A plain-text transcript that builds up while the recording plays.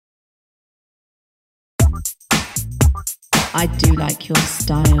I do like your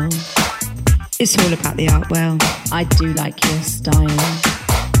style. It's all about the art well. I do like your style.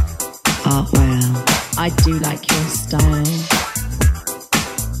 Art well. I do like your style.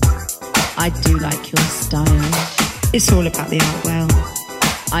 I do like your style. It's all about the art well.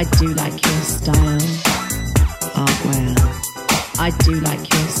 I do like your style. Art well. I do like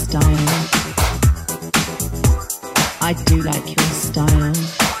your style. I do like your style.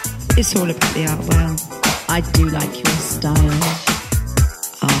 It's all about the art well. I do like your style.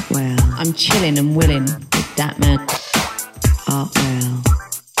 Art well. I'm chilling and willing with that man. Art well.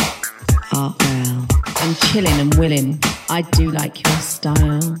 Art well. I'm chilling and willing. I do like your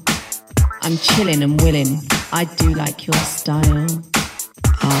style. I'm chilling and willing. I do like your style.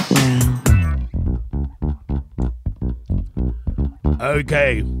 Art well.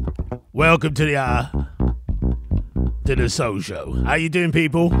 Okay, welcome to the Soul Show. How you doing,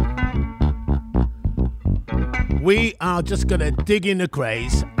 people? We are just gonna dig in the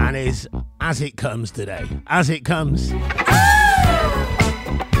craze, and it's as it comes today. As it comes.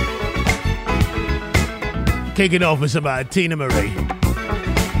 Kicking off with some Tina Marie.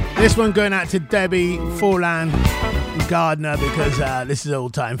 This one going out to Debbie Forlan Gardner because this is an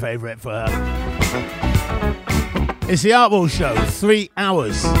all-time favourite for her. It's the Art Wall Show, 3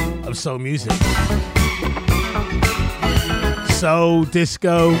 hours of soul music. Soul,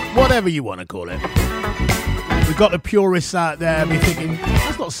 disco, whatever you want to call it. We've got the purists out there be thinking,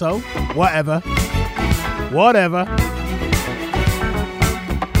 that's not soul. Whatever.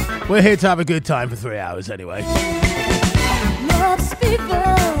 We're here to have a good time for 3 hours anyway. Love's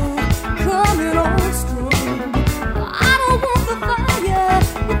fever coming on strong. I don't want the fire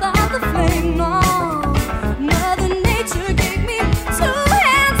without the flame, no. Mother Nature gave me 2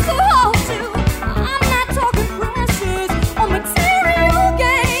 hands to hold you. I'm not talking precious or material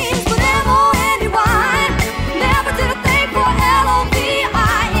gains, but M-O-N-E-Y. Never did a thing for L-O-V-I-N.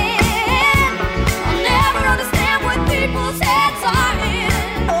 I'll never understand what people's heads are in.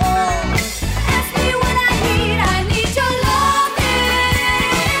 Oh, ask me what I need your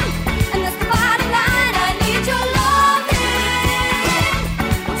loving.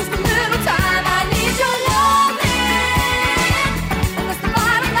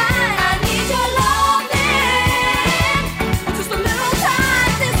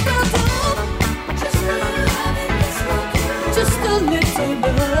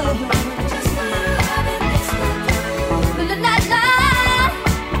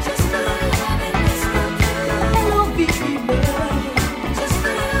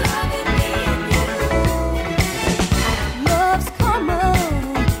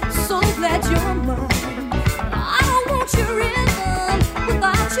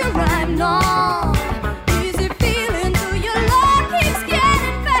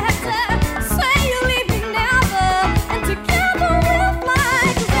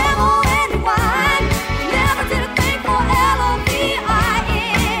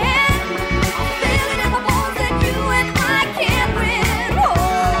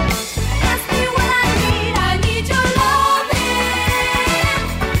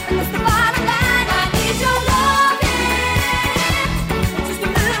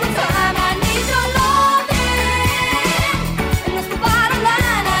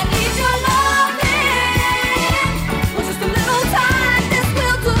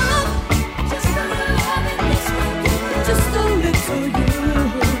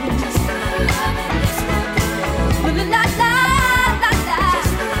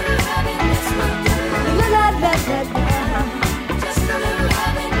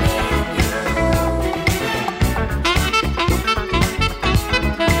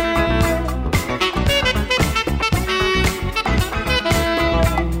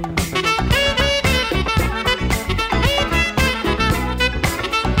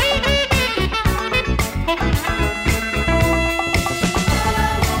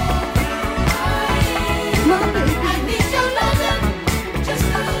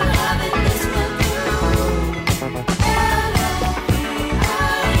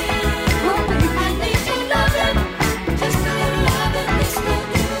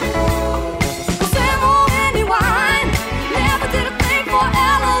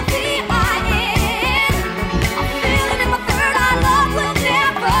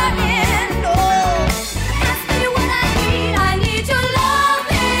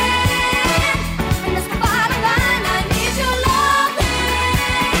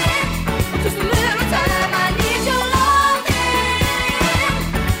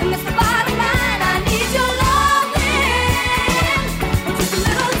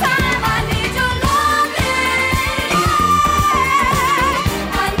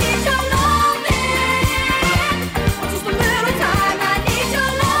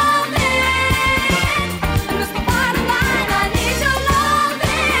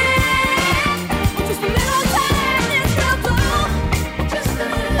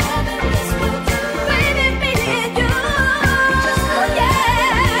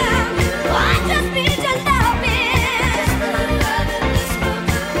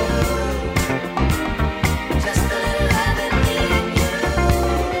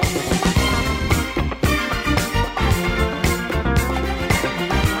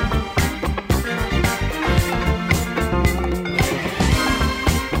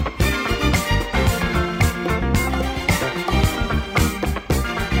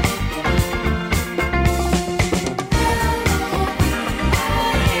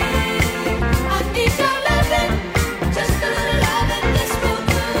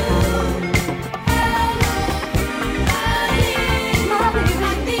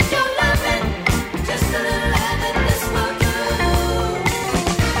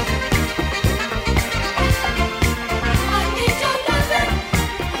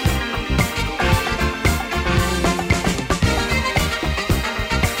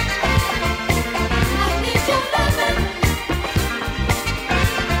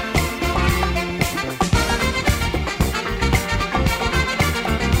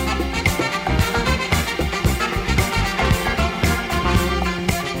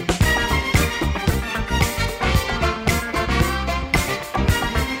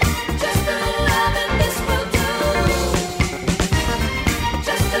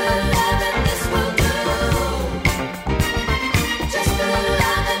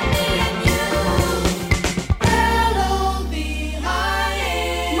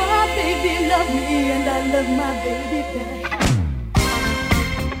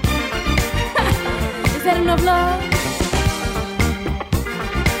 Is that enough love?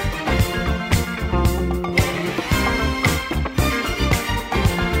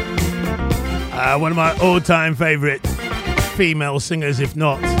 One of my all-time favourite female singers, if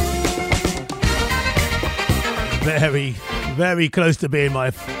not very, very close to being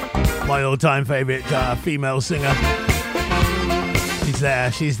my all-time favourite female singer.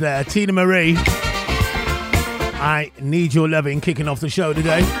 She's there. Tina Marie. I Need Your Loving, kicking off the show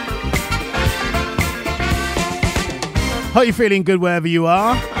today. Hope you're feeling good wherever you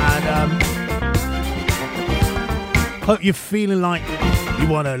are, and hope you're feeling like you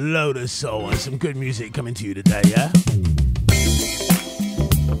want a load of soul and some good music coming to you today, yeah?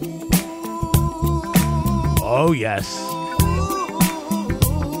 Oh, yes.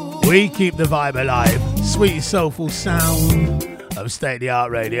 We keep the vibe alive. Sweet, soulful sound of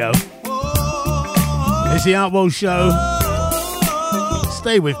state-of-the-art radio. It's the Art World Show.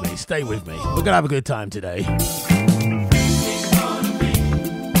 Stay with me, stay with me. We're going to have a good time today.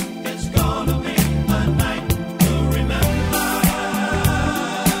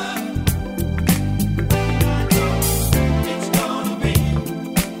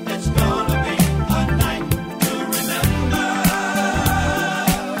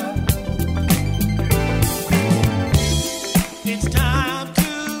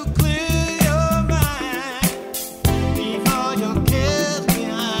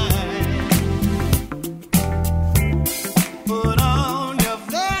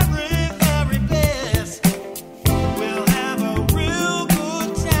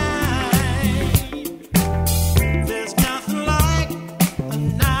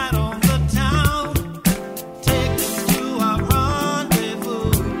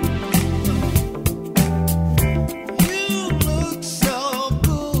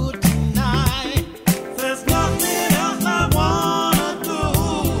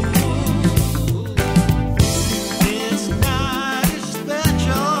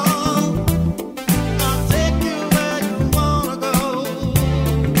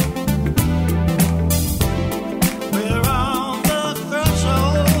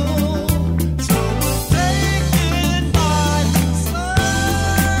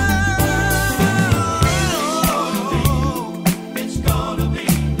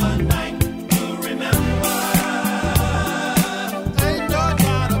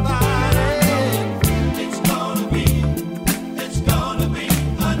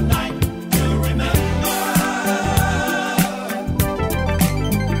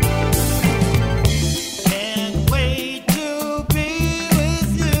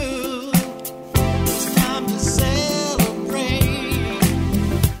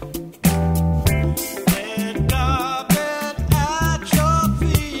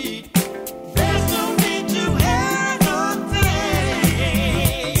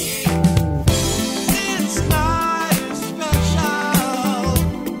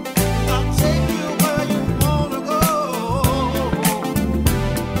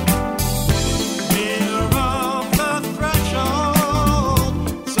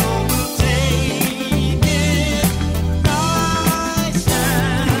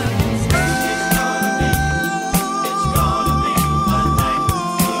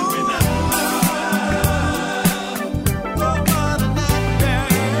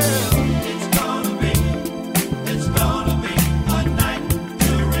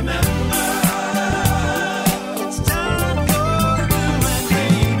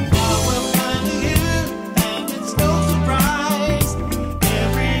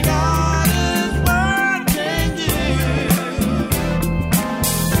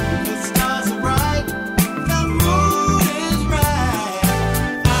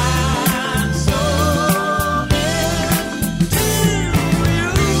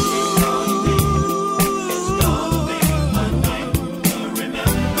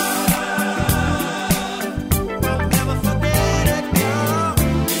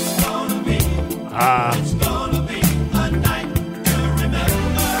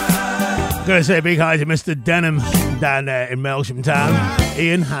 Gonna say a big hi to Mr. Denham down there in Melsham Town.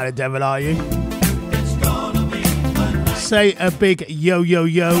 Ian, how the devil are you? Say a big yo yo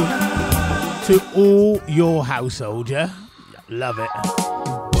yo to all your household, yeah? Love it.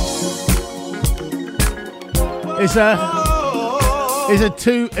 It's a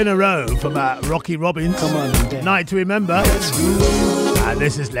two in a row from Rocky Robbins. Come on, Night to Remember. And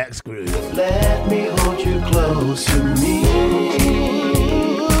this is Let's Groove. Let me hold you close to me.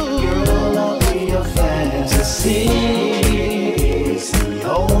 Girl, I'll be your fantasy. It's the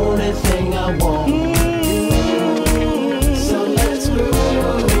only thing I want. So let's groove.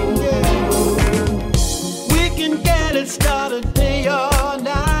 We can get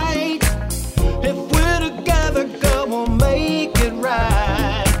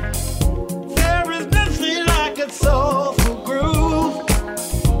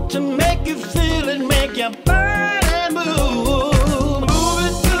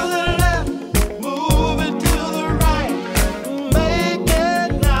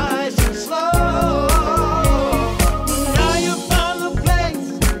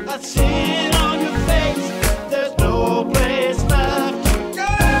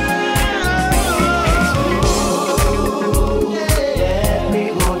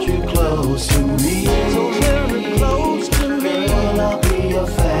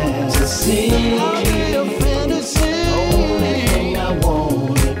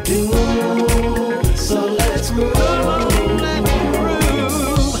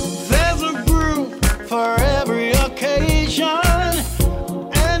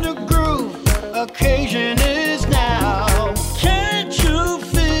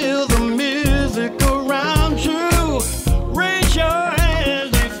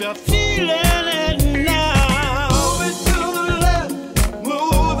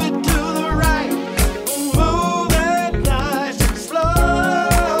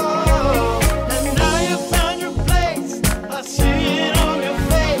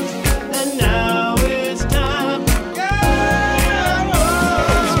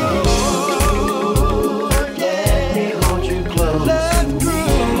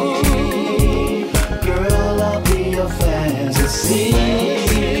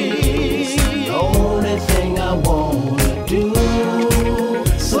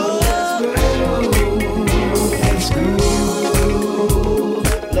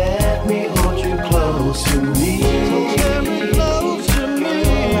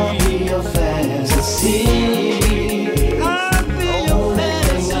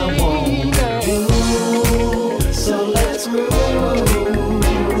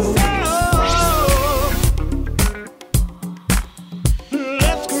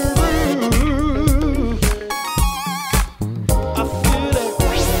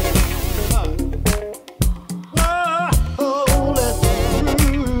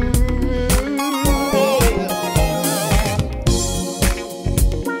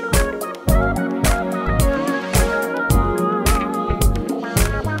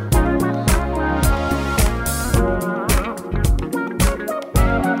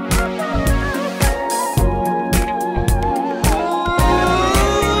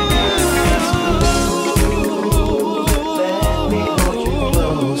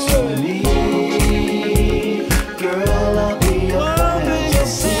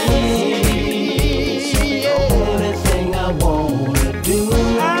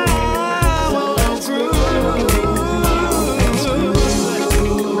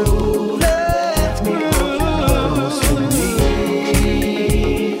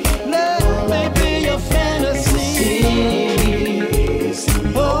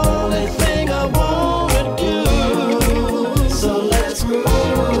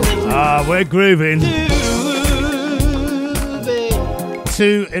We're grooving.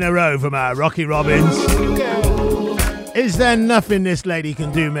 2 in a row from our Rocky Robbins. Is there nothing this lady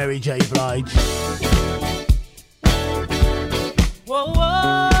can do, Mary J. Blige? Whoa,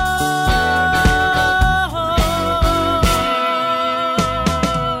 whoa.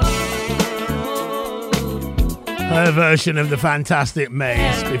 Her version of the fantastic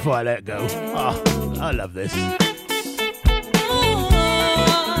Maze before I let go. Oh, I love this.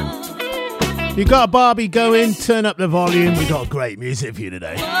 You got Barbie going, turn up the volume. We got great music for you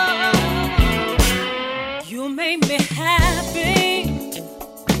today. You make me happy.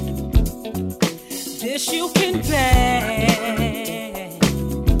 This you can bear.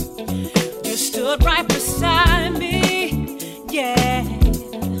 You stood right beside me, yeah,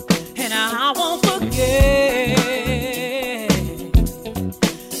 and I won't forget.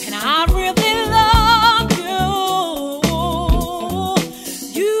 And I really love you.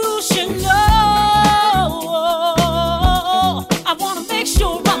 You should know. I wanna make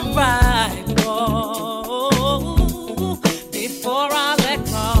sure I'm right. Whoa, before I let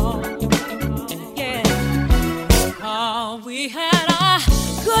go. Yeah. Oh, we had a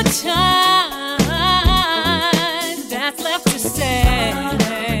good time. That's left to say.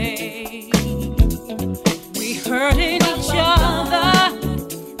 We hurting each other.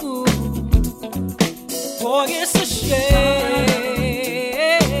 Ooh. Boy, it's a shame.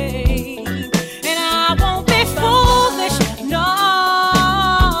 And I won't be foolish, no.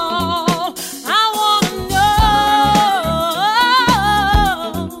 I wanna know.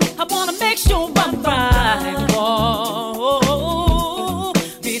 I wanna make sure I'm right. Whoa,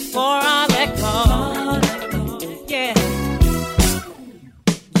 before I let go. Yeah.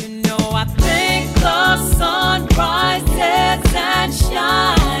 You know, I think the sun rises and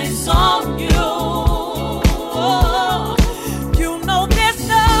shines on you. You know there's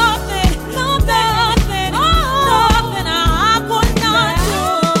nothing, nothing I would not do.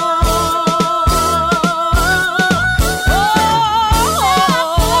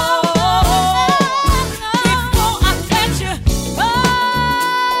 Before I let you go,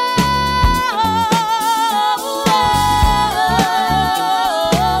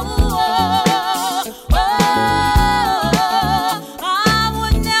 I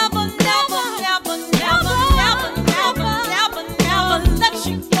would never let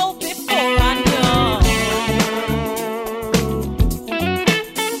you go before I know.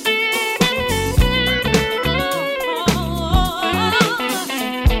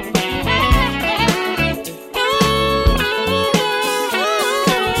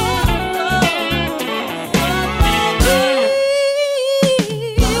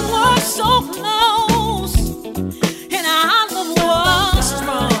 We were so close, and our love was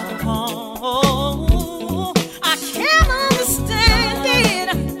strong. I can't understand it.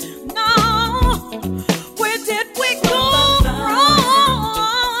 No, where did we go wrong?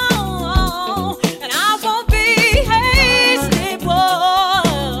 And I won't be hasty, boy,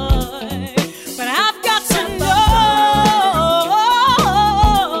 but I've got to know.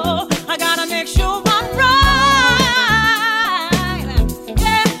 I gotta make sure I'm right,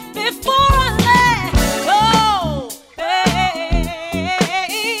 yeah, before I let go.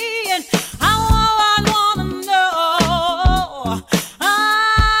 Hey, and I wanna know. I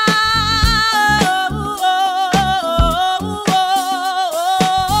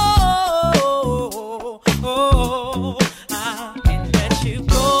can't let you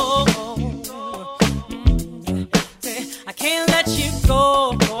go. I can't let you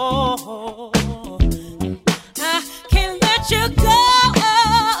go. I can't let you go.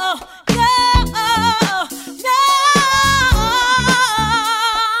 No,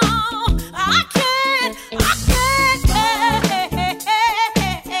 I can't.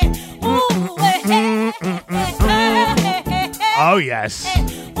 Oh, yes.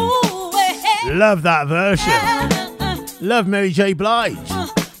 Love that version. Love Mary J. Blige.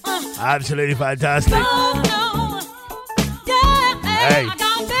 Absolutely fantastic. Hey.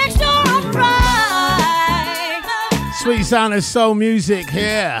 Sweet sound of soul music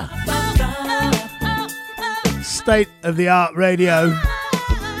here. State of the art radio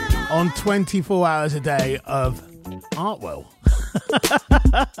on 24 hours a day of Artwell.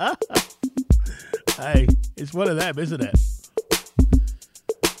 Hey, it's one of them, isn't it?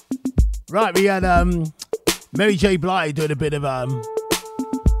 Right, we had Mary J. Blige doing a bit of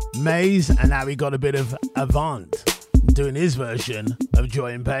Maze, and now we got a bit of Avant doing his version of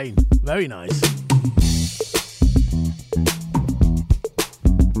Joy and Pain. Very nice.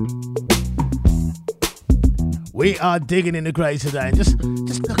 We are digging in the grave today and just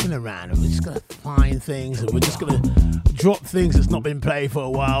looking around, and we're just going to find things, and we're just going to drop things that's not been played for a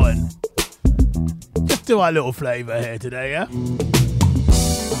while and do our little flavour here today, yeah?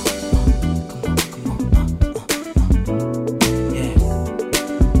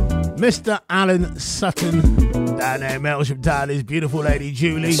 Mr. Alan Sutton down there in Melsham Town, his beautiful lady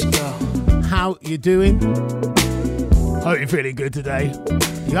Julie. How you doing? Hope you're feeling good today.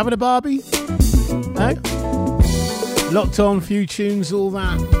 You having a Barbie? Eh? Locked on, few tunes, all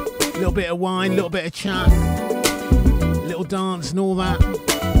that. A little bit of wine, a little bit of chat, a little dance and all that.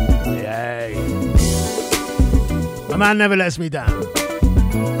 Yay. My man never lets me down.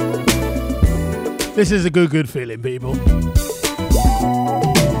 This is a good feeling, people.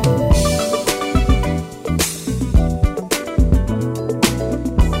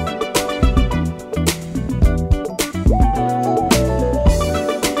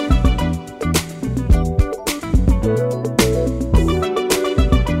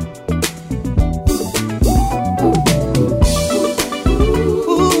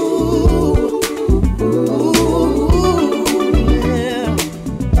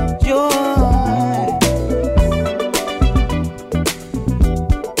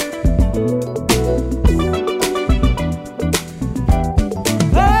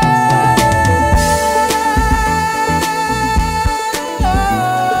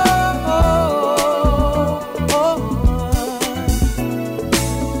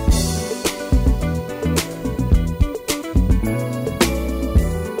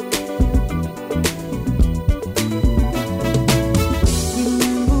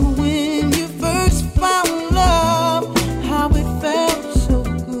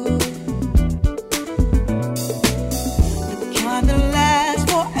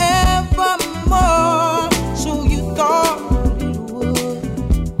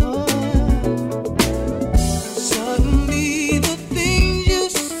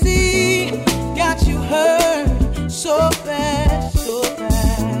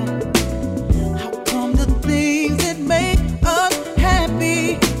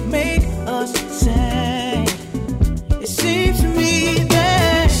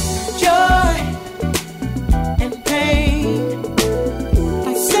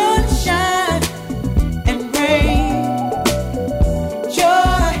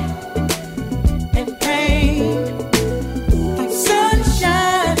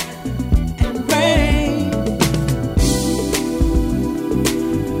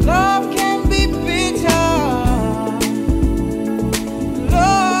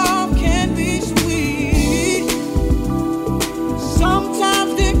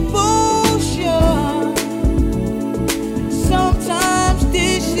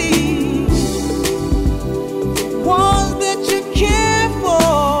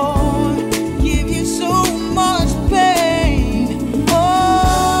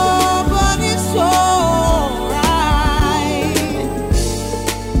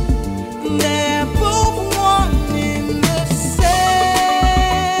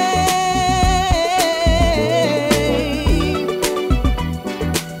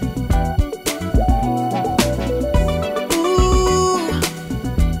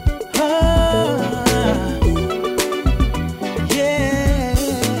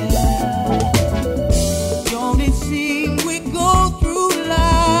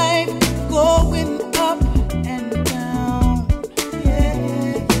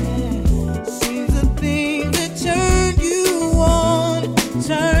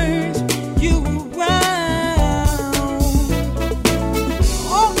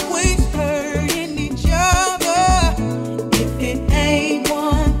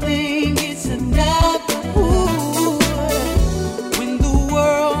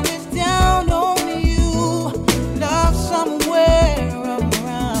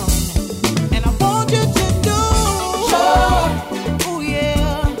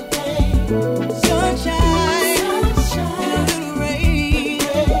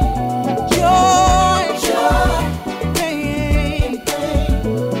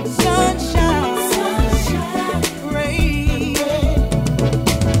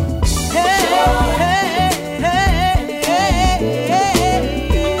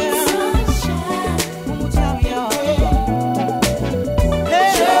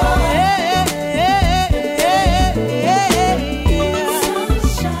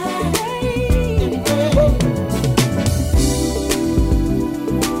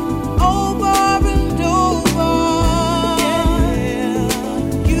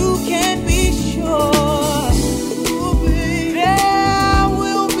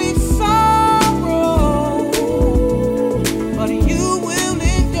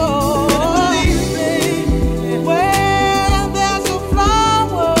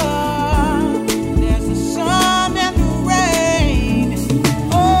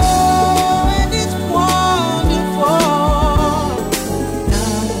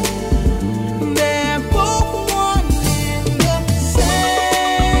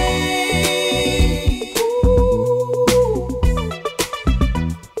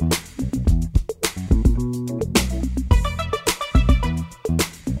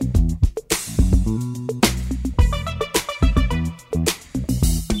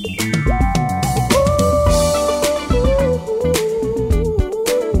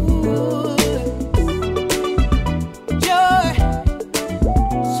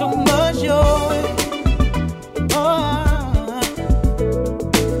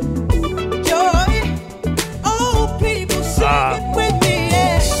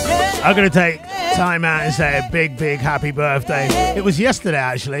 I'm going to take time out and say a big, big happy birthday. It was yesterday,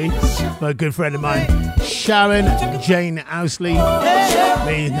 actually, for a good friend of mine, Sharon Jane Ousley.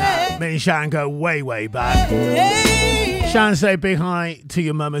 Me and Sharon go way, way back. Sharon, say a big hi to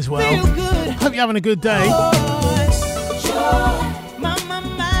your mum as well. Hope you're having a good day.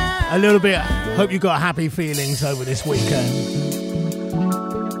 A little bit, hope you got happy feelings over this weekend.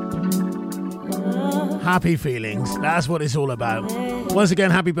 Happy feelings, that's what it's all about. Once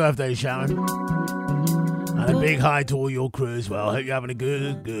again, happy birthday, Sharon. And a big hi to all your crew as well. Hope you're having a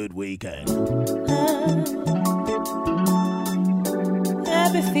good, good weekend.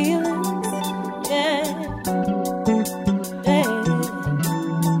 Happy feelings, yeah.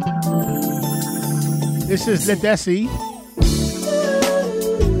 This is Ledesi,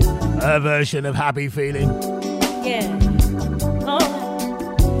 her version of Happy Feeling. Yeah.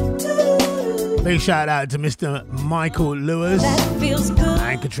 Big shout out to Mr. Michael Lewis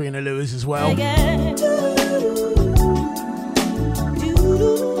and Katrina Lewis as well.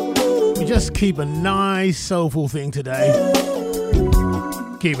 We just keep a nice soulful thing today,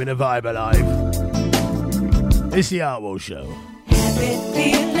 keeping the vibe alive. It's the Artwell Show. Happy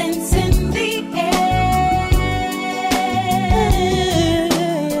feelings in the air,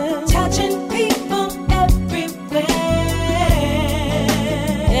 touching people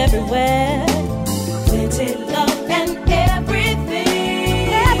everywhere. Love and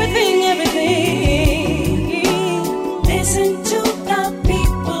everything. Listen to the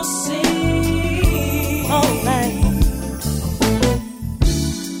people sing all night.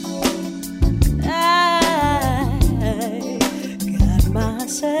 I got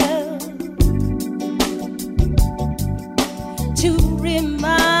myself to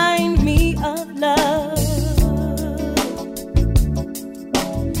remind me of love.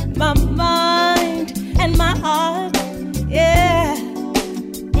 My mind and my heart, yeah.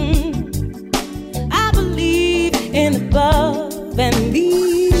 I believe in above and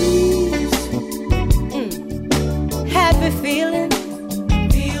beneath. Happy feeling,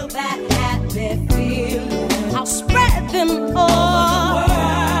 feel that happy feeling. I'll spread them all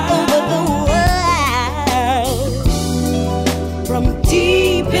over the world. From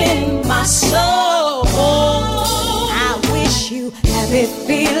deep in my soul, I wish you happy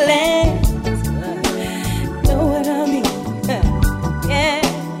feeling.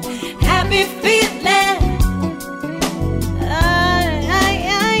 Happy feeling,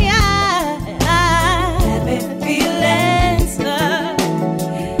 happy feelings,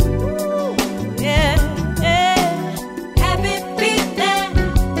 yeah, happy feeling.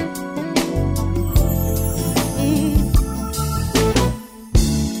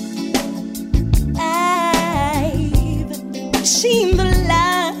 I've seen the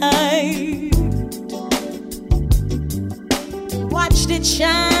light, watched it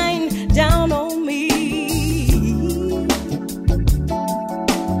shine down on me.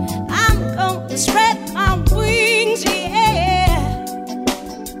 I'm gonna spread my wings, yeah,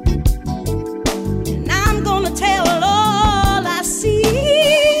 and I'm gonna tell all I see.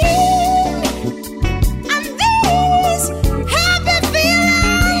 And these happy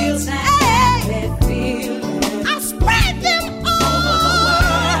feelings, I'll spread them all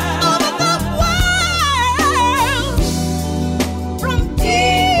over the world. From deep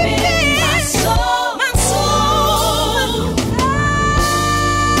in my soul,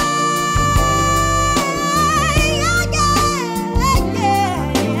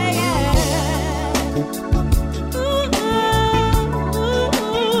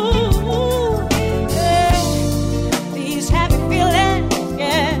 these happy feelings,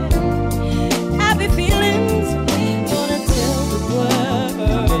 yeah, happy feelings, gonna tell the world.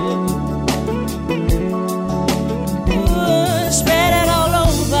 Spread it all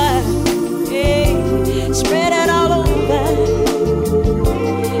over, yeah, spread it all over,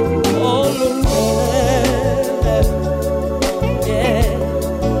 yeah.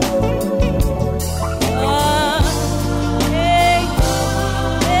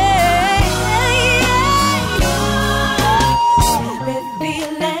 Happy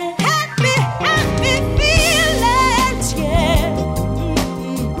feeling, happy feelings, yeah.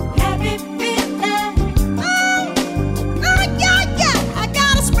 Happy feeling, yeah. I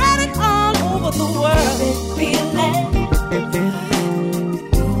gotta spread it all over the world. Happy feeling, you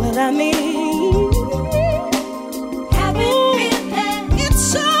know what I mean? Happy feeling,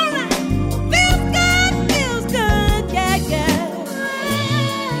 it's alright. Feels good, yeah.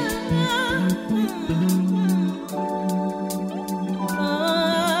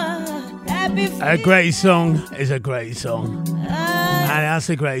 Happy feeling. A great song is a great song. And that's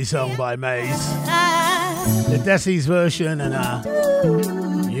a great song by Maze. The Desi's version, and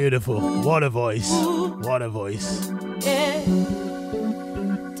Beautiful. What a voice. What a voice. Yeah.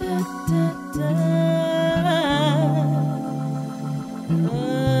 Da, da, da.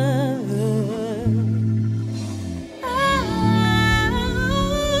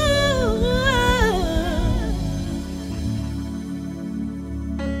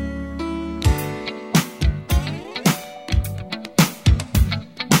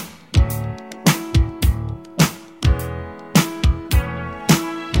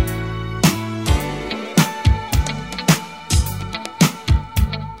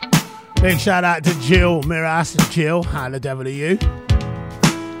 Big shout out to Jill Miras. Jill, how the devil are you?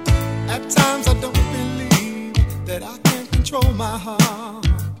 At times I don't believe that I can control my heart.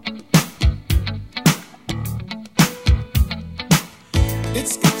 It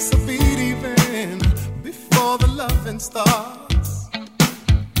skips a beat even before the loving starts.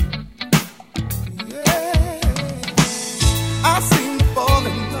 Yeah, I seem to fall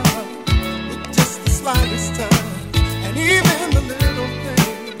in love with just the slightest touch, and even the little things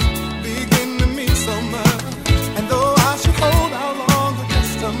begin to mean so much. And though I should hold out longer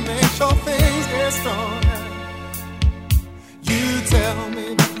just to make sure things get stronger, you tell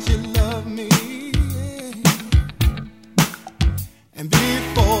me that you love me, and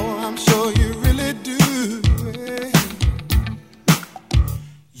before I'm sure you really do,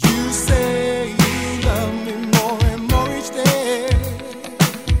 you say you love me more and more each day,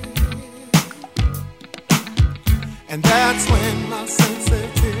 and that's when my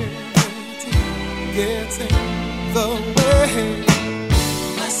sensitivity gets in the way.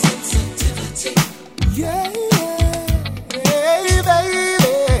 My sensitivity, yeah, baby,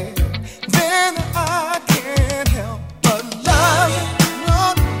 then I can't help but love you.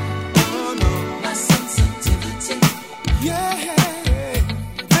 No. My sensitivity, yeah,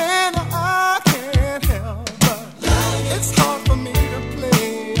 then I can't help but love you. It's hard for me to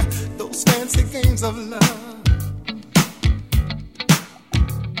play those fancy games of love.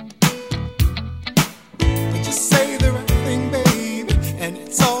 Say the right thing, baby, and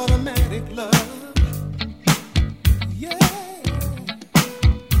it's automatic love. Yeah,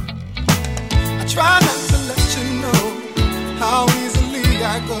 I try not to let you know how easily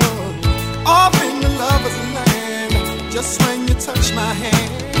I go off in the lover's land just when you touch my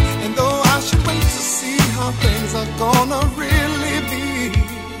hand. And though I should wait to see how things are gonna really be,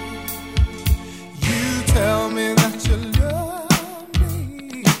 you tell me that you love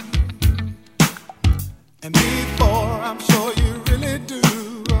me, and before I'm sure you really do,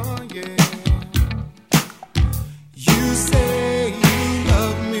 oh yeah, you say you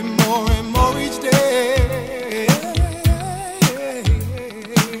love me more and more each day,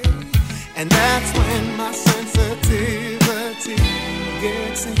 and that's when my sensitivity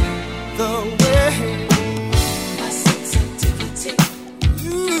gets in the way. My sensitivity,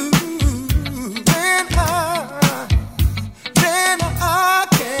 then I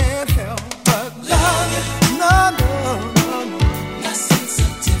can't help but love you. No. My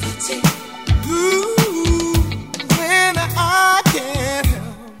sensitivity, then I can't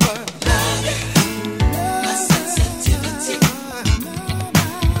help but love you. My sensitivity,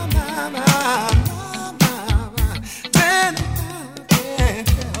 then I can't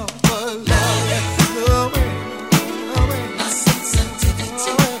help but love you. My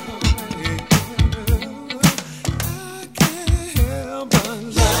sensitivity, I can't help but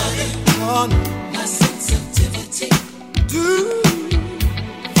love you. Oh, no. My sensitivity,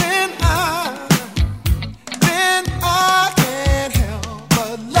 then I can't help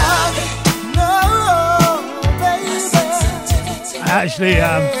but love you. No, baby. Actually,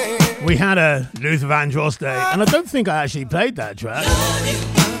 we had a Luther Vandross day, and I don't think I actually played that track.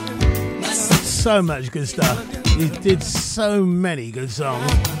 So much good stuff. He did so many good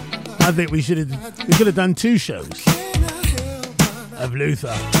songs. I think we could have done 2 shows of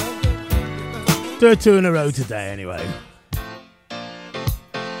Luther. Do 2 in a row today, anyway.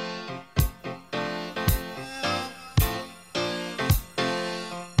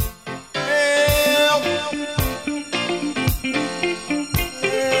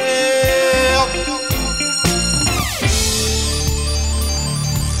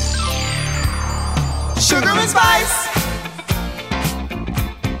 Sugar and spice,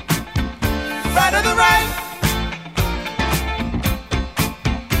 brighter than rain.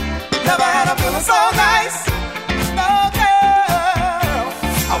 Never had a feeling so nice. No girl,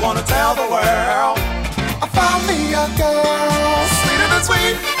 I wanna tell the world I found me a girl sweeter than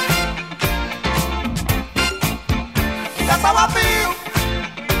sweet. That's how I feel.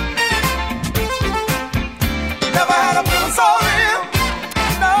 Never had a feeling so real.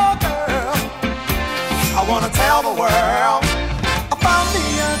 No girl, I wanna tell the world I found me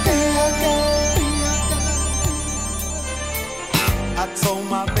a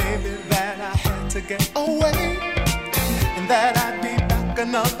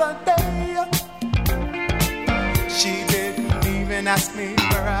other day. She didn't even ask me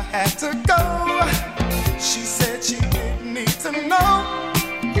where I had to go. She said she didn't need to know.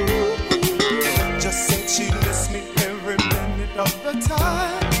 Just said she missed me every minute of the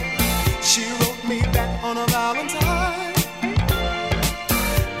time. She wrote me back on a Valentine.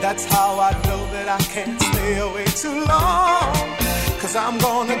 That's how I know that I can't stay away too long. 'Cause I'm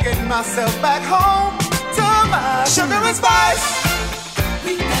gonna get myself back home to my sugar and spice.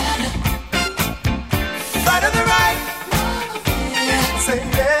 We better right in the right. Say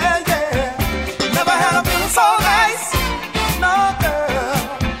yeah, yeah. Never had a feeling so nice. No girl.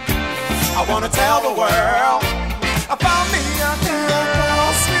 I wanna tell the world I found me a girl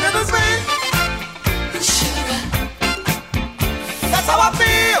sweeter than sweet. Sugar. That's how I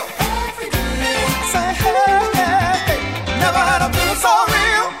feel. Every day. Say hey, hey, hey. Never had a feeling so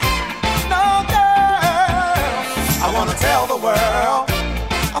real. No girl. I wanna tell the world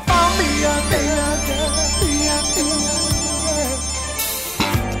I found me a girl.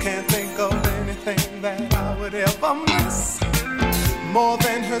 Can't think of anything that I would ever miss more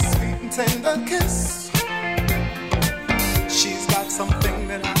than her sweet and tender kiss. She's got something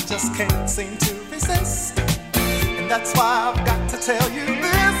that I just can't seem to resist, and that's why I've got to tell you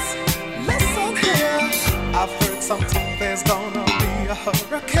this. Listen here, I've heard sometimes there's gonna be a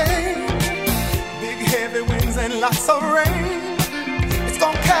hurricane, big heavy winds and lots of rain. It's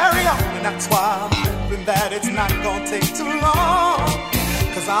gonna carry on, and that's why I'm hoping that it's not gonna take too long.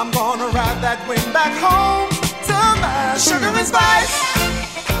 'Cause I'm gonna ride that wind back home to my sugar and spice.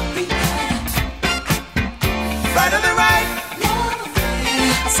 Right in the right.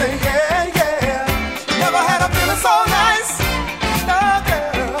 I say yeah, yeah. Never had a feeling so nice. No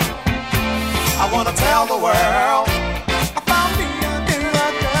girl. I wanna tell the world I found me a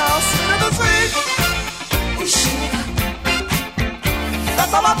girl sweeter than sweet.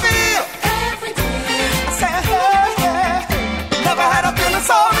 That's how I feel. Every day. I say hey, hey. Never had a feeling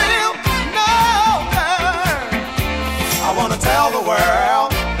so real. No girl. I wanna tell the world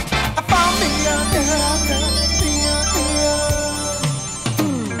I found me a girl.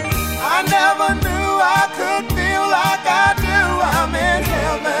 I never knew I could feel like I do. I'm in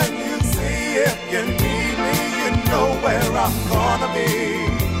heaven, you see. If you need me, you know where I'm gonna be.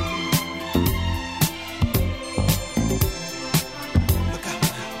 Look out.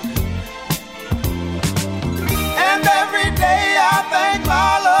 And every day I thank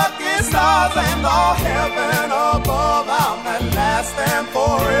my lucky stars and all heaven above. I'm at last and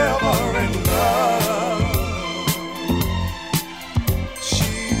forever in love.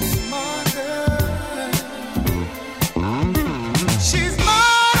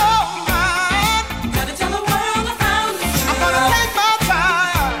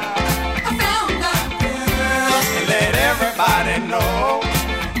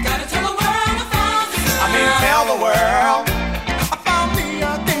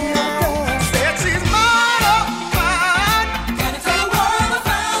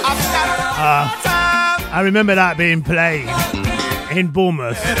 I remember that being played in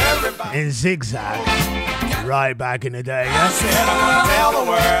Bournemouth in Zigzag right back in the day. Yeah?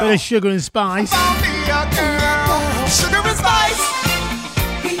 Bit of Sugar and Spice.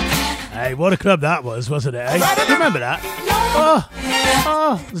 Hey, what a club that was, wasn't it? Eh? You remember that?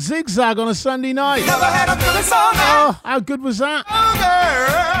 Oh, Zigzag on a Sunday night. Oh, how good was that?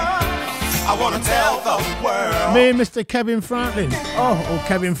 I want to tell the world. Me and Mr. Kevin Franklin. Oh, or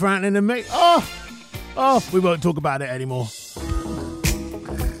Kevin Franklin and me. Oh, we won't talk about it anymore.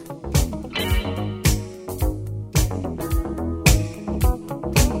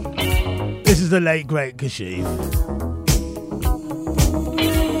 This is the late, great Kashif.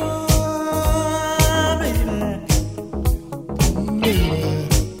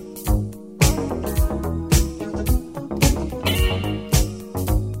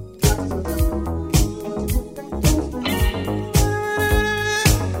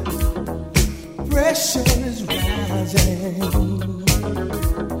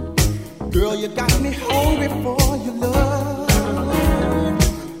 Girl, you got me hungry for your love,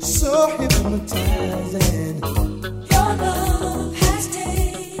 so hypnotizing. Your love has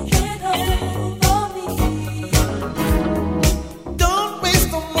taken over me. Don't waste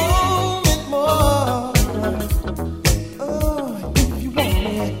a moment more. Oh, if you want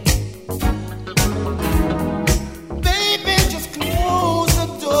it, baby, just close the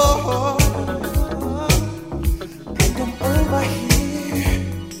door and come over here.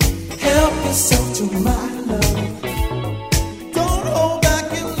 Help yourself to my love. Don't hold back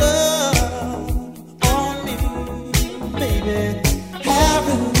your love on me, baby. Have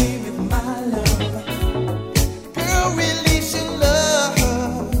me with my love. Girl, release your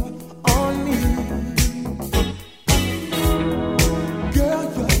love.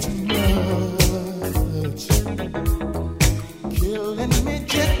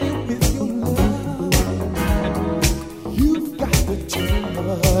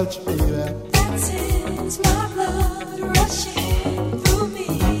 touch, baby. That sends my blood rushing through me.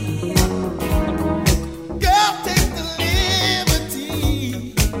 Girl, take the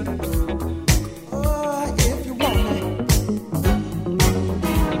liberty. Oh, if you want it.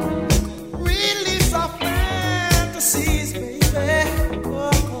 Release our fantasies, baby.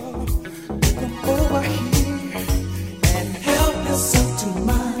 Oh, come over here and help yourself to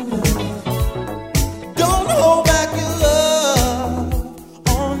my love. Don't hold back your love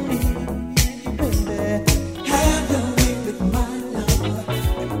on me, baby. Have your way with my love.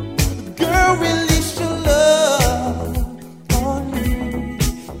 Girl, release your love on me.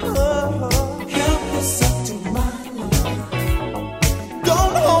 Oh, help yourself to my love.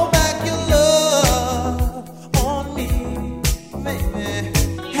 Don't hold back your love on me, baby.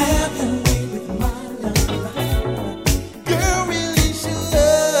 Have your way with my love. Girl, release your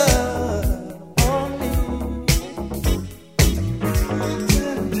love on me.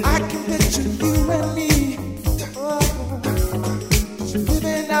 I can picture you and me,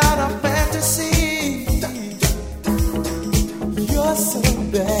 living out our fantasy. You're so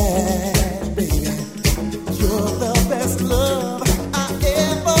bad, baby. You're the best love I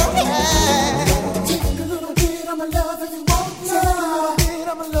ever had. Take a little bit of my love if you want to. Take a little bit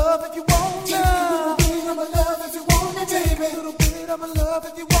of my love if you want to. Take a little bit of my love if you want to, baby. A little bit of my love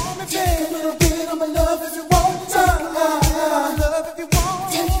if you want to. Take a little bit of my love if you want to. Love if you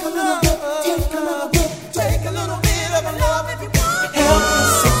want. Take a little bit. Take a little bit. Take a little bit of my love if you want. Help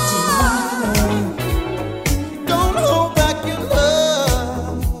yourself to my love. Don't hold back your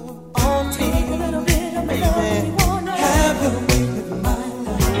love on me. Take a little bit of my love if you want to. Have your way with my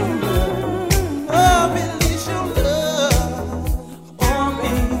love. Oh, release your love on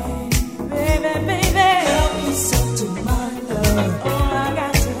me. Baby, baby. Help yourself to my love. All I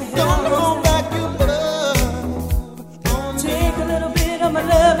got to Don't help hold back your love on me. take a little bit of my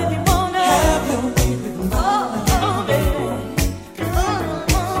love if you want to. Have your way with my love. Oh, baby. Oh,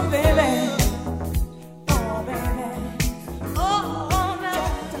 baby. Oh, baby. Oh, now.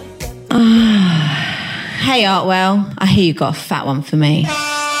 Hey Artwell, I hear you got a fat one for me.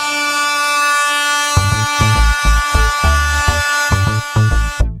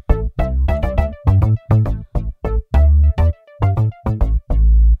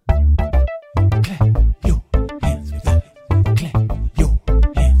 Clap your hands without it. Clap your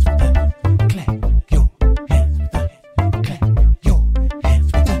hands without it. Clap your hands without it. Clap your hands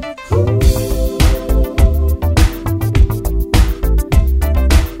without it.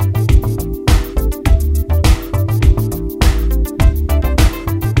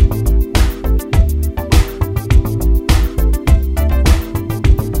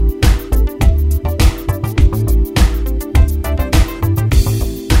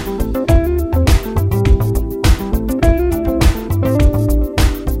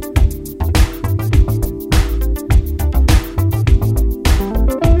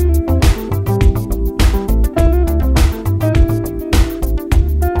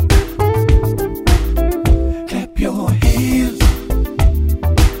 Clap your hands. Clap your hands.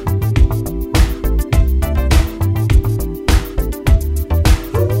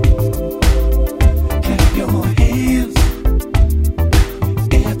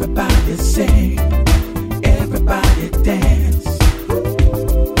 Everybody sing. Everybody dance.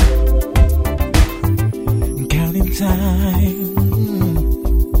 Counting time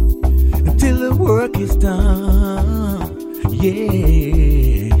until the work is done.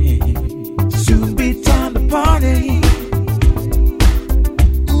 Yeah. Soon be time to party.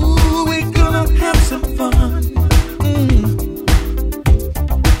 Ooh, we're gonna have some fun.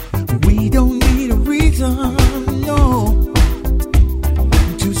 We don't need a reason, no,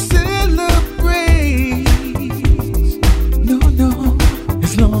 to celebrate. No, no,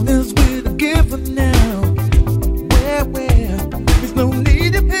 as long as we're together now. Well, there's no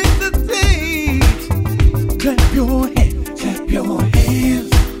need to hesitate. Clap your hands, clap your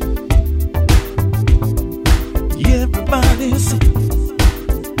hands. Everybody sing.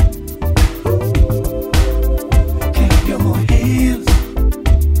 Clap your hands.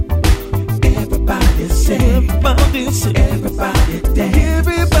 Everybody sing. Everybody sing. Everybody dance.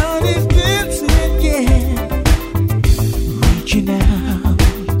 Everybody's dancing, yeah. Reaching out,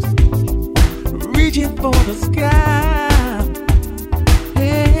 reaching for the sky.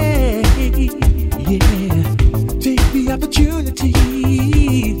 Hey, yeah. Take the opportunity.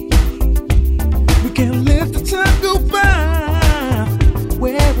 We can't let the time go by.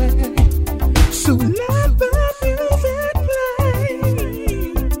 Well, so let the music play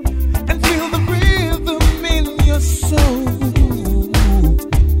and feel the rhythm in your soul.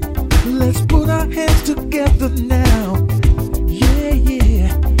 Let's put our hands together now. Yeah, yeah.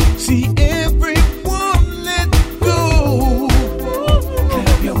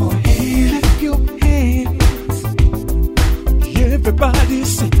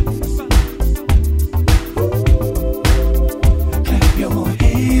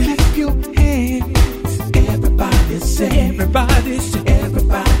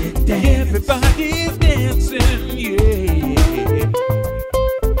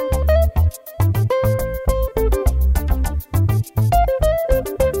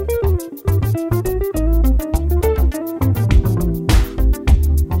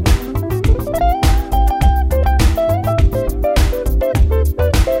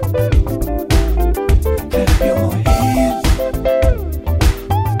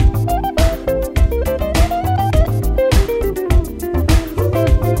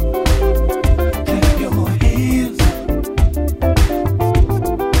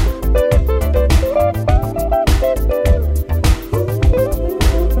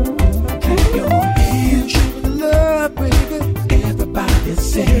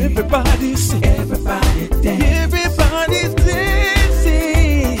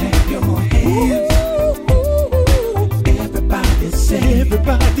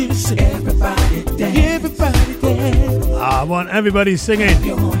 Everybody sing. Everybody dance. Everybody dance. I want everybody singing,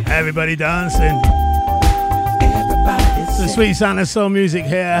 everybody dancing. Everybody The sing. sweet sound of soul music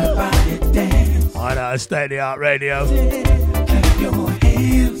here Everybody dance. on our State of the Art Radio. Clap your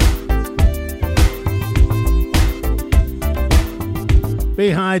hands. Be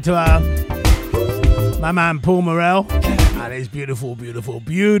hi to my man Paul Morell and his beautiful, beautiful,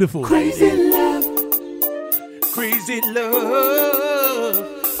 beautiful Crazy lady. love. Crazy love.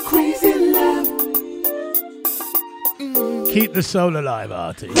 Crazy love. Keep the soul alive,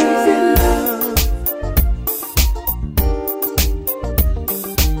 Artie. Crazy love.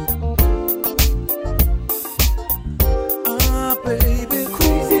 Ah, baby.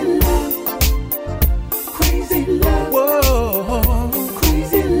 Crazy love. Crazy love. Whoa.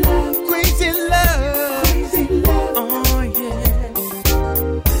 Crazy love. Crazy love. Crazy love. Oh, yeah.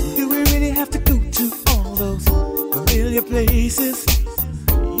 Do we really have to go to all those familiar places?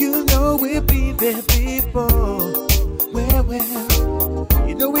 You know we've been there before. Well,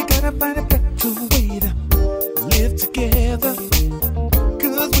 you know we gotta find a better way to live together.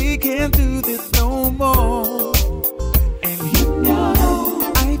 'Cause we can't do this no more. And you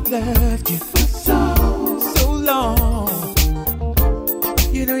know I've loved you for so long.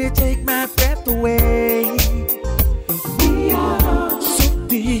 You know you take my breath away. We are so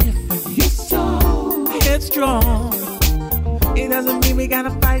different. You're so headstrong. It doesn't mean we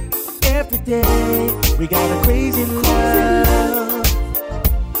gotta fight every day. We got a crazy love.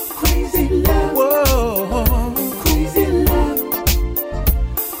 Crazy love. Whoa. Crazy love.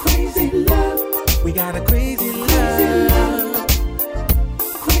 Crazy love. We got a crazy love.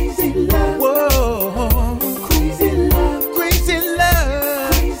 Crazy love. Whoa. Crazy love. Crazy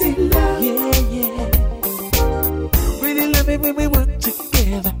love. Crazy love. Yeah, yeah. Really love it when we work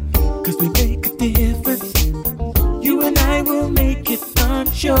together. 'Cause we make a difference. You and I will make it, I'm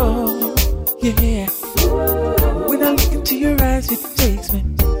sure. Yeah. When I look into your eyes, it takes me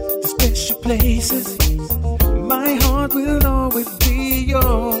to special places. My heart will always be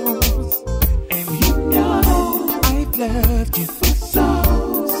yours. And you know I've loved you for so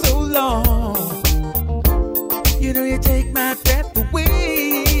long. You know you take my breath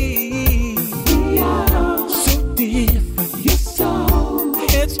away. We are so different. You're so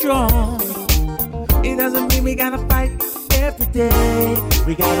headstrong. It doesn't mean we gotta fight every day.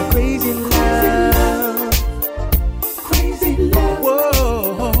 We got a crazy love. Crazy love.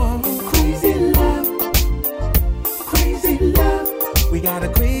 Whoa. Crazy love. Crazy love. We got a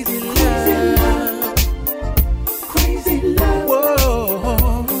crazy love. Crazy love.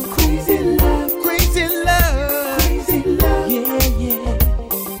 Whoa. Crazy love. Crazy love. Crazy love. Yeah, yeah.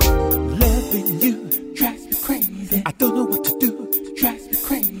 Loving you drives me crazy. I don't know what to do. It drives me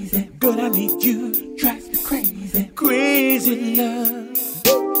crazy. Girl, I need you. Drives me crazy. Crazy love.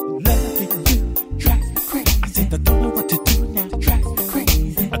 Loving you drives me crazy. I said I don't know what to do now. Drives me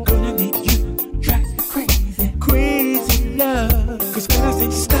crazy. I'm gonna need you. Drives me crazy. Crazy love. 'Cause when I say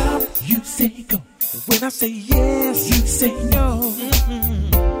stop, you say go. When I say yes, you say no.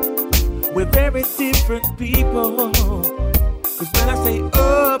 We're very different people. 'Cause when I say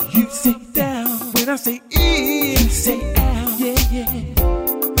up, you say down. When I say in, you say out. Yeah,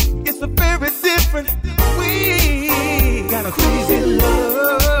 yeah. It's a very different we got a crazy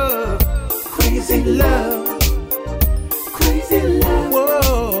love. Crazy love. Crazy love.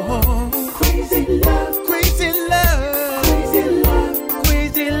 Whoa. Crazy love. Crazy love. Crazy love.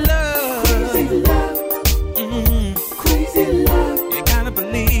 Crazy love. Crazy love. Crazy love. You gotta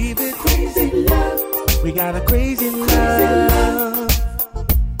believe it. Crazy love. We got a crazy love.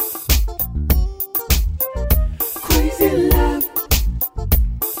 Crazy love.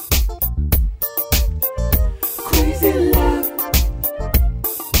 Crazy love.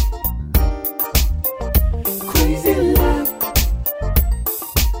 Crazy love.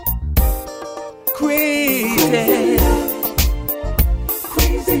 Crazy.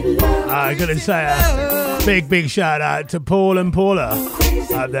 Crazy love. I gotta say a big shout out to Paul and Paula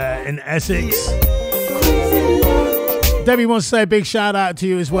out there in Essex. Debbie wants to say a big shout out to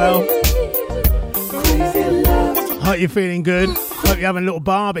you as well. Hope you're feeling good. Hope you're having a little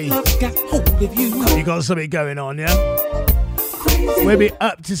Barbie. Got hold of you. You got something going on, yeah? We'll be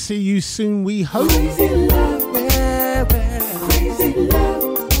up to see you soon, we hope. Crazy love.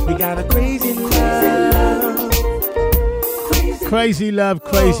 We got a crazy love. Crazy love,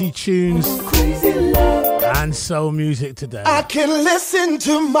 crazy tunes, and soul music today. I can listen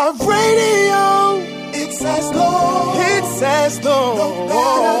to my radio. It says no. It says no. No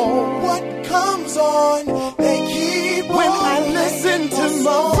matter what comes on, they keep on. When I listen to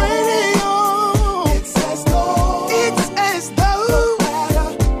my radio, it says no. It's as though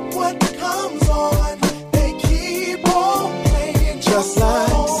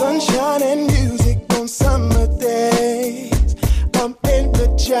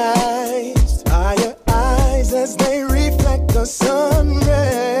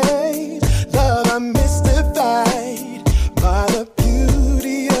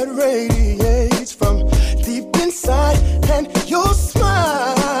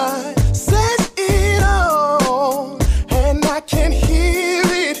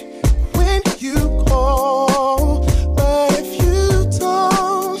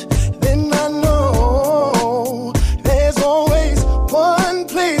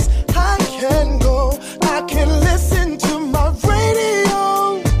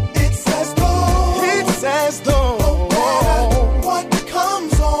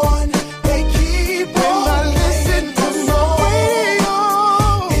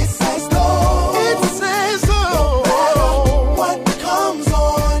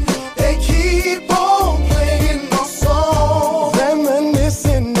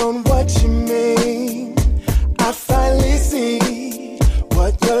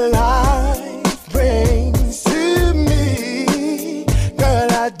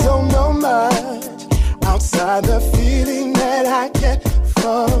by the feeling that I get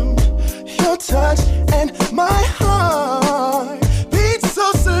from your touch, and my heart beats so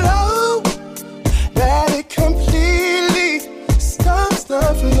slow that it completely stops the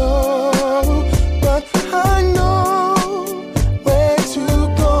flow. But I know where to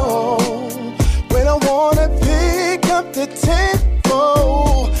go when I wanna pick up the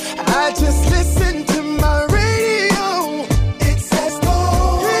tempo. I just listen to my radio. It's as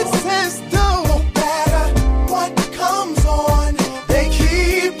though no matter what comes on, they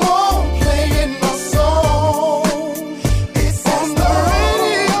keep on playing my song. It's as though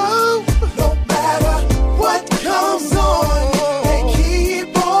no matter what comes on, they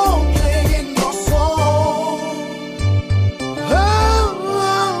keep on playing my song. Oh,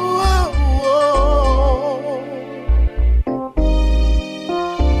 oh, oh, oh.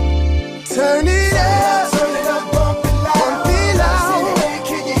 Turn it up, bump it loud.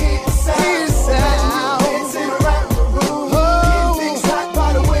 Can you hear the sound? Dancing around the room, getting things hot by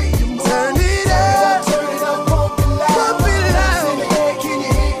the way you move. Turn it up, bump it loud. Can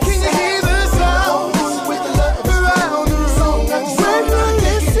you hear the sound? With the love around the room. When you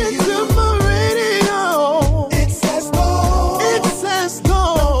listen to my radio, it's as though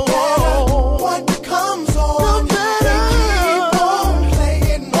no matter what comes on, they keep on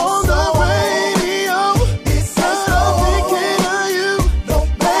playing my song. It's as though no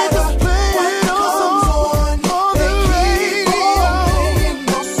matter what comes on, they keep on playing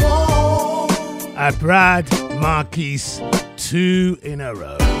my song. Brad Marquis, 2 in a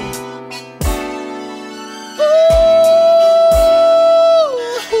row.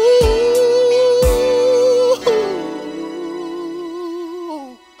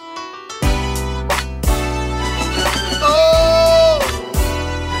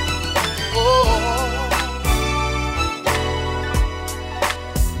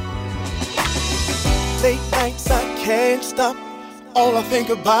 Late nights I can't stop. All I think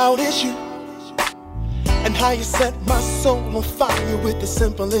about is you, and how you set my soul on fire with the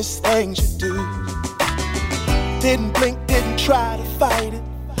simplest things you do. Didn't blink, didn't try to fight it.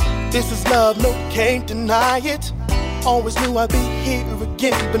 This is love, no, can't deny it. Always knew I'd be here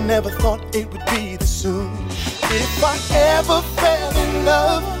again, but never thought it would be this soon. If I ever fell in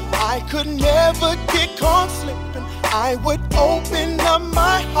love, I could never get caught slipping. I would open up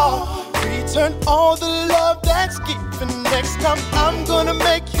my heart, return all the love that's given. Next time I'm gonna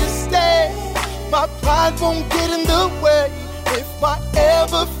make you stay. My pride won't get in the way. If I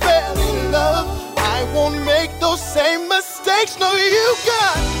ever fell in love, I won't make those same mistakes. No, you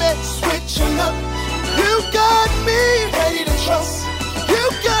got me switching up. You got me ready to trust. You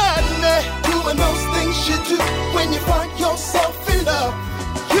got me doing those things you do when you find yourself in love.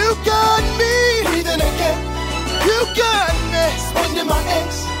 You got me breathing again. You got me spending my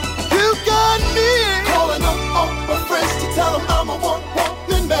eggs. You got me calling up all my friends to tell them I'm a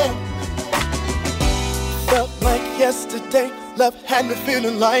one-woman man. Felt like yesterday, love had me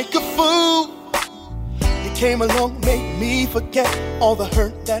feeling like a fool. You came along, made me forget all the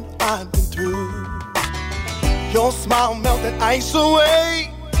hurt that I've been through. Your smile melted ice away.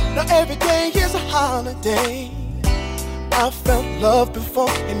 Now every day is a holiday. I felt love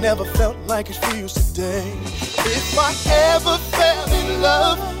before, it never felt like it feels today. If I ever fell in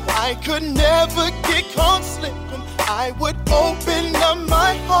love, I could never get caught slipping. I would open up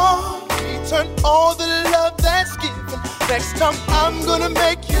my heart, return all the love that's given. Next time I'm gonna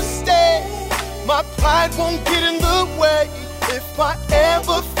make you stay. My pride won't get in the way. If I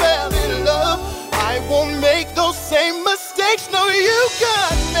ever fell in love, I won't make those same mistakes. No, you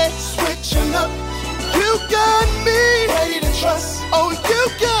got me switching up. You got me ready to trust. Oh, you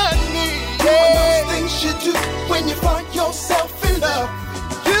got me doing those things you do when you find yourself in love.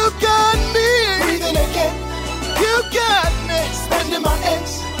 You got me breathing again. You got me spending my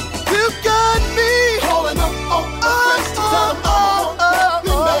eggs. You got me calling up all my friends to tell them I'm a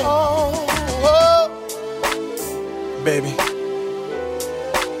man. Baby,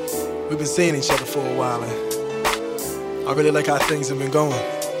 we've been seeing each other for a while, and I really like how things have been going.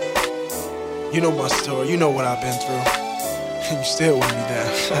 You know my story, you know what I've been through, and you still with me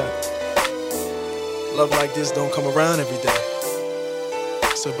down. Love like this don't come around every day,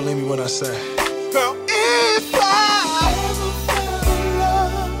 so believe me when I say, girl, if I ever fell in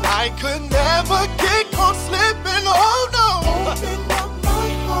love, I could never get caught slipping. Oh no, open up my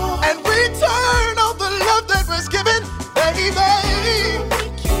heart and return all the love that was given, baby.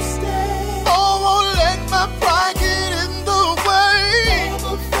 Make you stay. Oh, won't let my pride get in the way.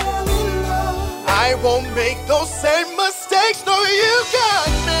 Never fell in love, I won't make those same mistakes. No, you got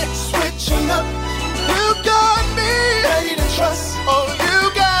me switching up. You got me ready to trust. Oh, you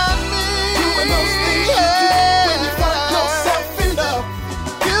got me doing those things you do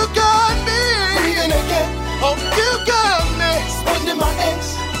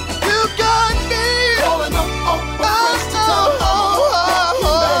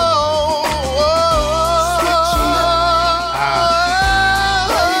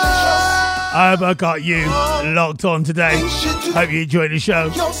hope I got you locked on today. Hope you enjoyed the show.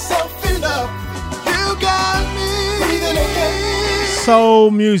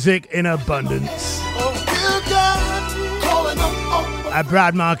 Soul music in abundance.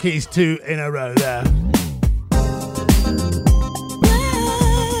 Brad Marquis 2 in a row there.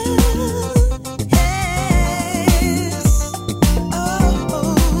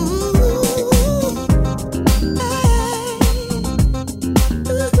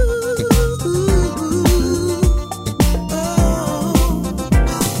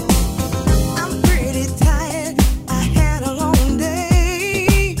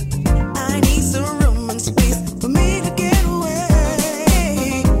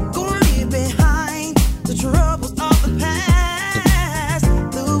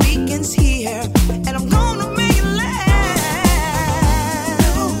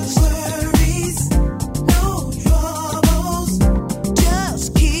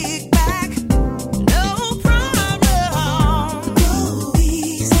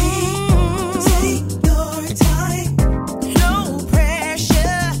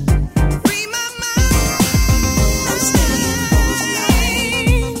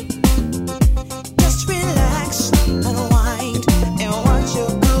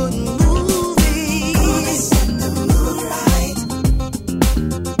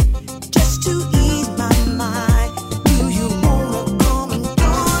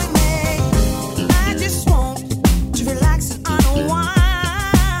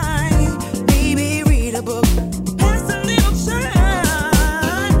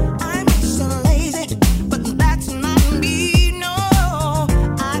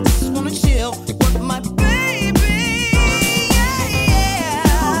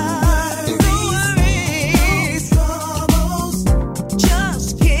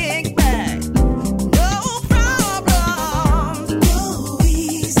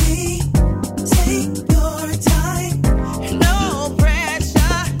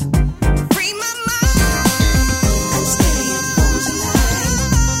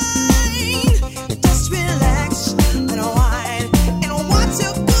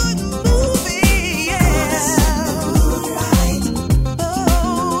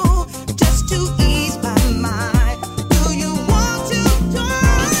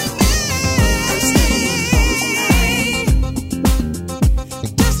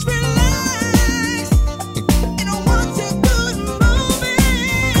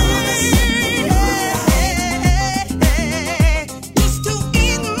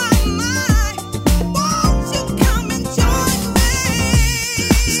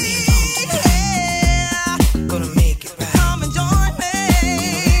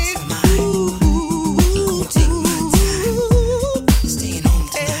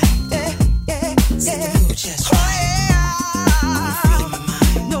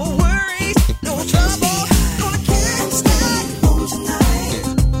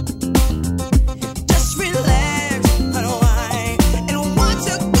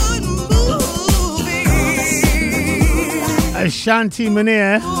 Ashanti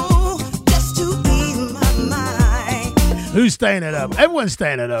Munir. Who's staying at home? Everyone's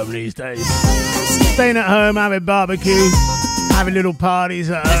staying at home these days. Staying at home, having barbecue, having little parties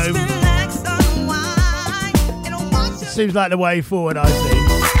at home. Seems like the way forward, I think.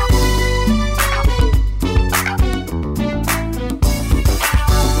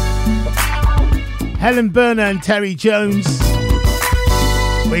 Helen Burner and Terry Jones.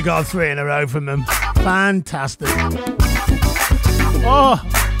 We got 3 in a row from them. Fantastic. Oh,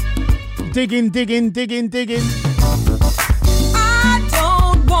 digging. I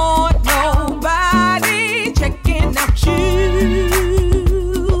don't want nobody checking out you.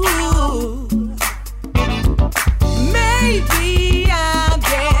 Maybe I'm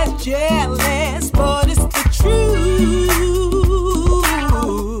just jealous, but it's the truth.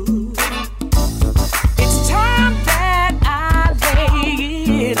 It's time that I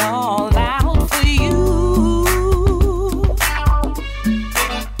lay it all out for you.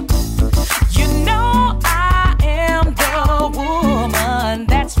 You know I am the woman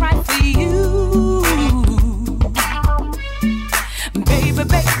that's right for you. Baby,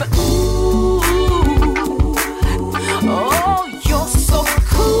 ooh. Oh, you're so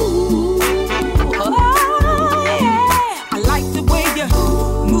cool. Oh, yeah. I like the way you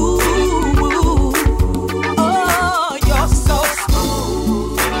move. Oh, you're so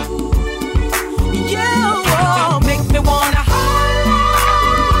smooth. You make me wanna holler.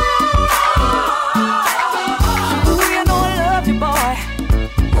 Ooh, you know I love you, boy.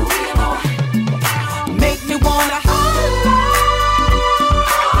 Ooh, you know. Make me wanna holler.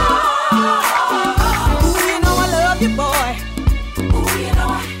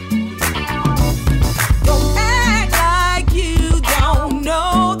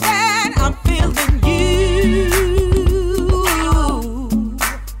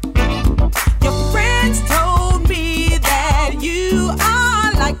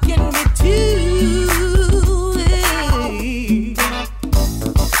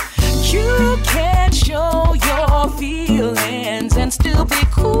 be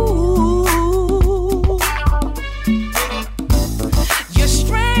cool. Your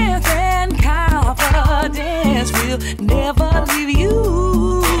strength and confidence will never leave you.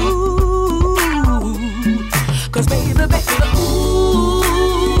 'Cause baby, ooh,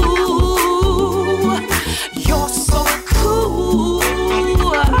 you're so cool.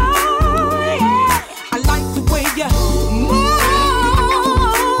 Oh, yeah. I like the way you move.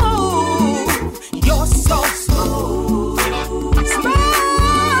 You're so smooth.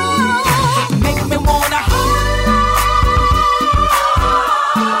 Make me wanna holler.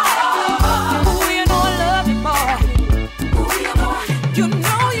 Ooh, you know I love you, boy. You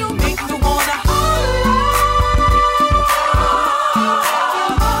know you make me wanna holler.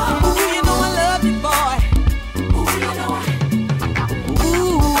 Ooh, you know I love you, boy.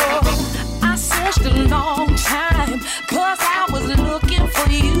 Ooh, I searched a long time 'cause I was looking for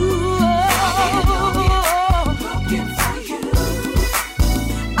you.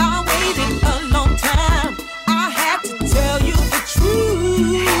 I waited a long time. I had to tell you the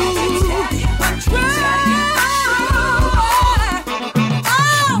truth. The truth.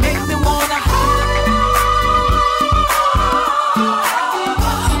 Oh, make me wanna holler.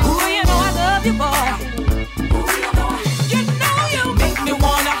 Ooh, you know I love you, boy. You know you make me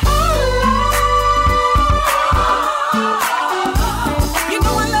wanna holler. You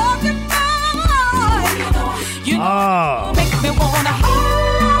know I love you, boy. You know Ah, make me wanna holler.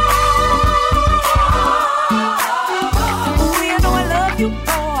 Ooh, you know I love you,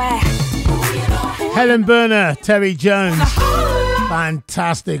 boy. Helen Burner, Terry Jones.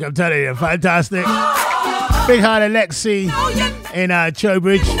 Fantastic, I'm telling you, fantastic. Big hi to Lexi in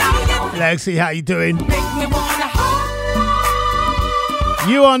Trowbridge. Lexi, how you doing? Make me wanna holler.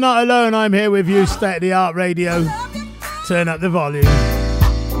 You are not alone, I'm here with you, State of the Art Radio. Turn up the volume.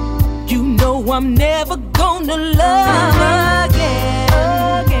 You know I'm never gonna love again.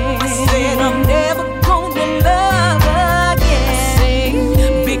 I said I'm never gonna love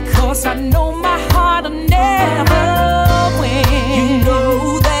again. Because I know my heart will never win. You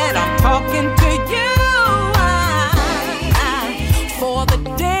know that I'm talking to you. For the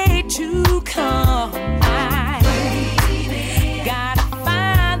day to come, I gotta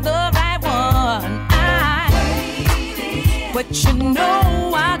find the right one. But you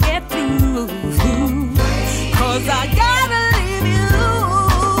know I'll get through. 'Cause I gotta leave you.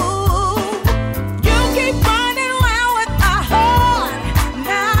 You keep running around with my heart.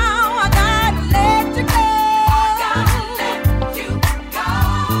 Now I gotta let you go.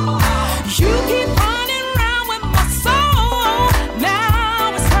 You keep running around with my soul.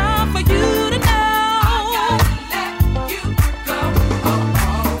 Now it's time for you to know.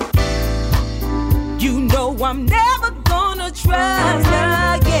 You know I'm never gonna trust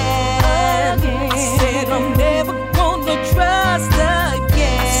again. I said I'm never gonna trust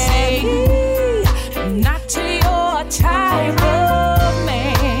again. Not to your type of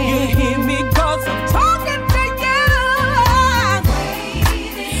man. You hear me 'cause I'm talking to you.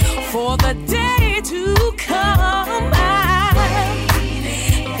 For the day to come, I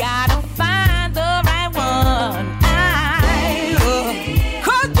gotta find the right one.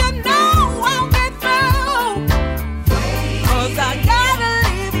 'Cause you know I'll get through. 'Cause I gotta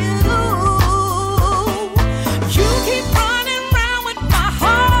leave you. You keep running around with my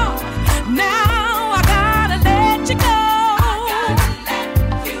heart. Now I gotta let you go.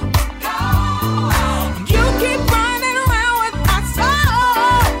 You keep running around with my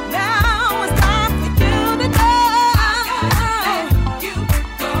soul. Now it's time for you to go.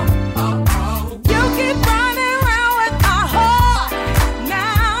 You keep running around with my heart.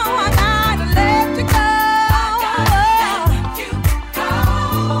 Now I gotta let you go.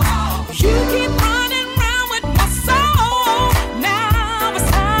 You keep running around with my soul. Now it's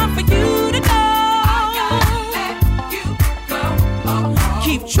time for you to go.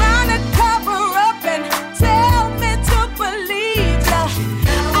 Keep trying to cover up and tell me to believe ya.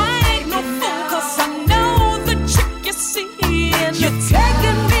 I ain't no fool 'cause I know the trick you're seeing. You're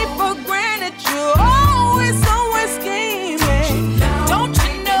taking me for granted. You're always scheming. Don't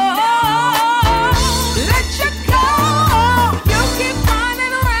you know? Let you go. You keep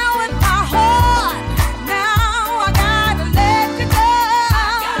running around with my heart. Now I gotta let you go.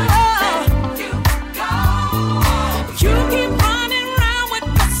 You keep running around with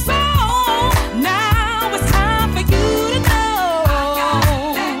my soul. Now it's time for you to go.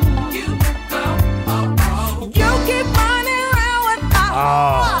 You keep running around with my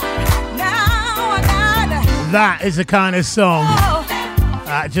heart. Now I gotta. That is the kind of song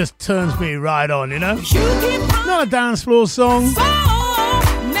that just turns me right on, you know? You keep Not a dance floor song, soul.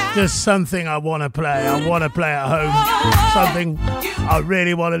 Now just something I want to play. I want to play at home. Something I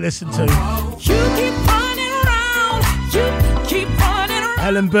really want to listen to. You keep running around. You keep running around.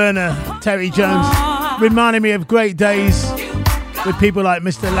 Helen Berner, Terry Jones, reminding me of great days with people like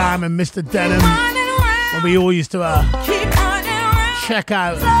Mr. Lamb and Mr. Denham when we all used to check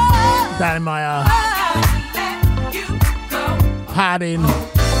out down in my pad in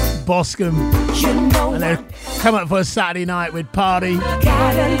Boscombe, and they'd come up for a Saturday night, we'd party,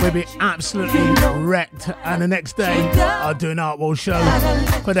 we'd be absolutely wrecked, and the next day I'd do an Art Wall show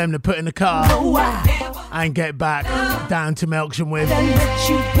for them to put in the car and get back down to Melksham with.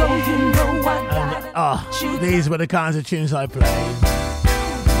 And these were the kinds of tunes I played.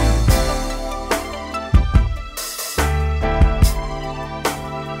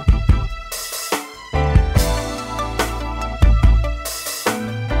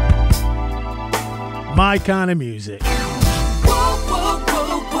 My kind of music.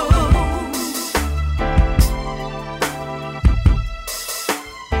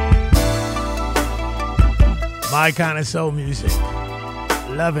 My kind of soul music.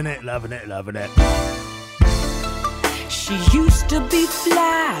 Loving it, loving it, loving it. She used to be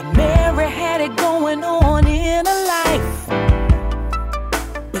fly. Mary had it going on in her life.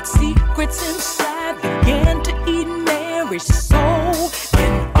 But secrets inside began to eat Mary's soul.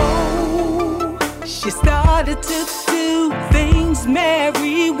 And she started to do things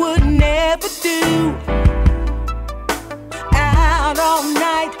Mary would never do. Out all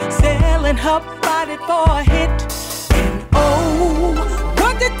night, selling her body for a hit. And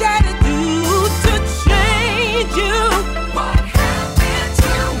what did Daddy do to change you? What happened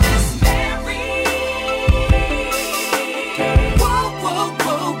to Miss Mary? Whoa, whoa,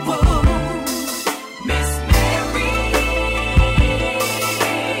 whoa, whoa. Miss Mary.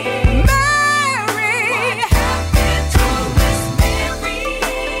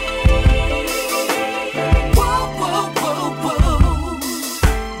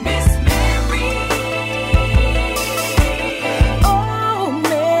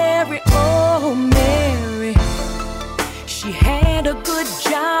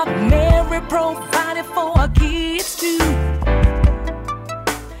 Provided for her kids too.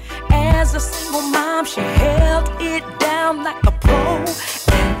 As a single mom, she held it down like a pro.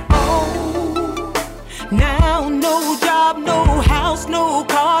 And now no job, no house, no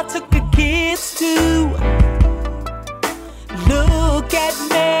car, took the kids too. Look at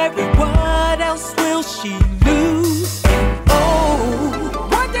Mary, what else will she lose? And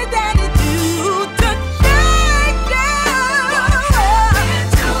what did Daddy do to change you?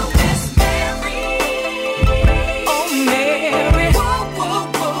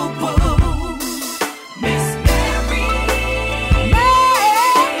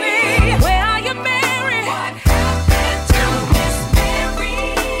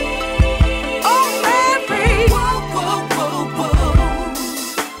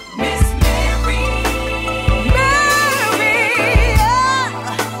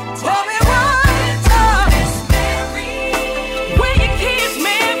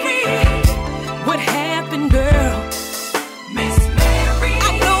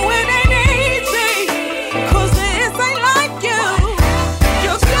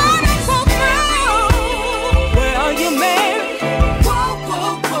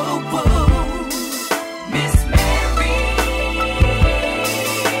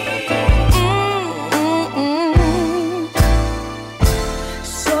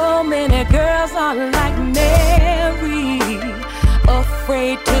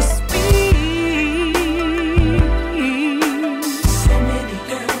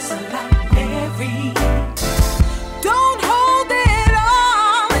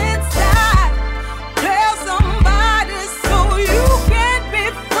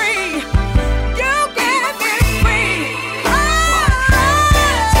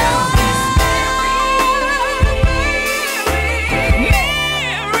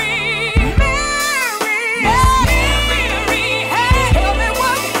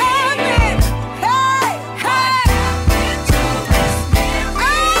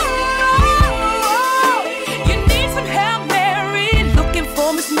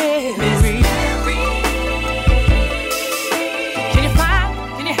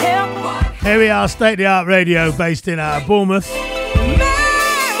 Here we are, State of the Art Radio, based in Bournemouth,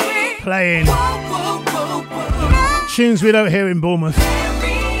 playing tunes we don't hear in Bournemouth.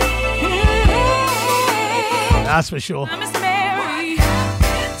 That's for sure.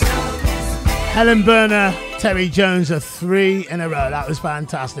 Helen Berner, Terry Jones are 3 in a row. That was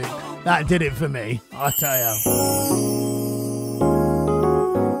fantastic. That did it for me, I tell you.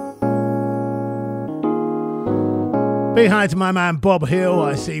 Big hi to my man Bob Hill.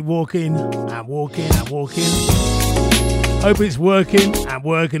 I see walking and walking and walking. Hope it's working and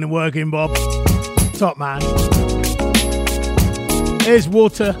working and working, Bob. Top man. Here's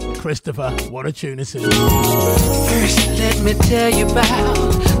Water, Christopher. What a tune this is. First, let me tell you about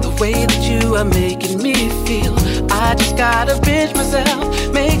the way that you are making me feel. I just gotta pinch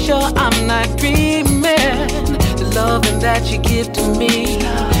myself, make sure I'm not dreaming. The loving that you give to me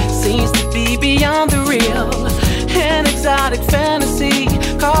seems to be beyond the real. An exotic fantasy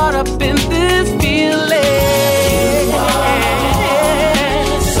caught up in this feeling. You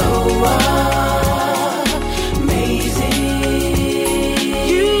are so amazing.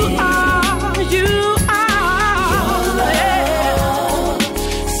 You are. Your love,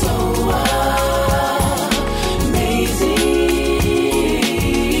 so amazing.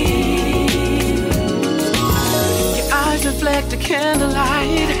 Your eyes reflect the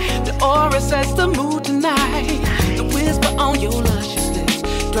candlelight. The aura sets the mood tonight. The whisper on your luscious lips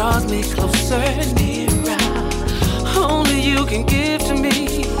draws me closer, nearer. Only you can give to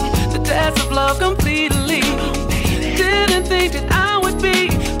me the depths of love completely. Didn't think that I would be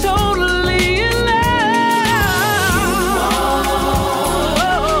totally in love.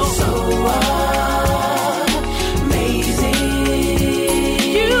 So amazing.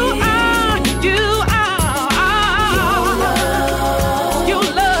 You are. Your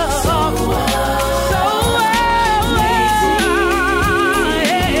love, so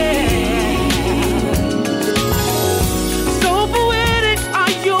so poetic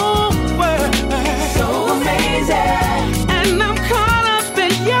are your words, so amazing, and I'm caught up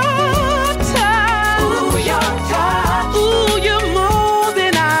in your touch. Ooh, your touch. Ooh, you're more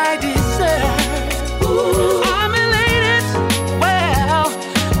than I deserve. Ooh, I'm elated, well,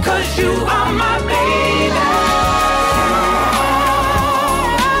 'cause you are my baby.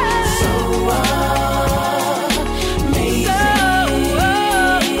 So amazing.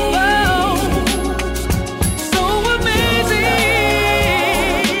 So amazing.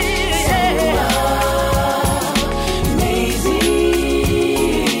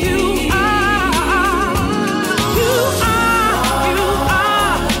 You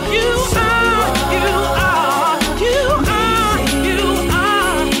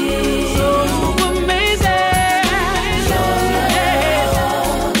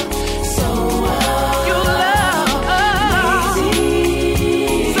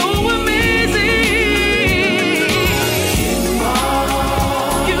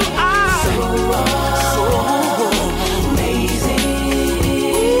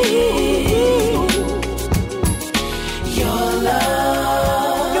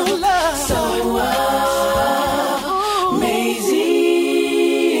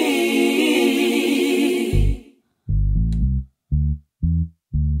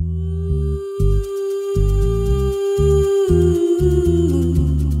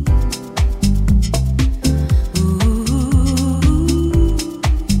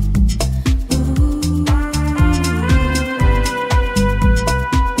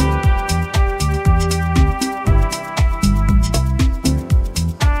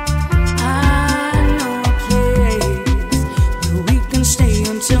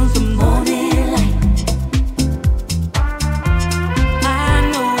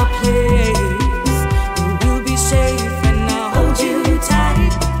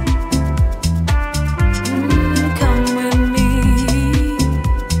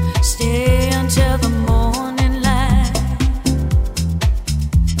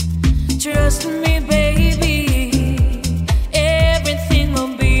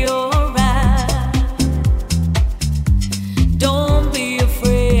Don't be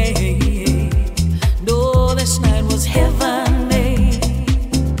afraid.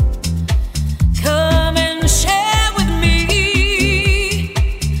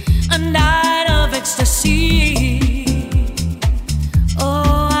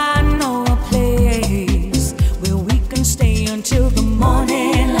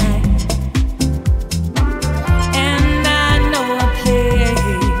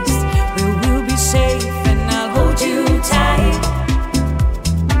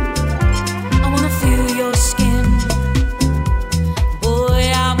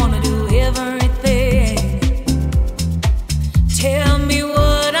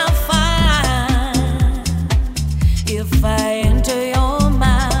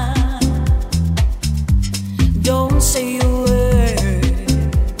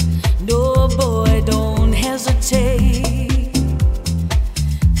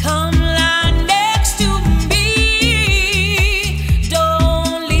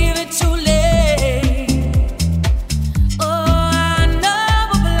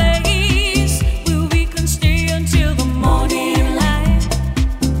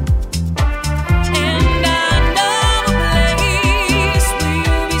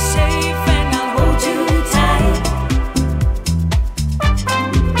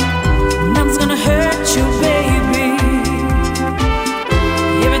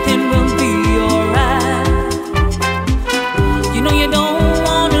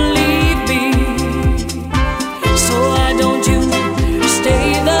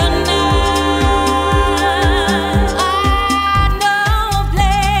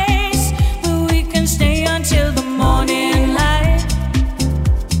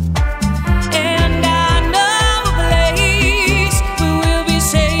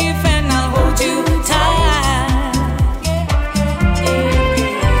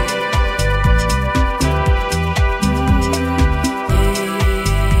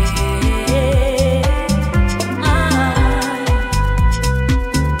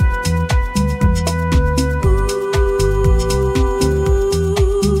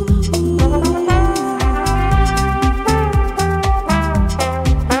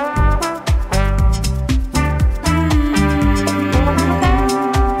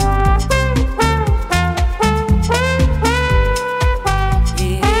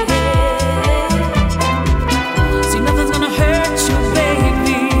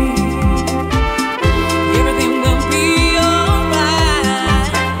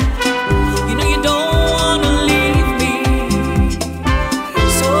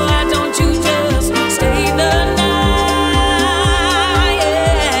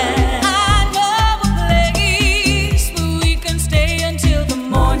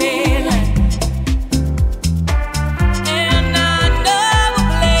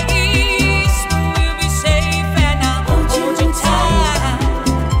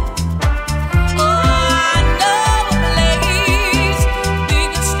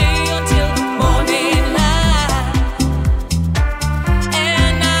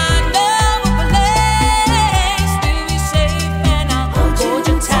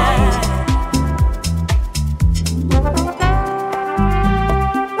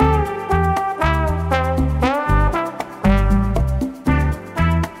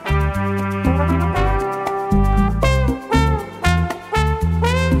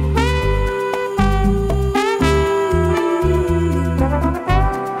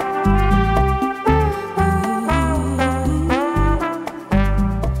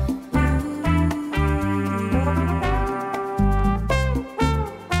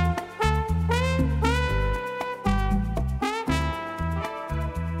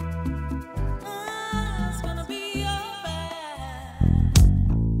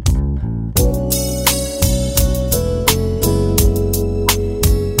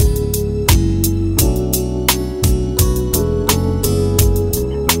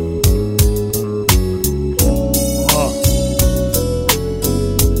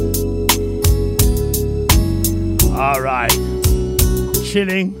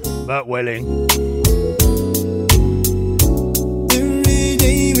 chilling but willing. Every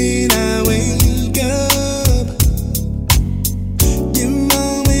day when I wake up, you're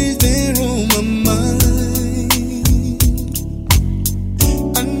always there on my mind.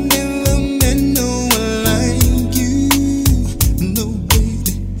 I never met no one like you, no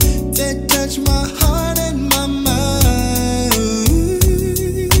baby, that touched my heart and my mind.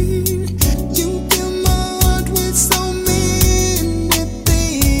 You fill my heart with so many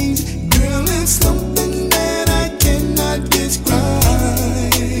things, girl, it's something that I cannot describe.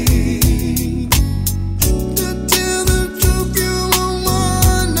 To tell the truth, you're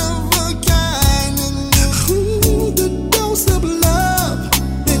one of a kind, and the dose of love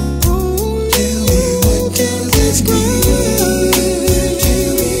that pulls you to describe.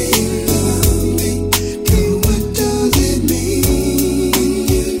 Tell me you love me, girl, what does it mean?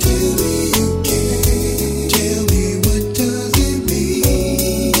 Tell me you care. Tell me what does it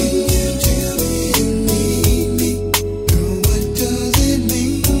mean? Tell me you need me, girl, what does it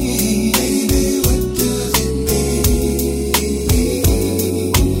mean? Baby, what does it mean?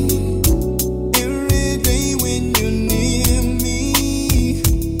 Every day when you're near me,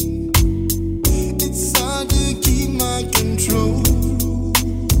 it's hard to keep my control.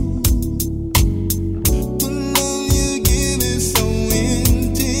 The love you give is so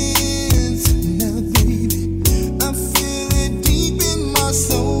intense. Now, baby, I feel it deep in my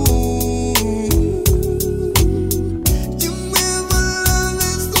soul. You have a love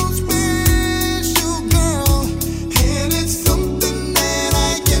that's so special, girl, and it's something that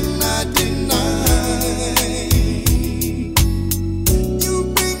I cannot deny. You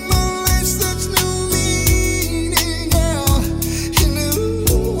bring my life such new meaning, girl. You know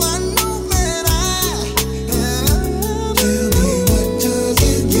I know that I tell me what does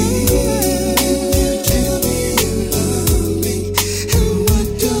it mean? Tell me you love me, and what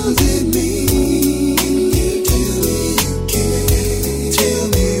does it mean? Tell me you care. Tell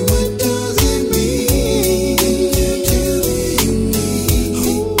me what does it mean? Tell me you need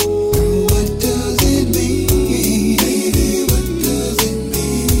me, what does it mean? Baby, what does it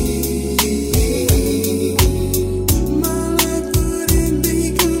mean? My life wouldn't be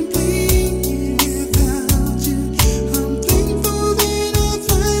complete without you. I'm thankful that I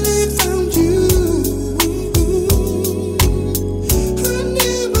finally found you. I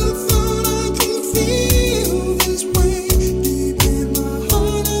never thought I could feel this way. Deep in my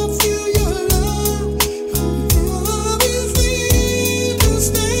heart, I feel your love. Your love is here to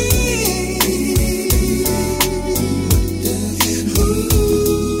stay.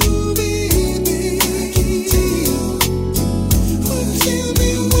 Ooh, baby, I can tell. But tell me,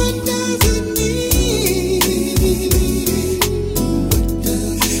 what does it mean? What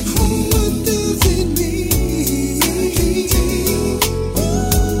does it mean?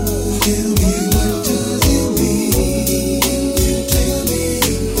 Tell me, what does it mean? Tell me you love me. Tell me, what does it mean? Tell me you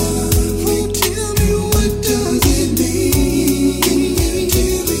care. Tell me, what does it mean?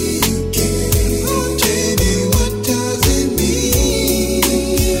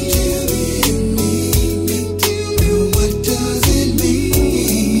 Tell me you need me. Tell me, what does it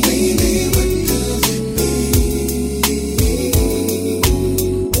mean? Baby, what does it mean?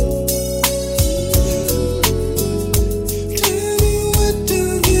 Tell me, what does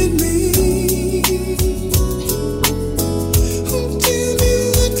it mean?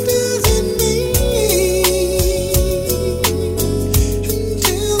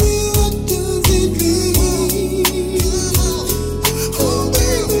 Tell me, what does it mean? Tell me, what does it mean? Oh,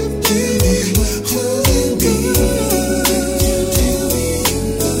 baby, tell me, what does it mean? Tell me you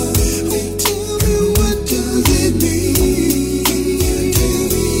love me. Tell me, what does it mean? Tell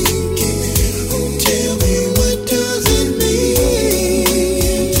me you care. Tell me, what does it mean?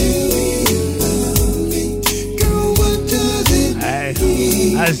 Tell me you love me, girl, what does it Hey,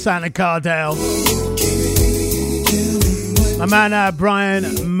 that's Santa Cardale. My man Brian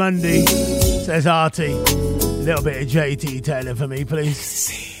Mundy says Artie, a little bit of JT Taylor for me, please.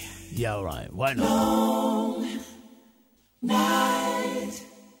 Yeah, all right, why not? Night,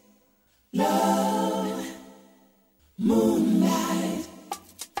 love, moonlight.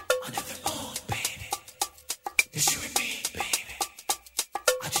 Under the moon, baby. It's you and me, baby.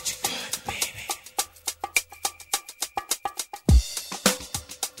 I did you good, baby.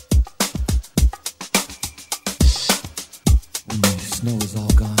 When the snow is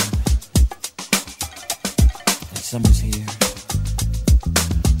all gone and summer's here,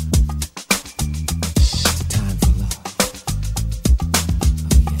 it's a time for love.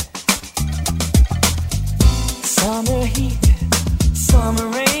 Oh yeah. Summer heat, summer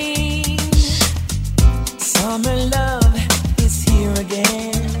rain, summer love is here again.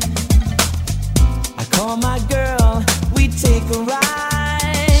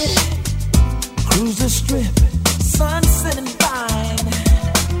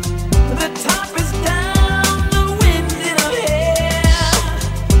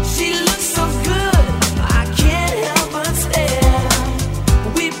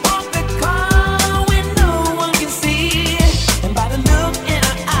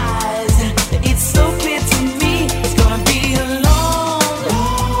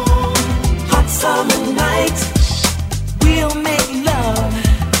 summer night, we'll make love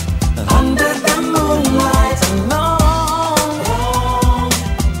under the moonlight alone.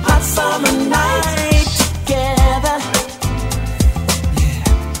 Hot summer night together.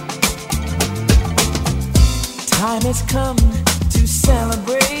 Time has come to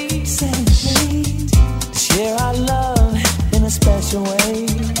celebrate, share our love in a special way.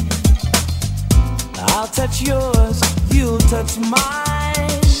 I'll touch yours, you'll touch mine.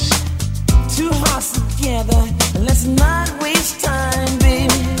 Two hearts together, let's not waste time, baby.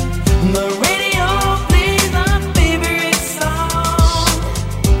 The radio plays our favorite song.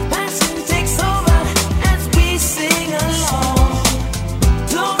 Passion takes over as we sing along.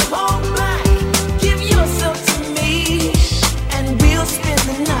 Don't hold back, give yourself to me, and we'll spend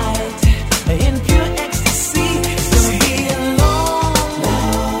the night in pure ecstasy. It's gonna be a long,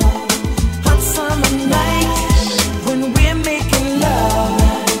 hot summer night when we're making love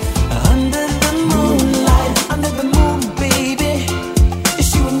under the moonlight, under the moon, baby. It's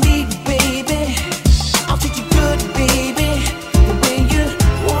you and me, baby. I'll treat you good, baby, the way you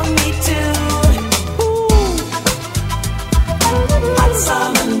want me to. Ooh. Hot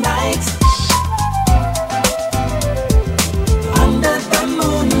summer night under the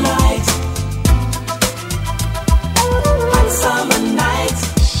moonlight. Hot summer night.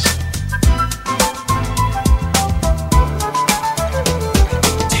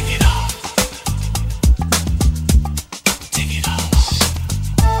 Take it off. Take it off.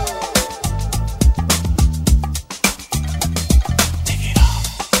 Take it off.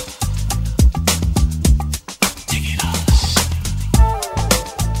 Take it off.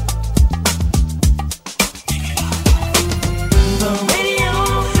 The radio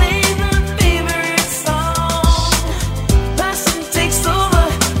plays our favorite song. Passion takes over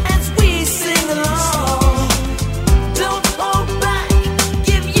as we sing along. Don't hold back,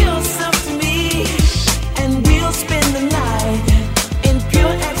 give yourself to me, and we'll spend the night in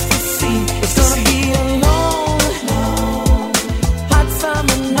pure ecstasy. It's gonna be a long, hot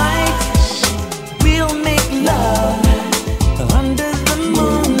summer night. We'll make love under the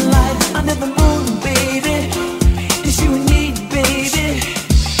moonlight, under the moon, baby. It's you and me, baby.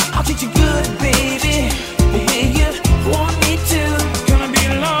 I'll treat you good, baby, the way you want me to. Gonna be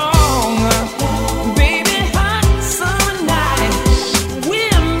long, baby, hot summer night.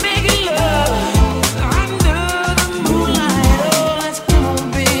 We're making love under the moonlight. Oh, let's come on,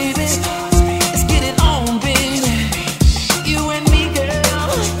 baby. Let's get it on, baby. You and me, girl.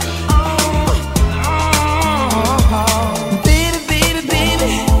 Baby, baby,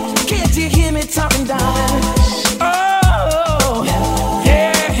 baby. Can't you hear me talking, darling? Oh,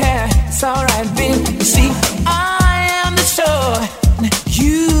 yeah, it's alright, baby. You see, I am the shore,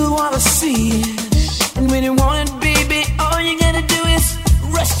 you are the sea. And when you want it, baby, all you gotta do is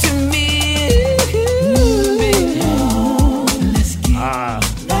rush to me. Baby. Let's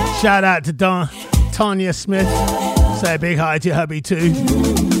get Shout out to Tanya Smith. Say a big hi to hubby too.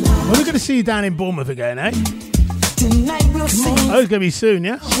 Well, we're going to see you down in Bournemouth again, eh? tonight we'll sing. Oh, it's going to be soon,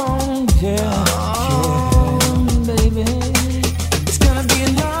 yeah? Home, girl. Baby. It's gonna be a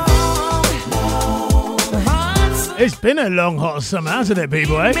long, hot It's been a long, hot summer, hasn't it,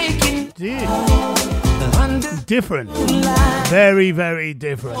 people, eh? making Dude, under different. light. Very, very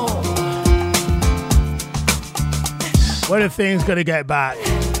different. When are things going to get back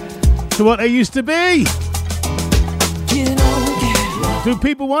to what they used to be? Get on, girl. Do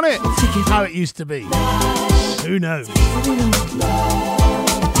people want it how it used to be? Who knows?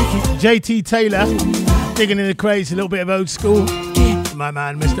 JT Taylor, digging in the crates, a little bit of old school. My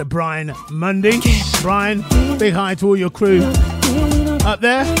man, Mr. Brian Mundy. Brian, big hi to all your crew up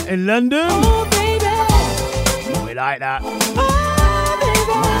there in London. We like that.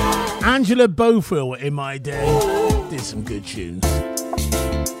 Angela Bofill in my day did some good tunes.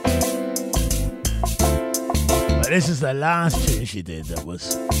 But this is the last tune she did that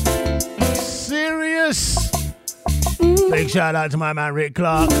was serious. Big shout out to my man Rick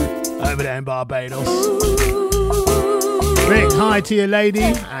Clark over there in Barbados. Rick, hi to your lady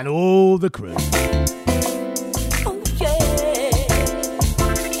and all the crew. Oh yeah.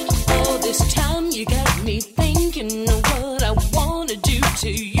 All this time you got me thinking of what I wanna do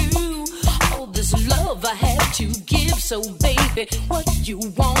to you. All this love I have to give, so baby, what you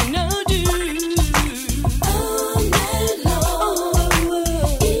wanna do? All night long,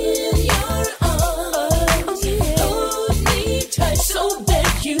 in your arms, hold me tight so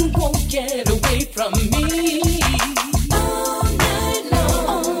that you won't get away from me.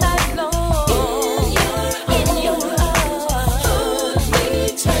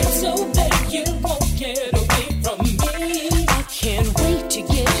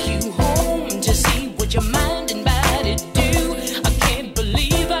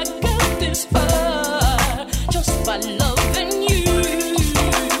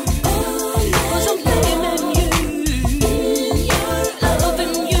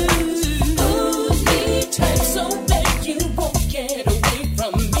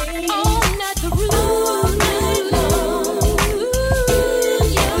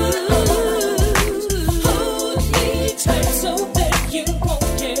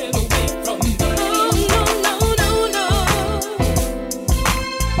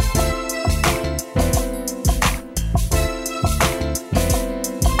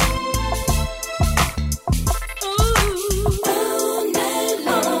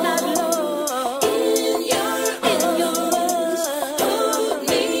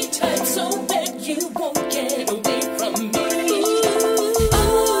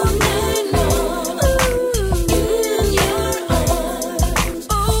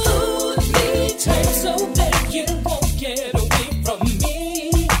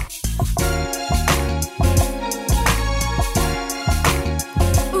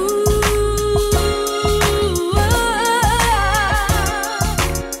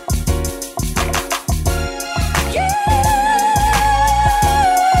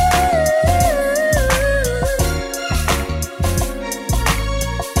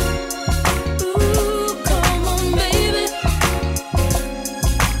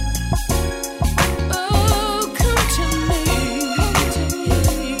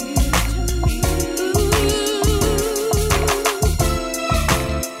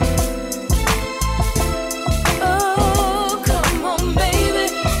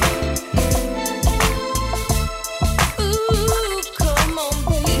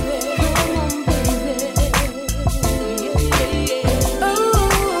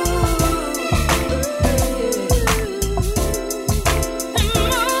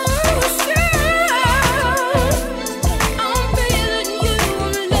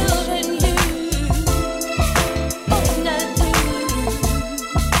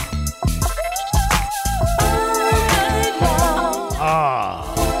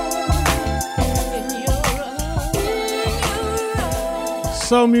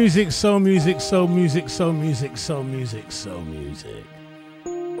 Soul music, soul music, soul music, soul music, soul music, soul music.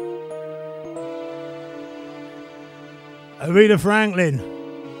 Aretha Franklin,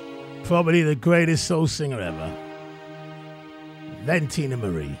 probably the greatest soul singer ever. Then Tina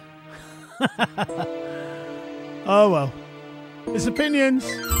Marie. Oh well, it's opinions.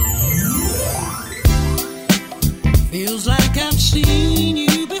 Feels like I've seen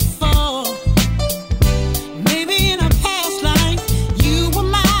you before. Maybe in a past life you were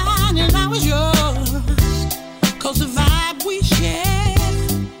mine and I was yours. 'Cause the vibe we share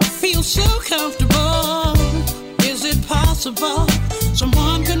feels so comfortable. Is it possible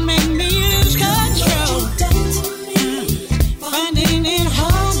someone could make me lose control? Finding it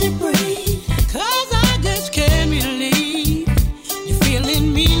hard to breathe. 'Cause I just can't believe you're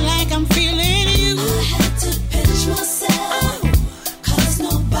feeling me like I'm feeling you. I had to pinch myself, 'cause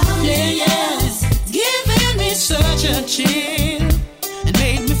nobody else giving me such a chill and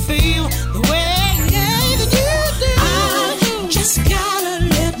made me feel the way that you do. I just gotta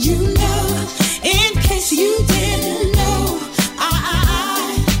let you know, in case you didn't know, I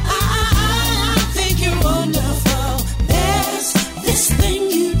think you're wonderful. There's this thing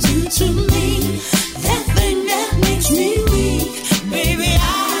you do to me, that thing that makes me weak. Baby, I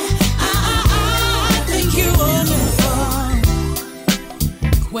think you're wonderful.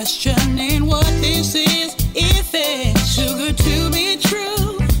 Questioning what this is, if it's too good to be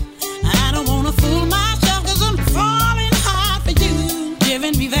true. I don't wanna fool myself, 'cause I'm falling hard for you.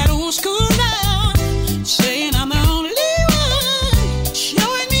 Giving me that old school love, saying I'm the only one,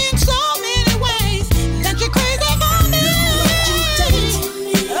 showing me in so many ways that you're crazy for me.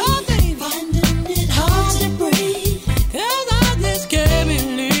 Oh, baby, finding it hard to breathe. 'Cause I just can't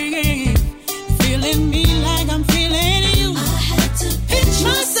believe feeling me like I'm feeling you. I had to pinch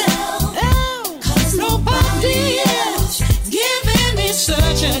myself, 'cause nobody else giving me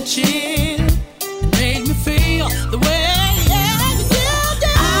such a chill, made me feel the way that you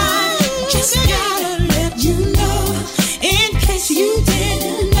do. I just gotta let you know, in case you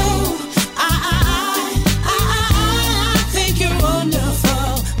didn't know, I think you're wonderful.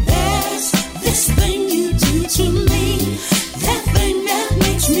 There's this thing you do to me, that thing that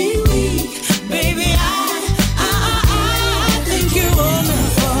makes me weak. Baby, I think you're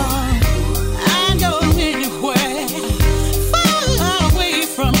wonderful. I go anywhere far away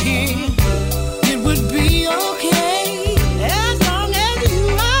from here, it would be okay as long as you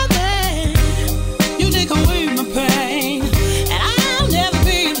are there. You take away my pain, and I'll never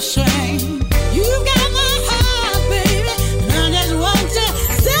be the same. You got my heart, baby, and I just want to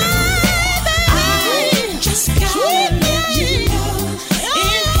say that I just gotta let you know,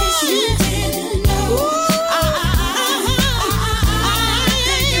 in case you didn't know, I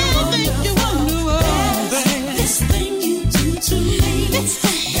think you're wonderful. There's this thing you do to me,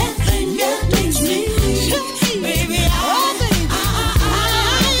 that thing that makes me weak. Baby, I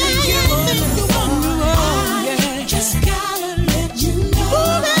think you're wonderful. I just gotta let you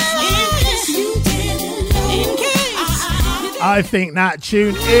know, in case you didn't know. I think that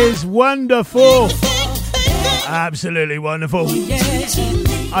tune is wonderful. Absolutely wonderful.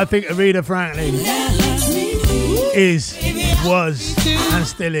 I think Aretha Franklin was, and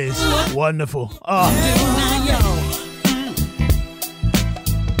still is wonderful. Oh.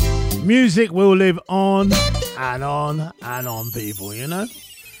 Music will live on and on and on, people, you know?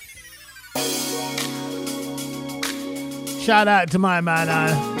 Shout out to my man,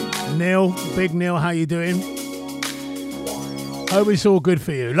 Neil. Big Neil, how you doing? Hope it's all good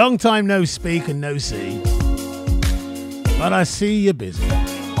for you. Long time no speak and no see. But I see you're busy.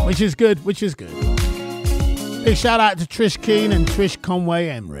 Which is good, which is good. Big shout out to Trish Keane and Trish Conway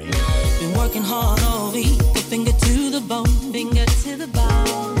Emery. Been working hard all week, a finger to the bone, finger to the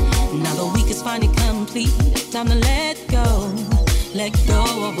bone. Now the week is finally complete. Time to let go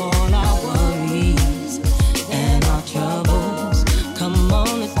of all our worries and our troubles. Come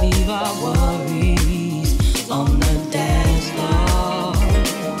on, let's leave our worries on the dance floor.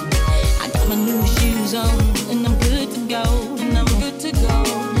 I got my new shoes on and I'm good to go, and I'm good to go.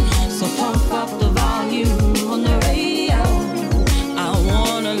 So pump up the volume on the radio. I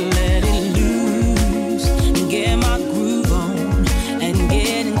wanna let it loose, get my groove on, and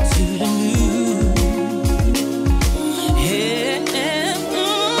get into the mood. Yeah,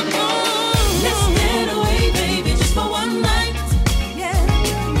 let's get away, baby, just for one night.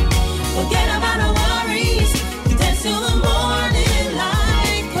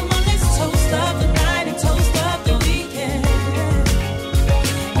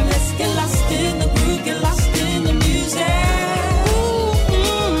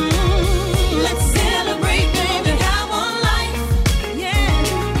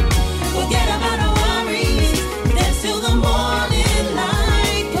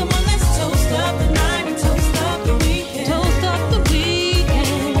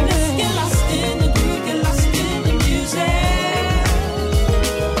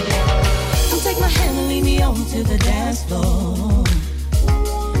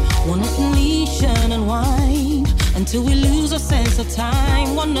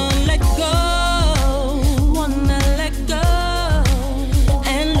 wanna let go,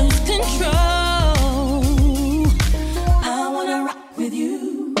 and lose control. I wanna rock with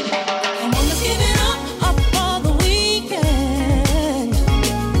you. Come on, let's give it up for the weekend.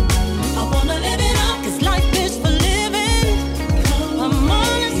 I wanna live it up, 'cause life is for living. Come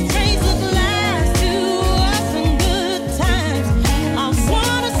on, let's raise a glass to us and good times. I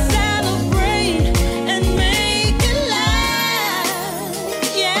wanna celebrate and make it last.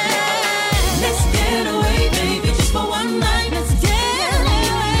 Yeah, let's get away, baby, just for one night. Let's get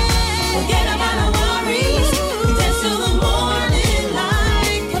away. Forget about our worries. We dance till the morning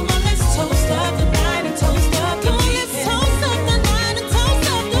light. Come on, let's toast up the night and toast up the weekend. Let's toast up the night and toast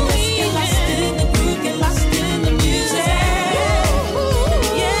up the weekend. Get lost in the groove, get lost in the music.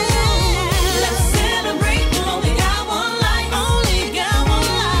 Yeah, let's celebrate. We only got one life,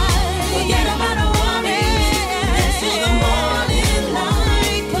 Forget about our worries. Dance till the morning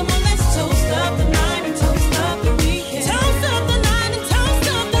light. Come on, let's toast up the night and toast up the weekend. Toast up the night and toast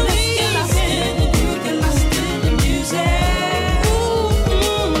up the weekend. Get lost in the groove, get lost in the music.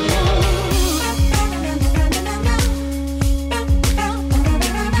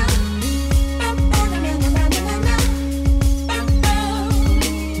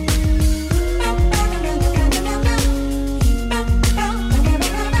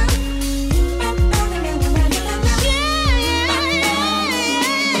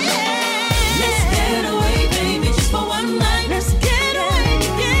 Let's get away, baby, just for one night. Let's get away.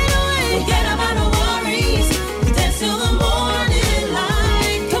 Forget about our worries. We dance till the morning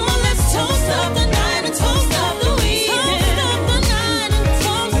light. Come on, let's toast up the night and toast up the weekend. Toast up the night and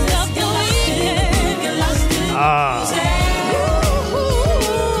toast up the weekend. Get lost in the music.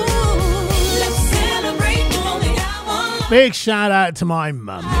 Let's celebrate. We only got one life. Big shout out to my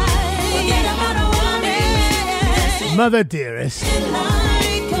mum, Forget about our worries. Mother Dearest, Come on,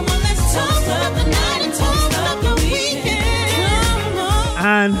 let's toast up the night and toast up the weekend. Come on.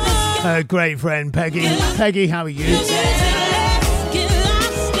 and her great friend Peggy. Peggy, how are you? Let's get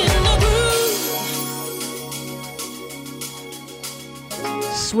lost in the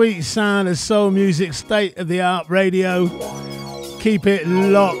groove. Sweet sound of soul music, state-of-the-art radio. Keep it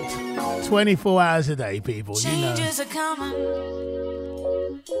locked 24 hours a day, people, you know. Changes are coming.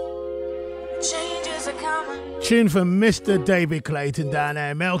 Changes are coming. Tune from Mr. David Clayton down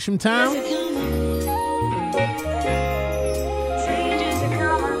there in Melksham Town. Changes are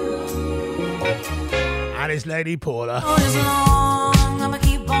coming. And his lady Paula. Road is long. I'ma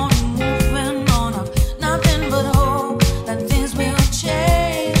keep on moving on. I've nothing but hope that things will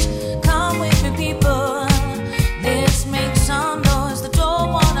change. Come with me, people. Let's make some noise. They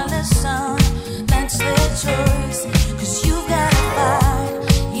don't wanna listen. That's their choice. 'Cause you've got to fight.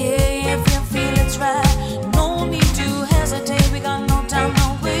 Yeah, if you feel it's right. No need to hesitate. We got no time, no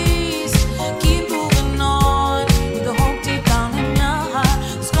waste. Keep moving on with the hope deep down in your heart.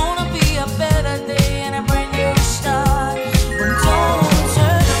 It's gonna be a better day and a brand new start. When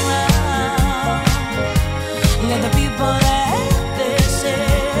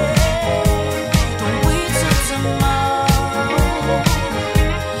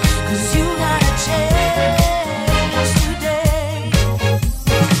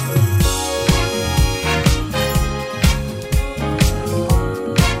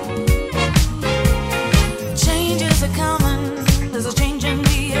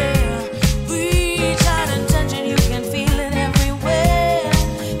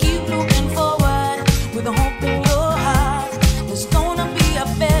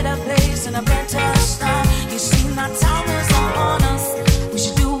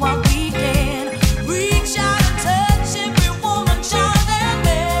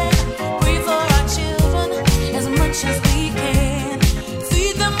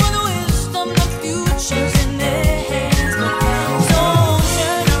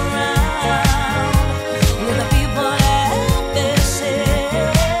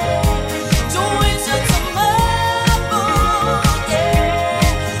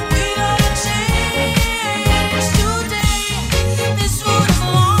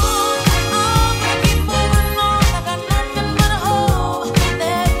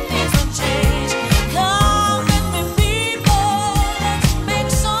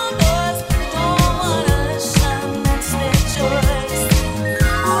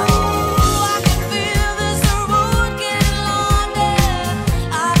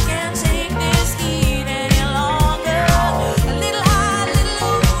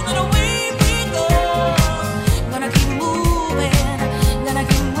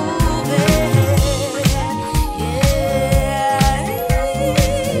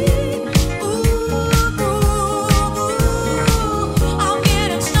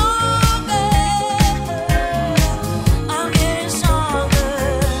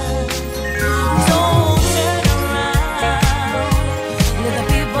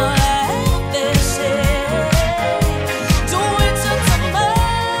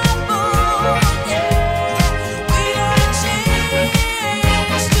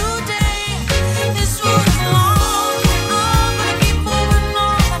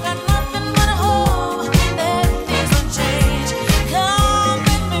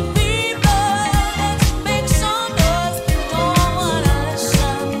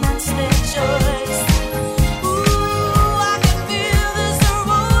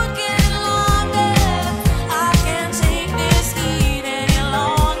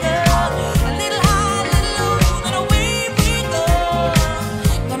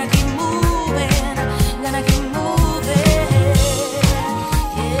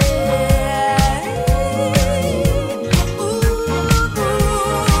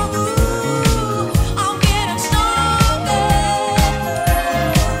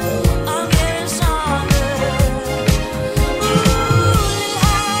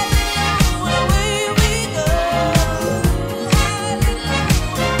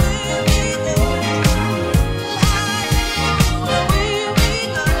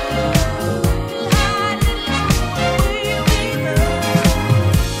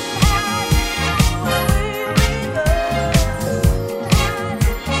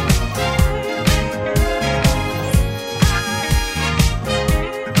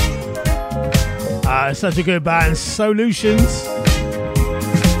such a good band, Solutions.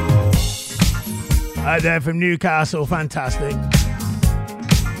 They're from Newcastle, fantastic.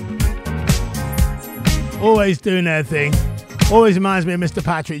 Always doing their thing. Always reminds me of Mr.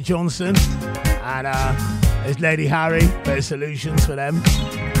 Patrick Johnson. And there's Lady Harry, bit of Solutions for them.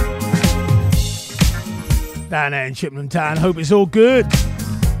 Down there in Chippenham Town. Hope it's all good.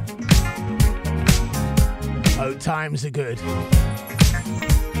 Hope times are good.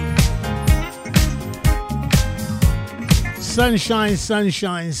 Sunshine,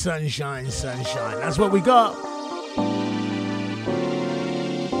 sunshine, sunshine, sunshine. That's what we got.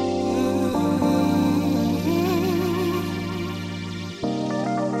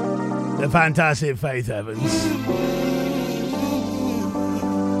 The fantastic Faith Evans.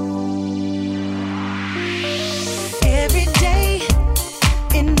 Every day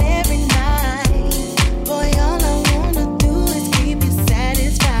and every night, boy, all I wanna do is keep you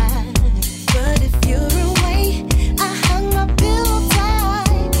satisfied. But if you're away, I hung my pillow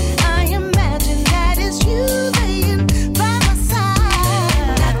tight. I imagine that it's you laying by my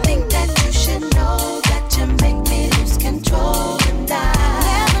side. I think that you should know that you make me lose control and I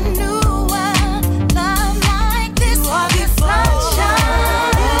never knew a love like this. You are the sunshine.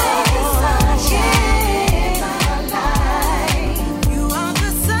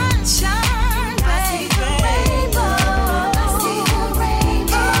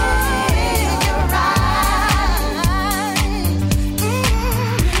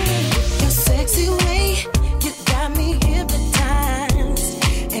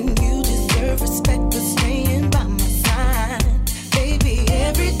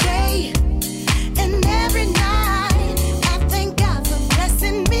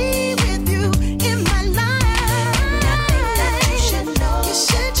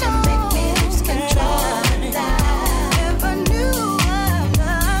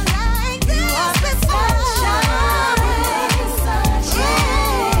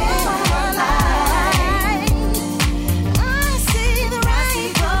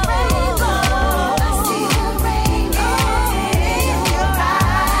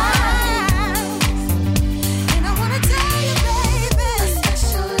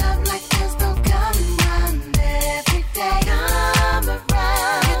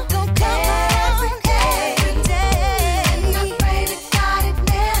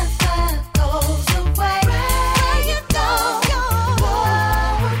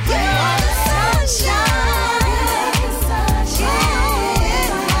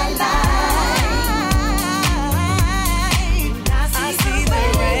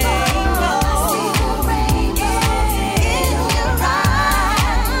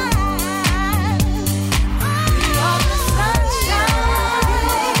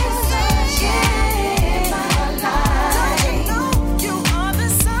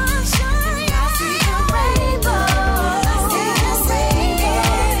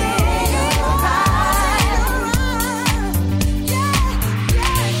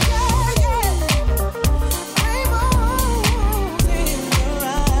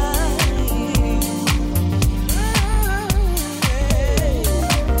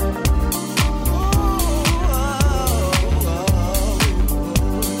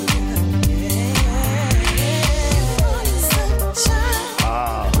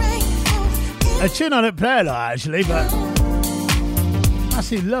 A tune on it player lot actually, but I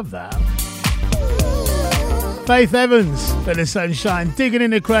actually love that. Faith Evans, bit of sunshine, digging in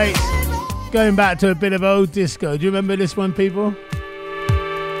the crates, going back to a bit of old disco. Do you remember this one, people?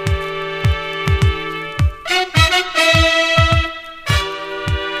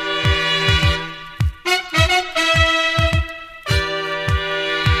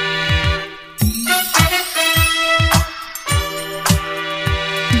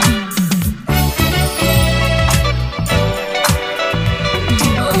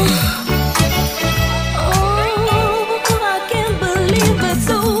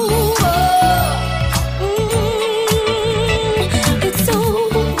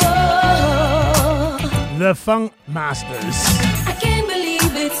 The Funk Masters. I can't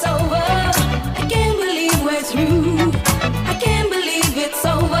believe it's over. I can't believe we're through. I can't believe it's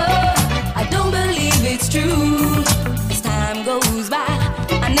over. I don't believe it's true. As time goes by,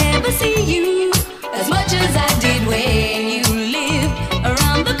 I never see you as much as I did when you lived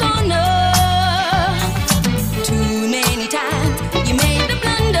around the corner. Too many times you made the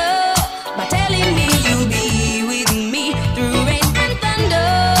blunder by telling me you'll be with me through rain and thunder.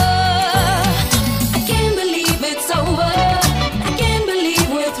 I can't believe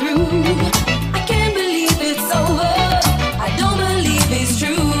we're through. I can't believe it's over. I don't believe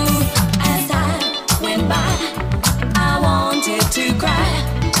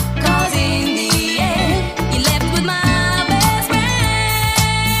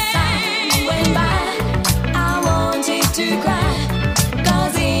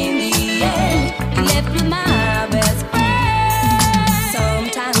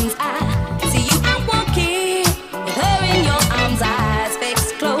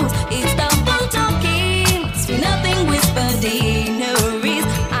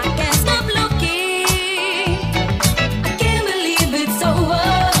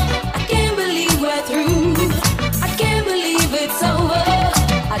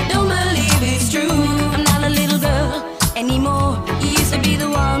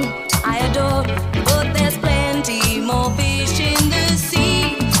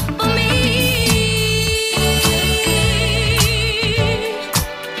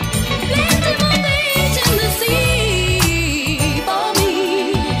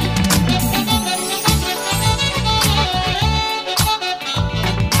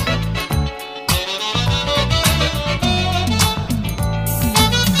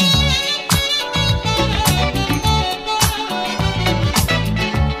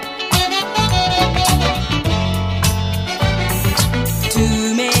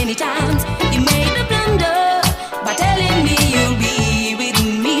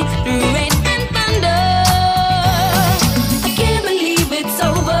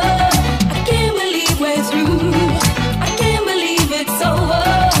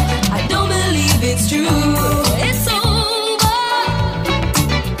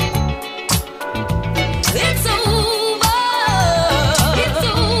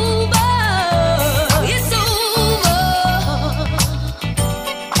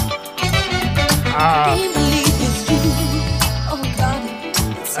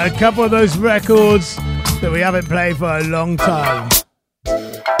couple of those records that we haven't played for a long time.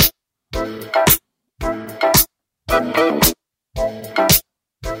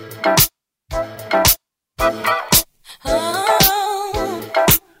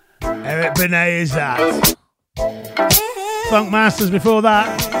 Eric Benet is that. Funk Masters before that.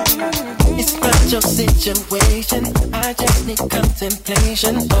 It's not your situation, I just need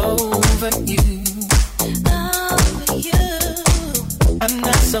contemplation over you. I'm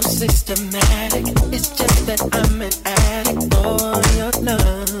not so systematic, it's just that I'm an addict for your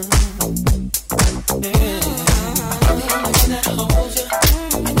love. Yeah. When I hold you,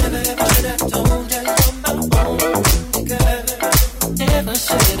 I never ever should have told you you're my only girl. Never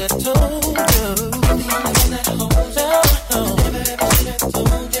should have told you. When I hold you, I never ever should have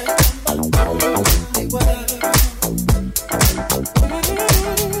told you you're my only world.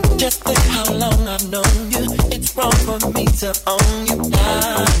 Just think how long I've known you. It's wrong for me to own you.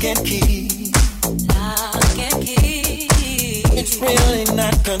 Lock and key. It's really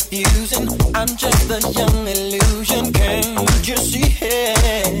not confusing. I'm just a young illusion. Can't you see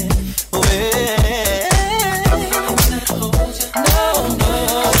it?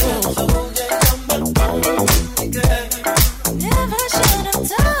 Never should have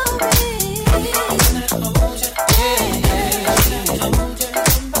told me.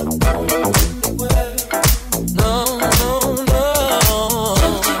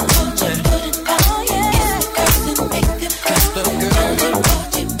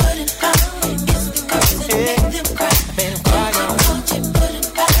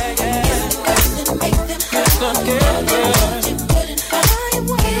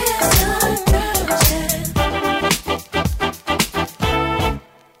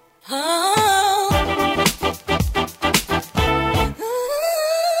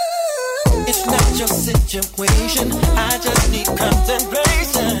 Situation, I just need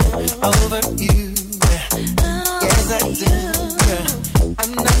contemplation over you. Yes, I do.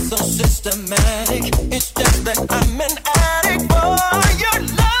 I'm not so systematic. It's just that I'm an addict for your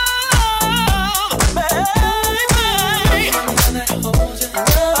love, baby.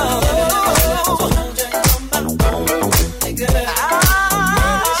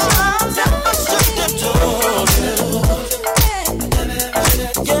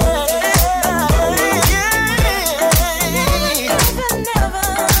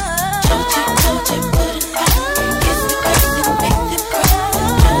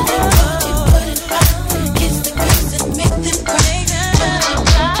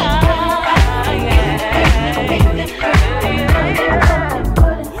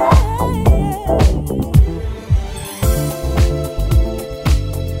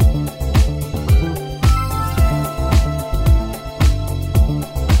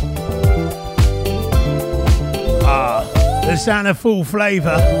 Sound of Full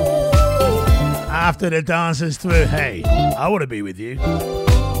Flavour after the dancers through. Hey, I want to be with you.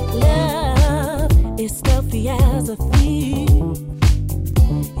 Love is stealthy as a thief.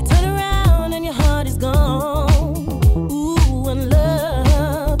 You turn around and your heart is gone. Ooh, and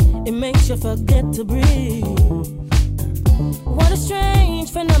love, it makes you forget to breathe. What a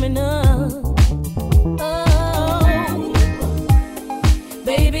strange phenomenon. Oh,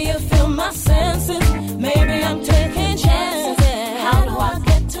 baby, you fill my senses. Maybe I'm taking chances. How do I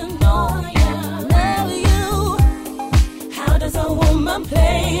get to know you? Know you. How does a woman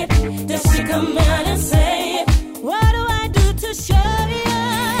play it? Does she come out and say it? What do I do to show you?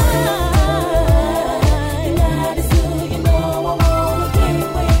 And that is who you know I wanna be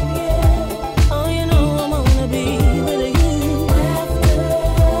with you. Oh, you know I wanna be with you. After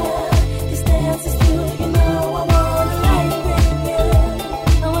these dances through, you know I wanna lay with you.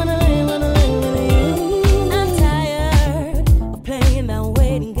 I wanna lay with you. I'm tired of playing that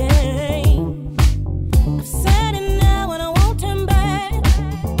waiting game. I've said it now and I won't turn back.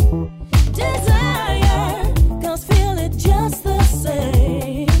 Desire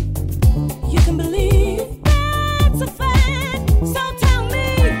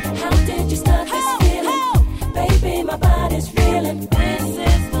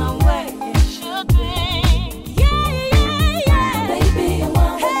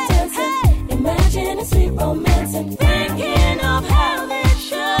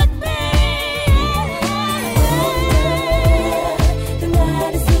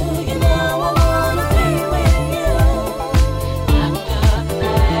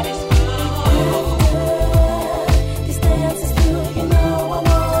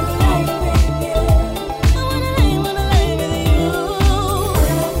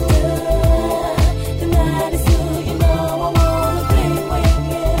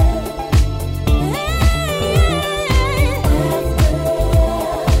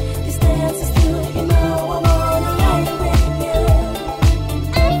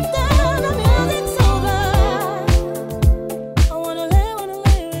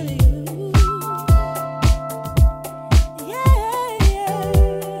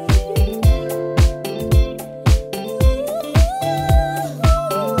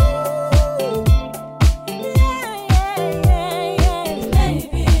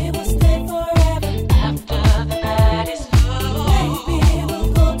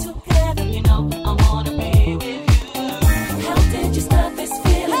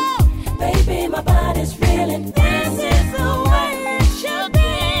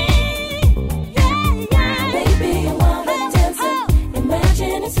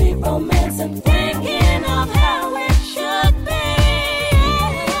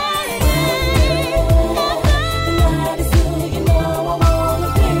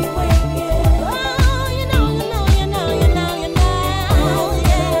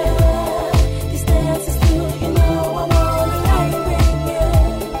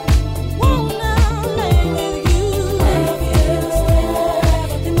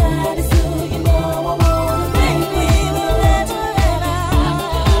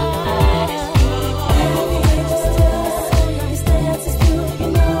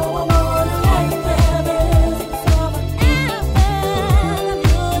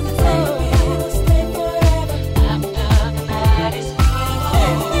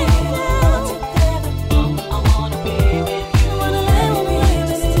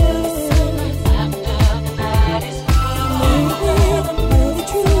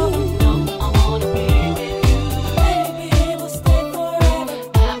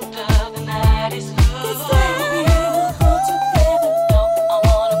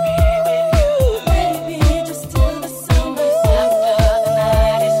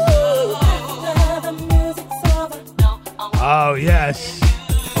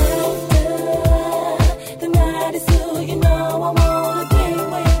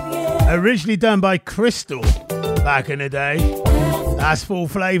Originally done by Crystal back in the day. That's Full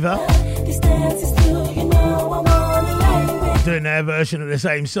Flavour. Doing their version of the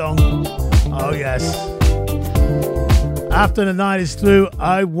same song. Oh yes. After the night is through,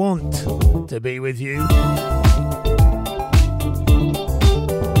 I want to be with you.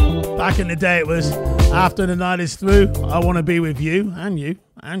 Back in the day it was, after the night is through, I want to be with you, and you,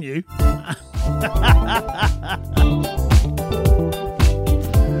 and you.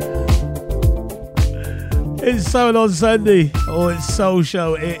 It's Soul on Sunday, or it's Soul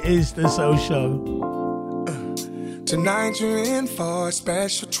Show. It is the Soul Show. Tonight you're in for a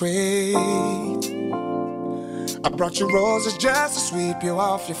special treat. I brought you roses just to sweep you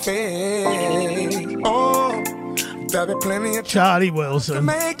off your feet. Oh, there'll be plenty of Charlie Wilson. to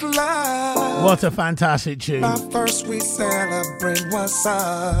make love. What a fantastic tune. But first we celebrate what's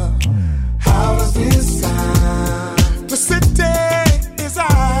up. How does this sound? The city is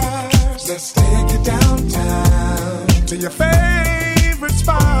ours. Let's take it downtown to your favorite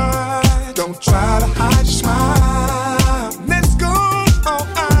spot. Don't try to hide your smile. Let's go all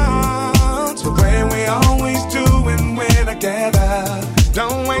out the way we always do when we're together.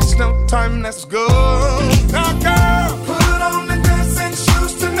 Don't waste no time, let's go. Now girl, put on the dancing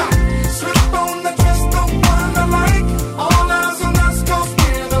shoes tonight. Slip on the dress, the one I like. All eyes on us, 'cause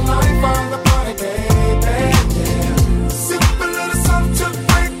we're the life of the party, baby. Yeah. Sip a little something to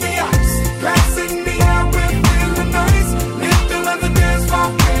break the ice. Glass in the air, we're feeling nice. Middle of the dance floor,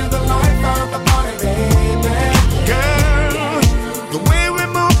 we're the life of the party, baby. Girl, the way we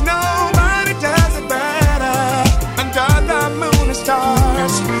move, nobody does it better. Under the moon and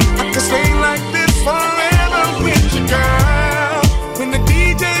stars, I could stay like this forever with you, girl. When the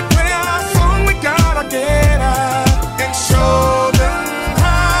DJ play our song, we gotta get up and show them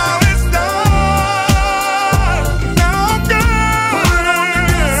how it's done. Now, girl, put on the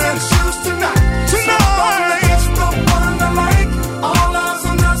dancing shoes tonight. It's the one I like. All eyes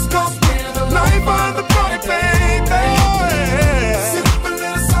on us, 'cause we're the life of the party, baby. Sip a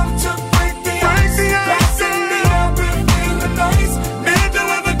little something to break the ice. Glass in the air, we're feeling nice. Middle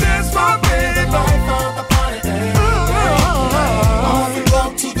of the dance floor, baby. Life of the party, baby. Off we go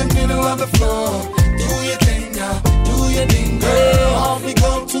to the middle of the floor. Do your thing now, do your thing, girl. Off we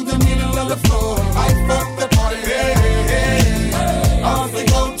go to the middle of the floor. Life of the party, baby. Off we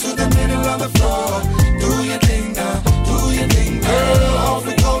go to the middle of the floor. Do your thing now, do your thing, girl. Off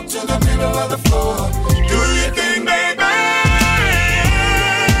we go to the middle of the floor. Do your thing, baby.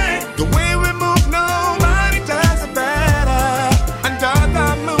 The way we move, nobody does it better. Under the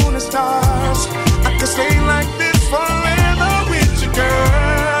moon and stars, I could stay like this forever with you,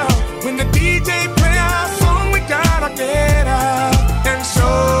 girl. When the DJ play our song, we gotta get up and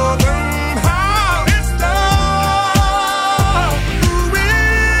show them how it's done.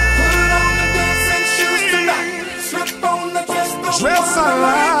 Put on the dancing shoes tonight. Slip on the dress, the dress I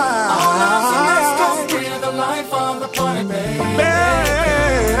like. All eyes on us, 'cause we're the life of the party, baby.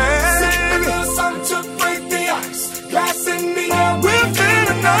 Sip a little something to break the ice. Glass in the air, we're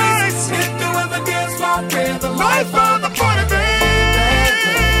feeling nice. Middle of the dance floor, we're the life of the party, baby.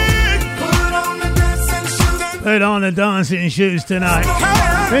 Put on the dancing shoes. Put on the dancing shoes tonight.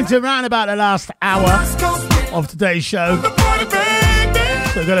 Into round about the last hour of today's show.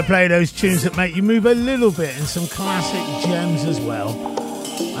 So I've got to play those tunes that make you move a little bit and some classic gems as well.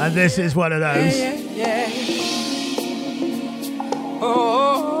 And this is one of those.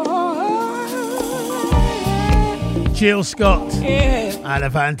 Jill Scott. And a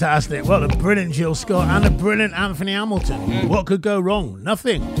fantastic, well, a brilliant Jill Scott and a brilliant Anthony Hamilton. What could go wrong?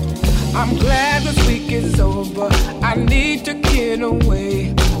 Nothing. I'm glad this week is over. I need to get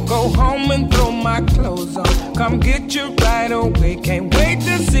away. Go home and throw my clothes on. Come get you right away. Can't wait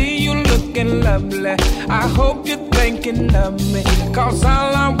to see you looking lovely. I hope you're thinking of me. 'Cause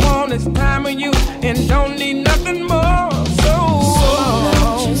all I want is time with you and don't need nothing more. So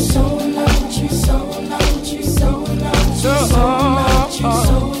love you, so love you, so love you, so love you, so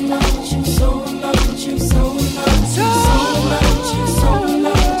love you, so love you, so love you, so love you, so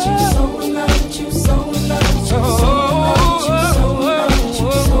love you, so love you, so love you, so love you,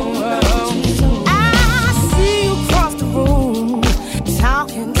 so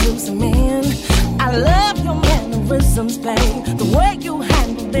babe, the way you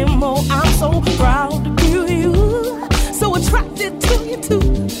handle them, oh, I'm so proud to be you, so attracted to you too.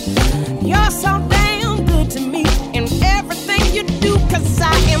 You're so damn good to me in everything you do, 'cause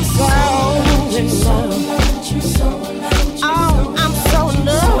I am so in love. Oh, I'm so in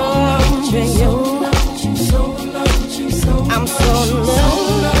love with you. I'm so in love.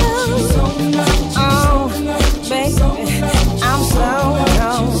 Oh, baby, I'm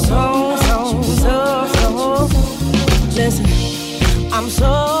so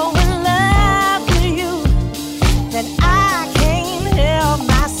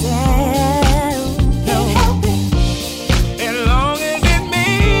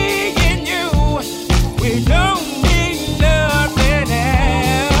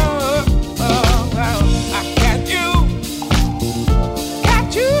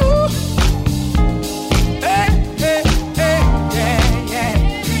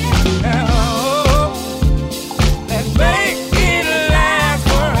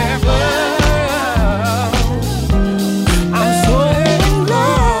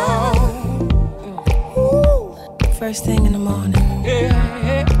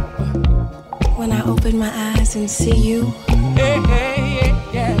I open my eyes and see you,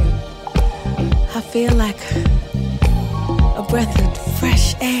 I feel like a breath of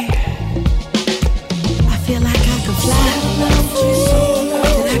fresh air. I feel like I could fly,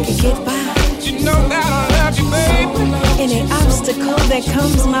 that I could get by. You know that I love you, baby. Any obstacle that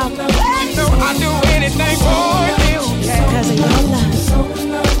comes my way, You know I'd do anything for you. because of your love.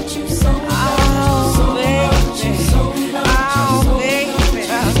 Oh, baby. Oh, baby.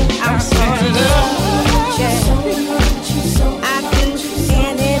 I'm so in love. Yeah. I do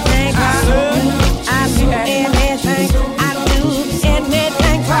anything for you. I do anything. I do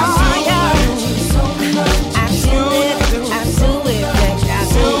anything for you. I do it, baby. I do it.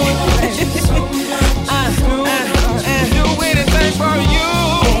 Do anything for you.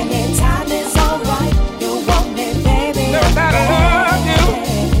 Anytime is alright. You want me, baby. Know that I love you.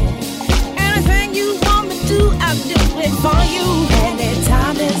 Anything you want me to, I'll do it for you.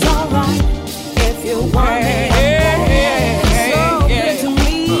 Anytime is alright. If you want me, so good to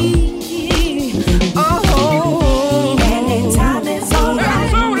me. Oh, anytime is alright. I'm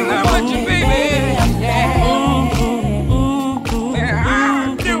so in love with you, baby.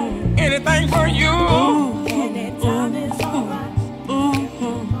 I'll do anything for you. Anytime is alright.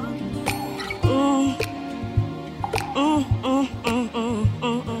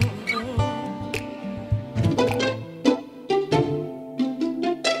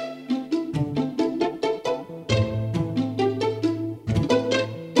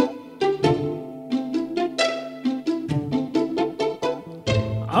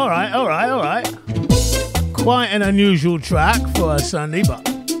 All right. Quite an unusual track for a Sunday, but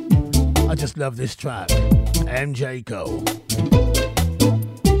I just love this track. MJ Cole.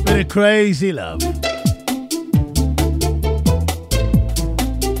 Bit of crazy love.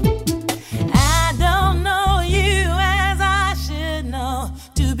 I don't know you as I should know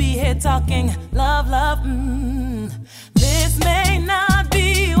to be here talking love. This may not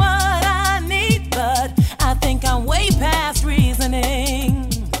be what I need, but I think I'm way past reasoning.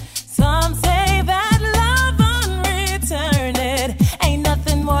 Some say that love unreturned ain't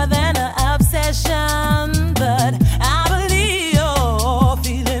nothing more than an obsession, but I believe you're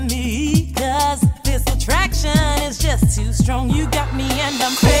feeling me, 'cause this attraction is just too strong. You got me and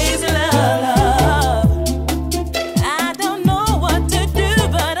I'm crazy love. I don't know what to do,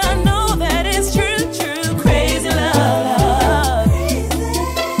 but I know that it's true. Crazy love.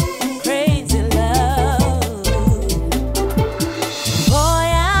 Crazy love. Boy,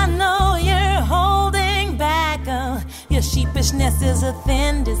 I know you're holding back. Your sheepishness is a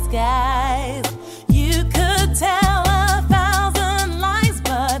thin disguise. You could tell 1,000 lies,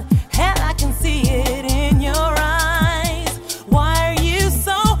 but hell, I can see it in your eyes. Why are you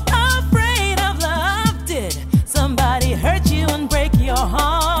so afraid of love? Did somebody hurt you and break your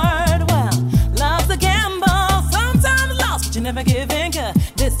heart? Well, love's a gamble, sometimes lost, but you never give in. 'Cause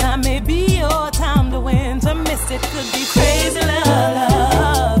this time may be your time to win. To miss it could be crazy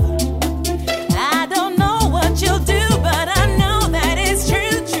love. I don't know what you'll do, but I know that it's true.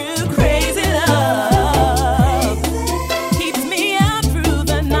 Crazy love keeps me up through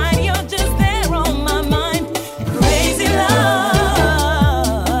the night. You're just there on my mind. Crazy love.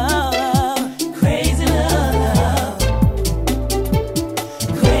 Crazy love.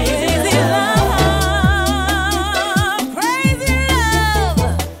 Crazy love. Crazy love.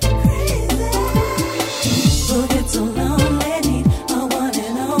 People get so lonely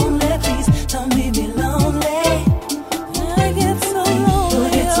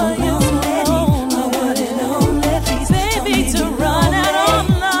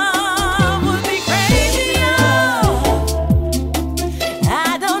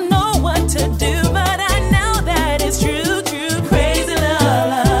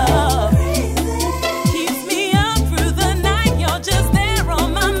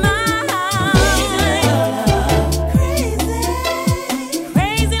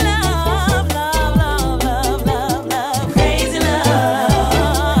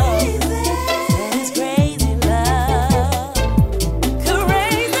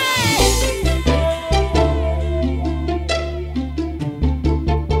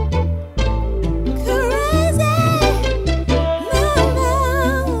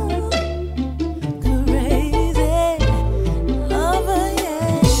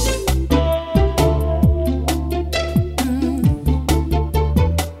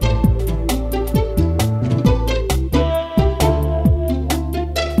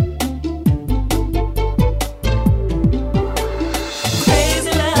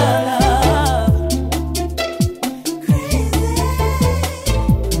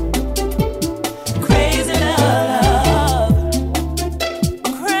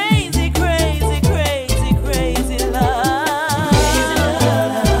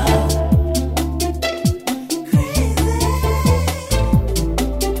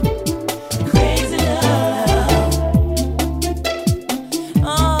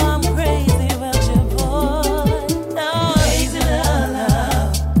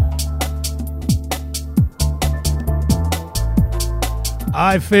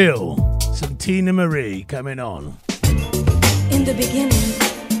I Feel. Some Tina Marie coming on. In the beginning,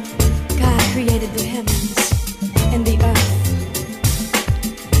 God created the heavens and the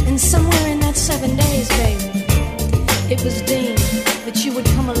earth. And somewhere in that 7 days, baby, it was deemed that you would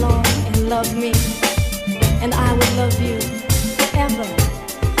come along and love me, and I would love you forever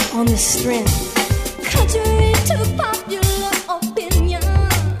on the strength. Contrary to popular opinion,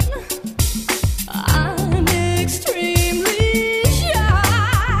 I'm extremely shy.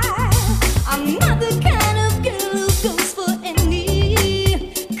 I'm not the kind of girl who goes for any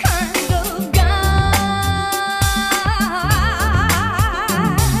kind of guy.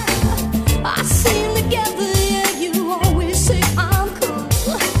 I seem together, yeah, you always say I'm cool,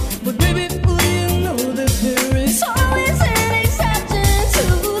 but baby, will you know that there is always an exception to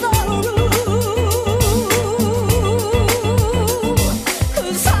the rule?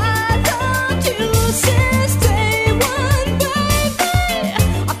 'Cause I loved you since day one, baby.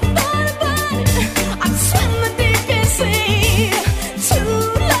 I thought about it, I'd swim the deepest sea to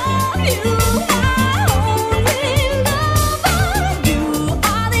love you, my only lover. You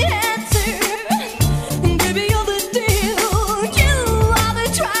are the answer, and baby, you're the deal. You are the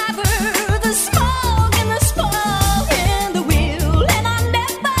driver, the smoke and the spark and the wheel, and I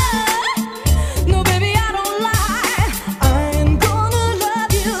never, no baby, I don't lie, I'm gonna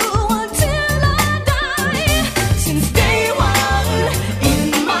love you until I die. Since day one, in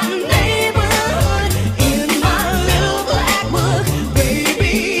my neighborhood, in my little black book,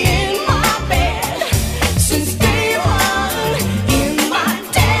 baby, in my bed. Since day one, in my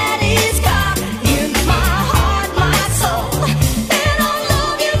daddy's car, in my heart, my soul, and I'll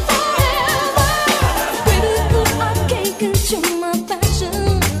love you forever. Baby, I can't control my passion.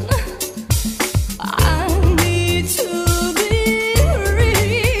 I need to be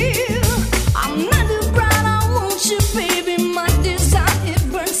real. I'm not the bride, I want you, baby. My desire, it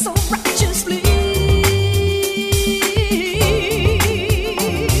burns so righteously.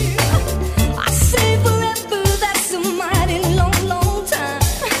 I say forever, that's a mighty long, long time.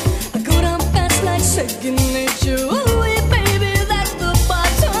 I go down fast like second nature. Ooh, yeah, baby, that's the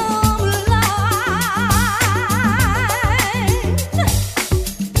bottom line.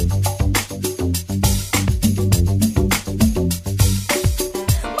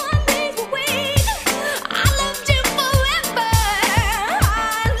 My days were weak, I loved you forever. I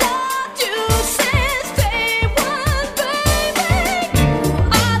loved you since day one, baby. You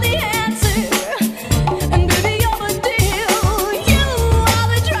are the answer, and baby, you're the deal. You are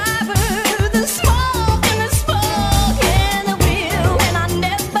the driver, the smoke and the spark and the wheel, and I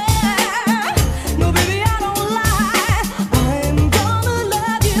never, no baby, I don't lie, I'm gonna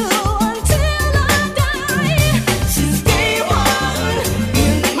love you until I die. Since day one,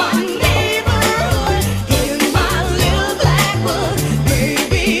 in my neighborhood, in my little black book,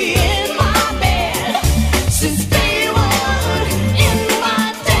 baby, in my bed. Since day one, in my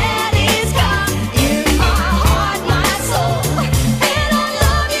daddy's car, in my heart, my soul, and I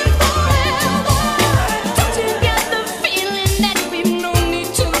love you forever. Don't you get the feeling that we've known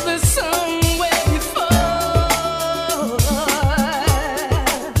each other somewhere before?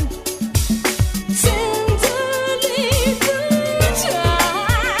 Tenderly through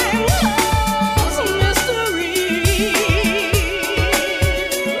time, love's mystery.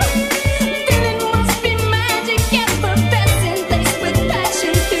 Then it must be magic, effervescent, laced with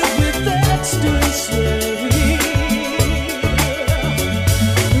passion, filled with ecstasy.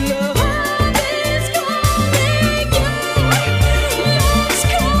 Love is calling you, love's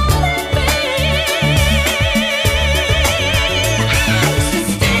calling me.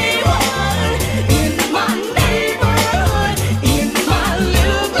 Since day one, in my neighborhood, in my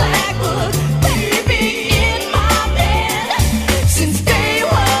little black book, baby, in my bed. Since day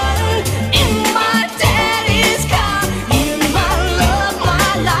one, in my daddy's car, in my love, my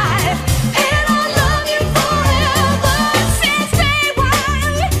life, and I love you forever. Since day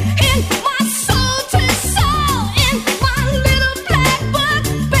one, in my soul to soul, in my little black book,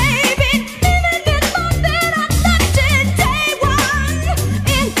 baby, even in my bed, I loved you day one.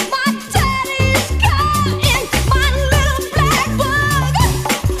 In my daddy's car, in my little black book,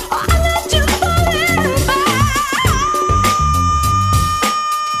 I loved you forever.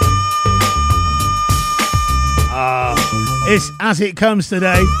 It's As It Comes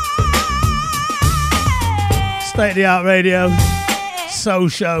today. State of the Art Radio, Soul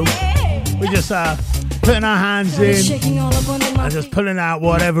Show. We're just putting our hands in Shaking all up under my and just pulling out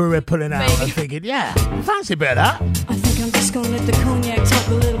whatever we're pulling out and thinking, yeah, fancy a bit of that. I think I'm just gonna let the cognac talk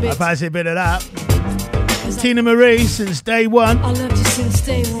a little I bit. fancy a bit of that. Tina Marie since day one. I loved you since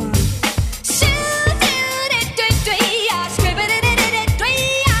day one.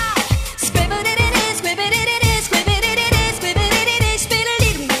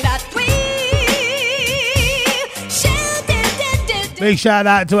 Big shout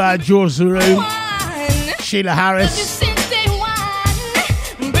out to our George Saru, Sheila Harris,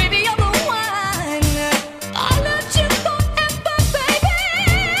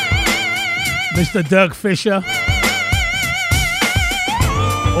 Mr. Dirk Fisher.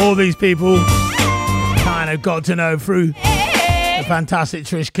 All these people kind of got to know through the fantastic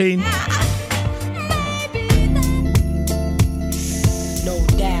Trish Keane. No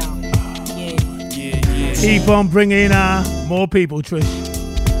doubt. Yeah. Keep on bringing more people, Trish.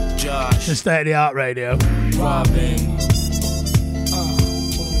 Josh. To State of the Art Radio. Robin.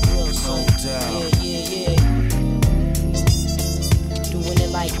 Yeah. Doing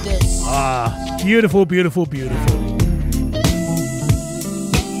it like this. Beautiful, beautiful, beautiful.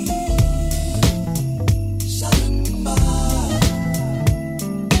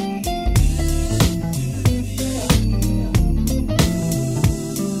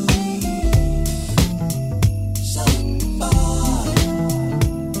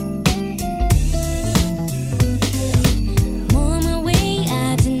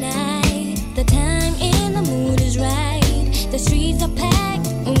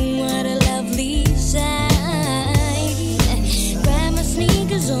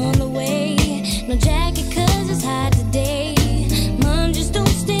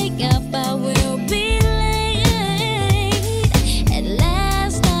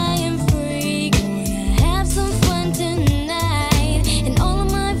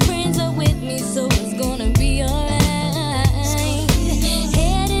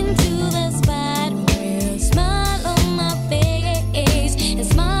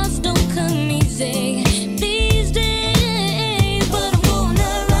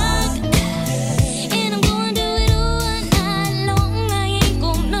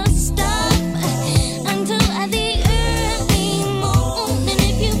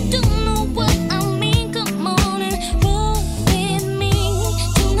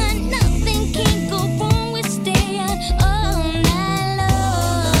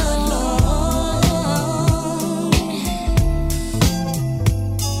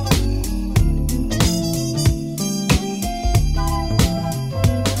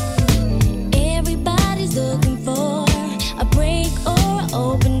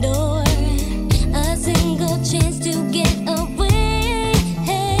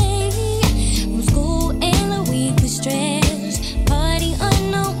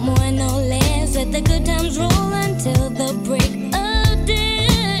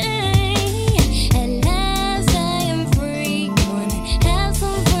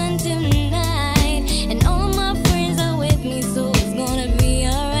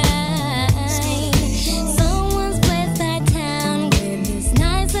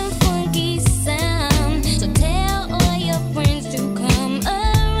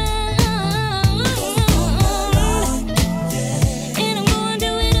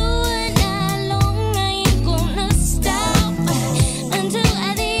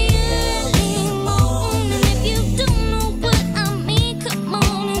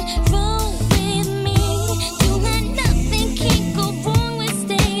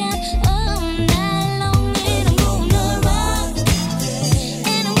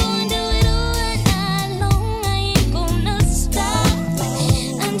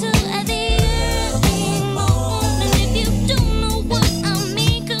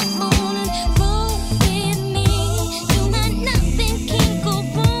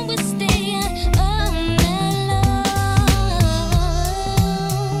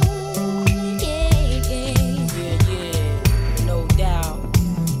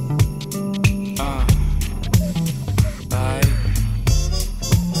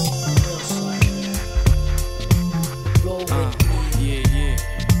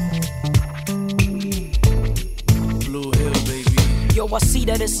 I see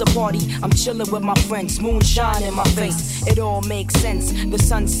that it's a party. I'm chilling with my friends, moonshine in my face. It all makes sense. The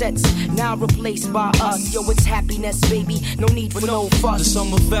sun sets, now replaced by us. Yo, it's happiness, baby. No need for no fuss. The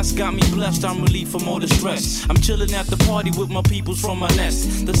summer fest got me blessed. I'm relief from all the stress. I'm chilling at the party with my peoples from my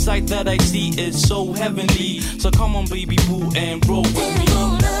nest. The sight that I see is so heavenly. So come on, baby boo, and roll with me.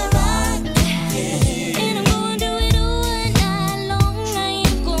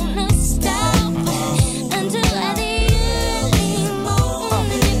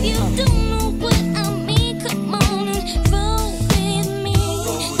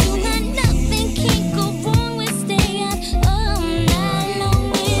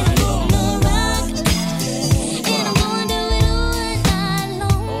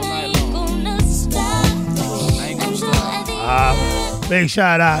 Big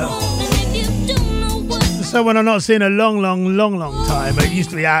shout out to someone I've not seen a long time, but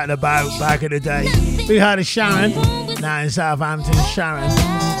used to be out and about back in the day. We had a Sharon. Now in Southampton, Sharon.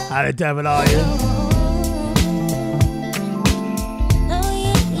 How the devil are you?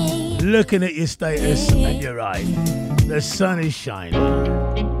 Looking at your status, and you're right. The sun is shining.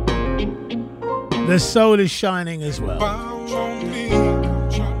 The soul is shining as well.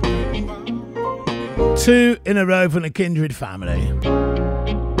 2 in a row from the Kindred family.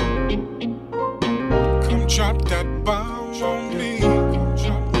 Come drop that bomb on me.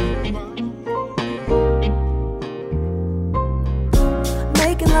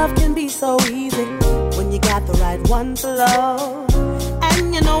 Making love can be so easy when you got the right one to love.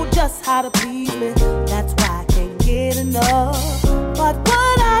 And you know just how to please me. That's why I can't get enough. But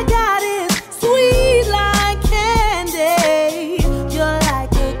what I got is sweet like candy. You're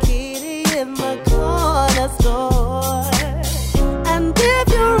like a kitty in the corner store. And if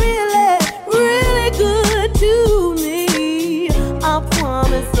you're really, really good to me, I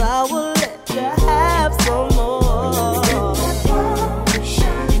promise I will let you have some more.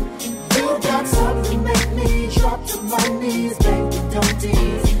 You got something make me drop to my knees, baby, don't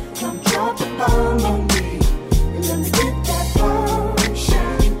tease. Come drop the bomb on me, and let me get that bomb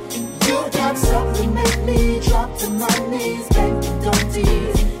shine. You got something make me drop to my knees, baby, don't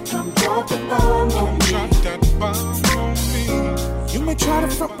tease. Come drop the bomb on me. Drop that bomb on me. You may try to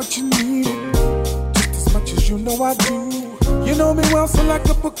front, but you need it just as much as you know I do. You know me well, so like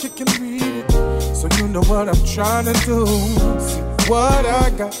a book you can read it. So you know what I'm trying to do. See, what I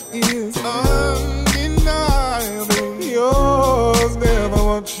got is undeniable. Yours, never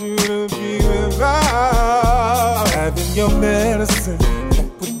want you to be without having your medicine. That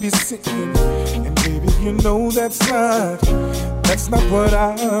would be sickening. And baby, you know that's not what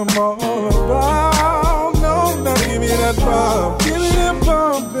I'm all about. No, now give me that bomb. Give me that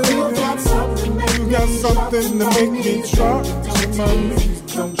bomb, baby. You got something to make me drop to my knees.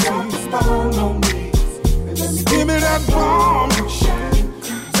 Don't tease bomb on me. Give me that bomb.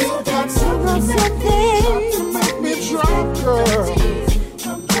 You got something to make me drop, girl.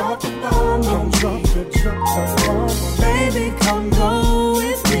 Come drop the bomb on me. Drop that bomb. Baby, come go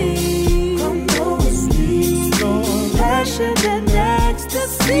with me. Come go with me. Passion and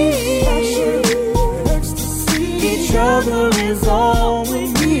ecstasy. Each other is all we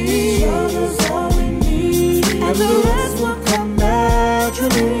need. And the rest will come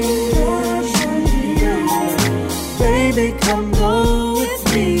naturally. Baby, come go with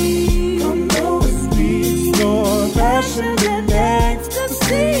me. Come go with me. Passion and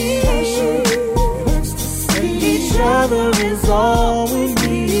ecstasy. Each other is all we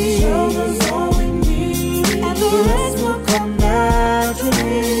need. And the rest will come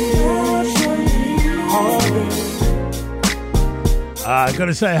naturally. I've got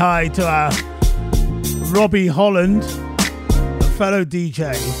to say hi to Robbie Holland, a fellow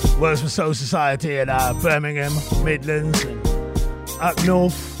DJ, works for Soul Society in Birmingham, Midlands, and up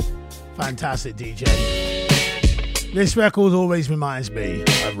north. Fantastic DJ. This record always reminds me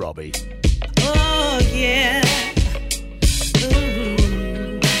of Robbie. Oh, yeah.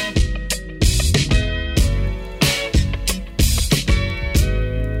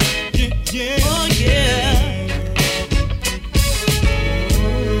 Yeah. Oh, yeah.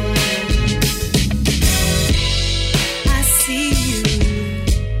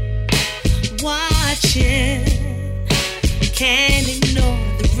 Can't ignore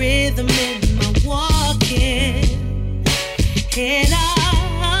the rhythm in my walking. Head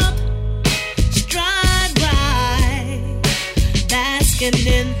up, stride right, basking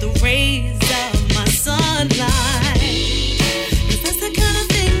in the rays of my sunlight. 'Cause that's the kind of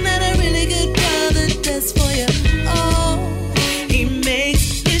thing that a really good brother does for you. Oh, he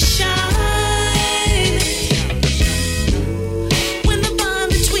makes you shine. When the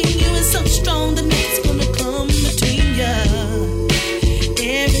bond between you is so strong, the next gonna come between you.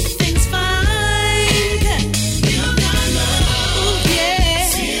 Everything's fine. You got love. Ooh, yeah.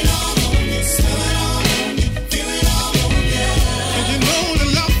 See it all on you, smell it all on you, feel it all on you. And you know the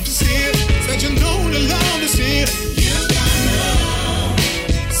love is here. Said you know the love is here. You got love.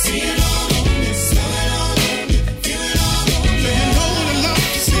 See it all on you, smell it all on you, feel it all on you. And you know the love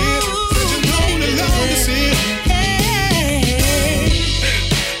is here. Said you know the love is here. Hey.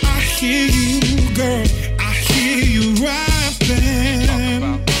 I hear you, girl. I hear you rapping.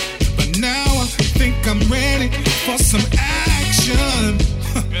 But now I think I'm ready for some action.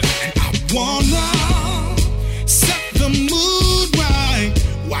 And I wanna set the mood right.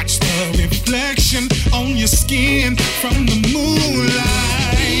 Watch the reflection on your skin from the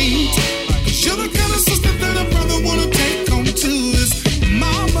moonlight. 'Cause you're the kind of sister that a brother wanna take home to his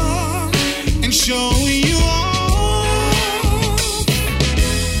mama and show you all.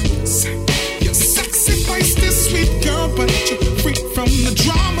 Your sexy face, this sweet girl.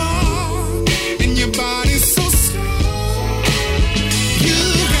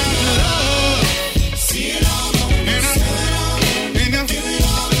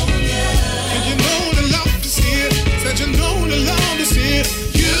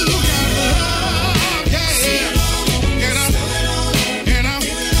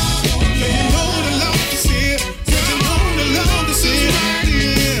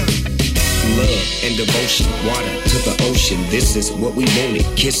 and devotion. Water to the ocean, this is what we wanted.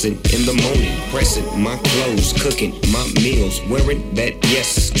 Kissing in the morning, pressing my clothes, cooking my meals, wearing that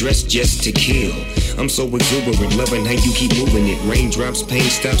yes, dressed just to kill. I'm so exuberant, loving how you keep moving it. Raindrops, pain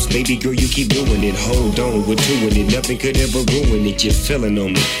stops, baby girl, you keep doing it. Hold on, we're doing it, nothing could ever ruin it. You're feeling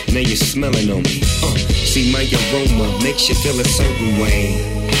on me, now you're smelling on me. See my aroma makes you feel a certain way,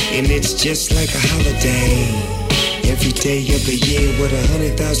 and it's just like a holiday. Every day of the year with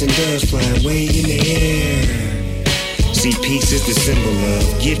 100,000 doves flying way in the air. See, peace is the symbol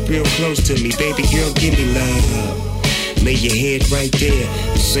of. Get real close to me, baby girl, give me love. Lay your head right there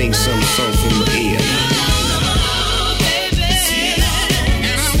and sing some song from my ear.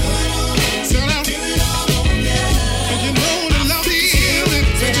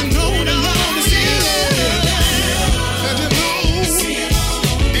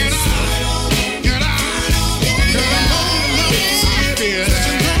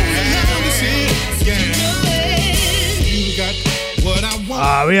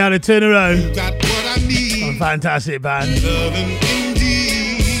 We had a turn around. A fantastic band.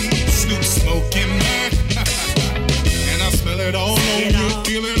 Snoop smoking, and I smell it all on you,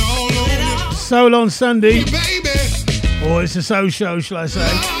 feel it all on you. Soul on Sunday. Or it's a soul show, shall I say?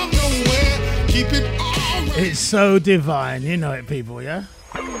 Keep it all. It's so divine, you know it, people, yeah?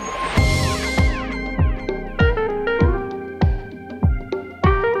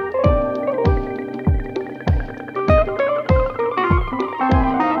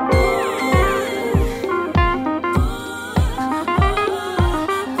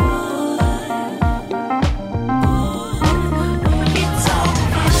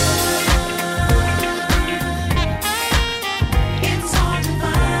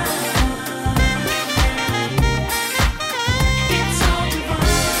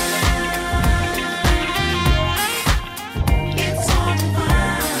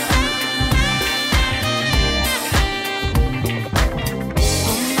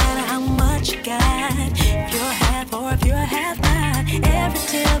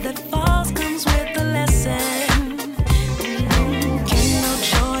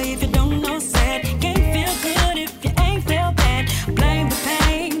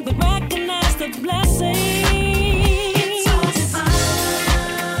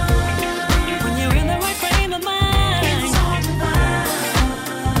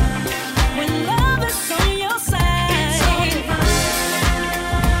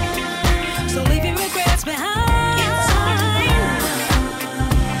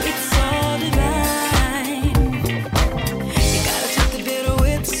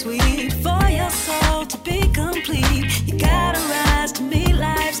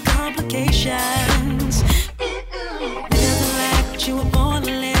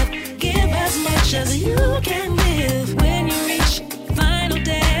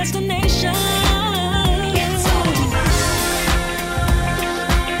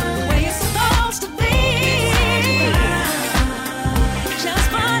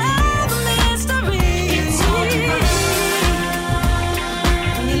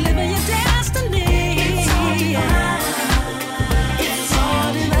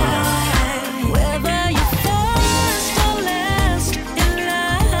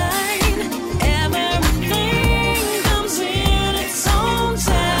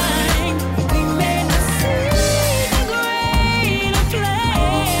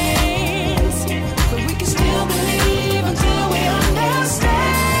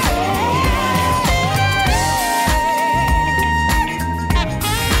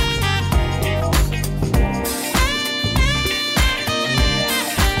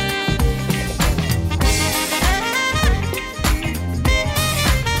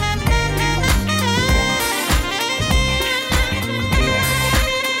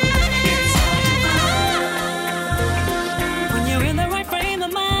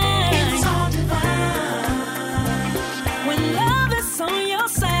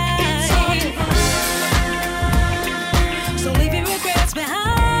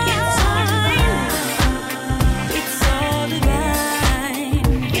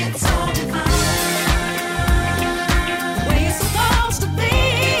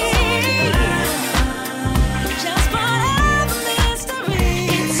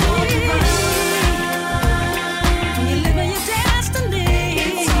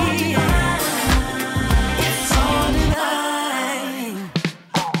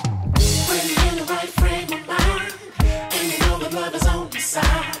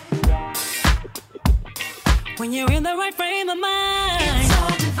 When you're in the right frame of mind. It's all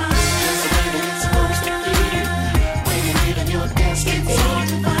divine. Just the way that it's supposed to be. When you're living your destiny. It's all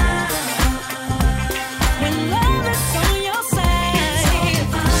divine. When love is on your side. It's all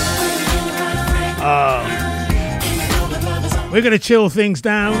divine. When you're in the right frame We're going to chill things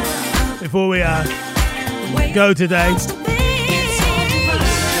down before we go today.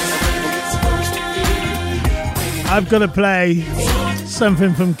 I've got to play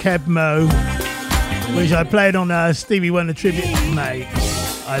something from Keb Mo, which I played on Stevie Wonder Tribute. Mate,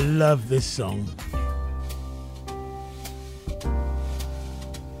 I love this song.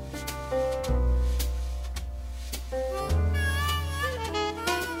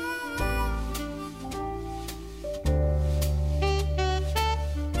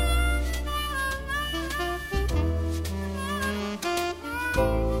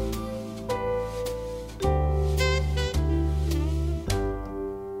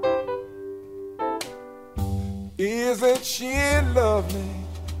 Isn't she lovely?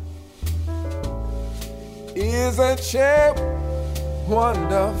 Isn't she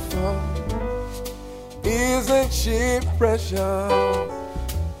wonderful? Isn't she precious?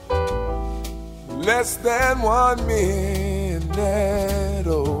 Less than 1 minute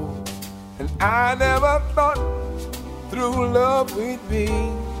old. And I never thought through love we'd be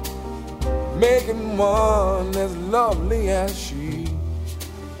making one as lovely as she.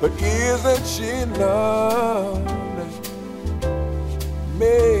 But isn't she lovely?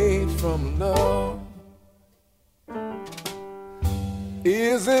 Made from love.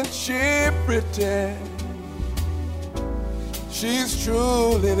 Isn't she pretty? She's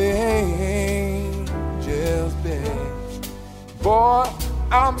truly the angel's best. Boy,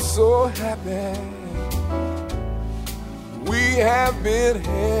 I'm so happy we have been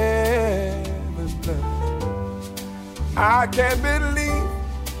heaven's blessed. I can't believe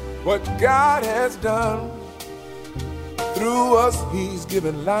what God has done. Through us, He's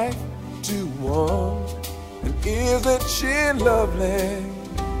given life to one. And isn't she lovely?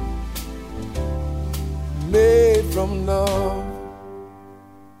 Made from love.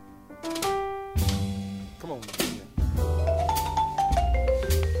 Come on.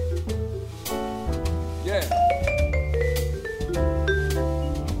 Yeah.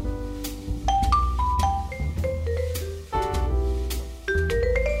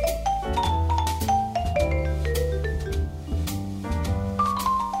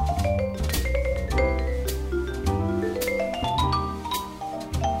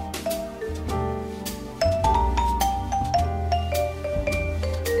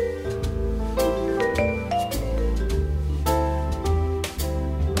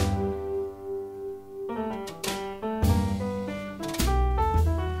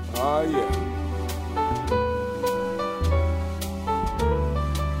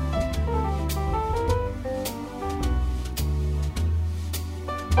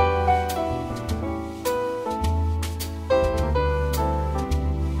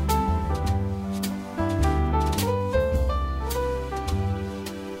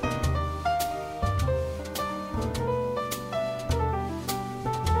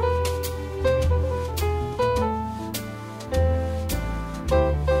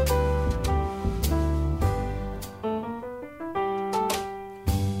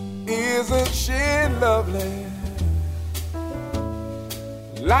 Lovely.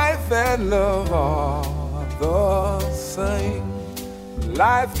 Life and love are the same.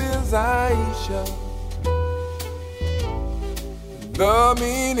 Life is Aisha, the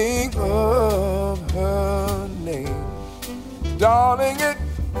meaning of her name. Darling, it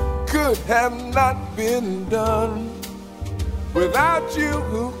could have not been done without you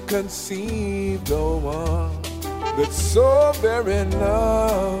who conceived the one that's so very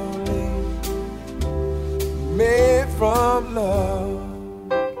lovely. Made from love.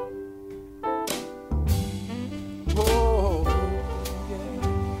 Oh, yeah.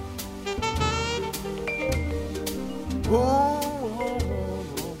 Oh,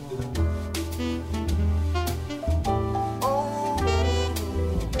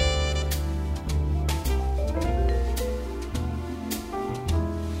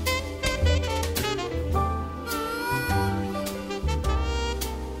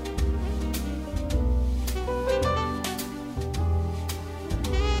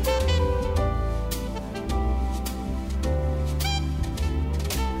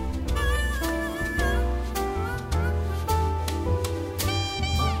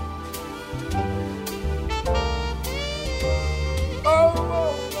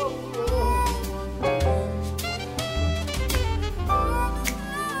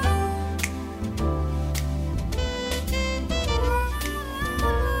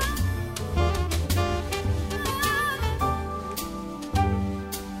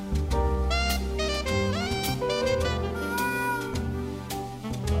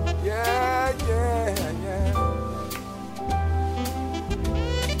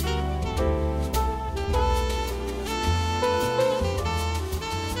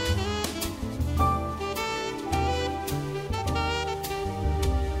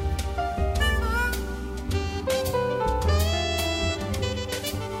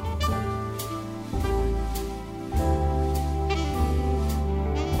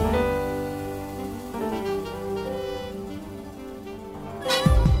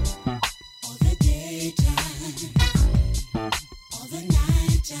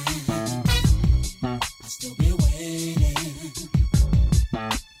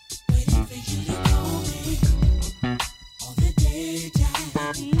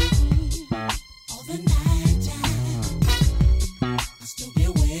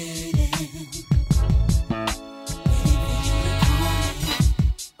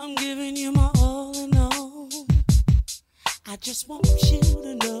 I'm giving you my all and all. I just want you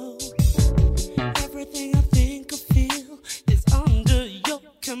to know everything I think or feel is under your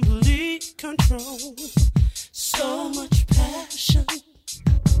complete control. So much passion,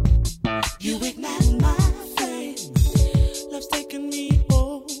 you ignite my flame. Love's taking me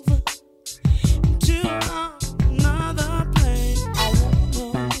over to another plane. I won't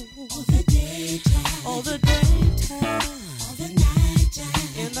know all the daytime, all the daytime, all the nighttime.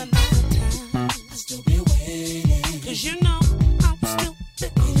 In the nighttime, I'll still be waiting. 'Cause you know I'm still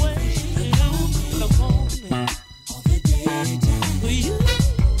waiting for the morning. All the daytime for you,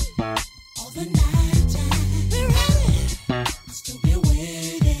 all the nighttime. Be ready. I'll still be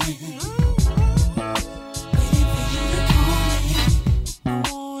waiting. Waiting for you to call me. I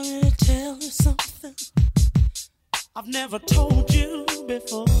wanted to tell you something I've never told you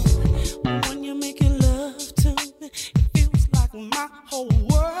before. When you're making love to me, it feels like my whole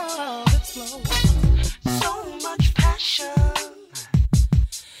world explodes. So much passion,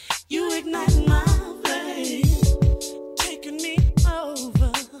 you ignite my flame, taking me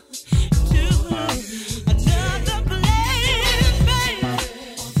over to another place, baby.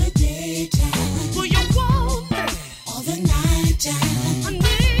 All the daytime, will you want me? All the nighttime, I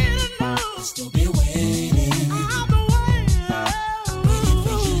need to know. I'll still be waiting. I'll be waiting, waiting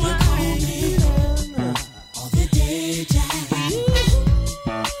for you to call me. All the daytime,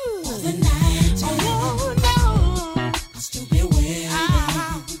 all the nighttime, I won't know. I'll still be waiting.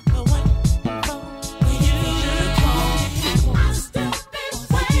 I'll be waiting for you to call me. I'll still be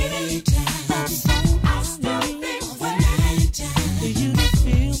waiting. I'll still be all the nighttime for you to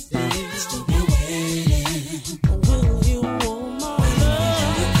feel me. I'll still be waiting. Will you want my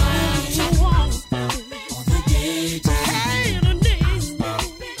love to want me? All the daytime, hey, to need me.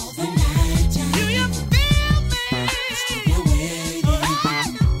 All the nighttime, do you feel me? I'll still be waiting.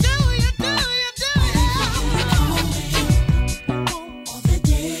 Do you? All the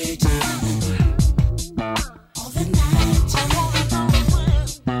daytime, all the nighttime,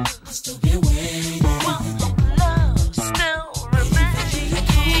 I'll still be waiting. Love still remains.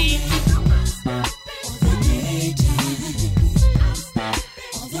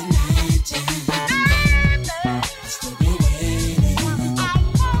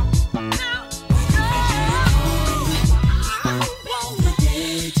 All the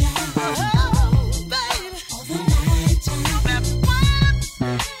daytime, all the nighttime,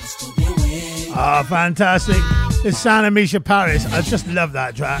 I'll still be waiting. Ah, fantastic. The sound of Misha Paris. I just love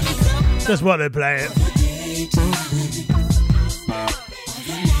that track. Just want to play it.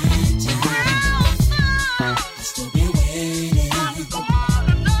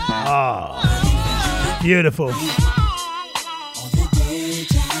 Ah, beautiful.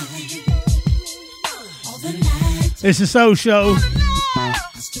 It's a soul show.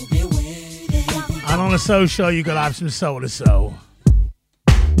 And on a soul show, you gotta have some soul to soul.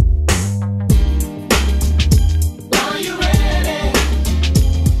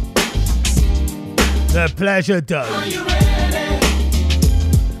 The pleasure done.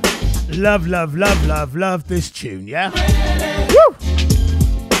 Love, love, love, love, love this tune, yeah? Woo!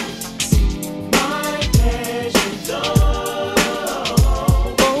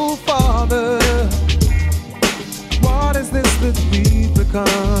 Oh, Father, what is this that we've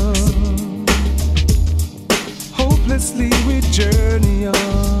become? Hopelessly we journey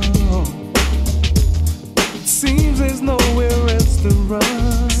on. It seems there's nowhere else to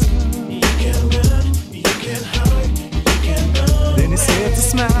run. You can't run, you can't hide, you can't run. Then he said to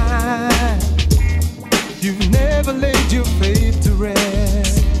smile. You've never laid your faith to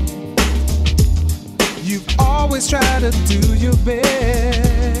rest. You've always tried to do your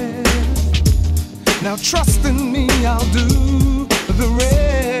best. Now trust in me, I'll do the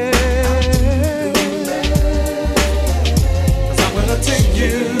rest. 'Cause I'm gonna take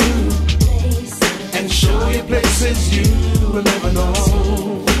you and show you places you will never know.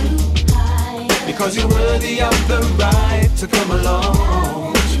 Because you're worthy of the right to come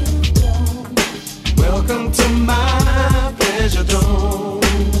along. Welcome to my pleasure dome.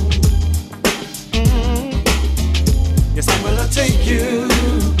 Yes, I'm gonna take you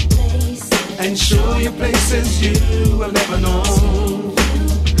and show you places you will never know.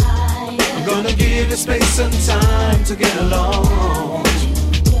 I'm gonna give you space and time to get along.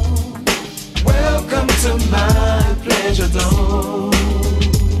 Welcome to my pleasure dome.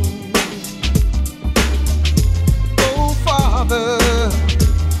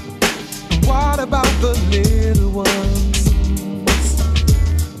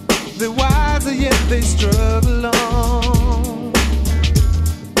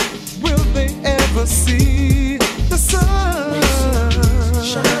 never see the sun.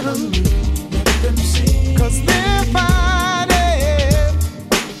 Cause they're fighting,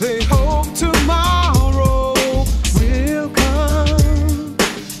 they hope tomorrow will come.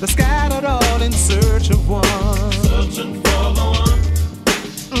 They're scattered all in search of one. Searching for the one.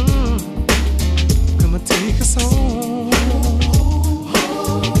 Come and take us home.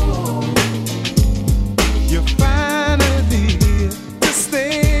 You're finally here to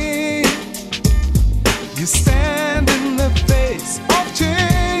stay. You stand in the face of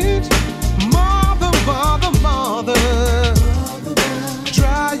change. Mother, mother, mother,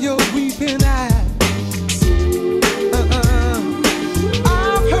 dry your weeping eyes.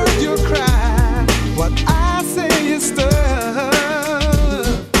 I've heard you cry. What I say is done.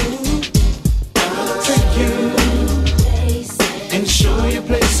 Take you and show you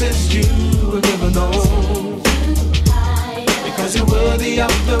places you will never know. Because you're worthy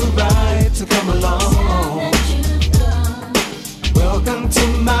of the right to come along. Welcome to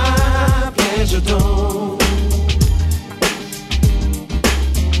my pleasure dome.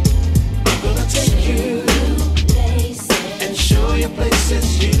 I'm gonna take you and show you places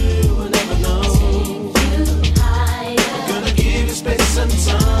you will never know. I'm gonna give you space and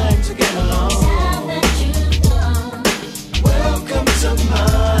time to get along. Welcome to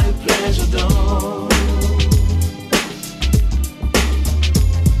my pleasure dome.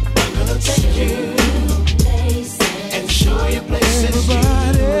 I'm gonna take you and show you places you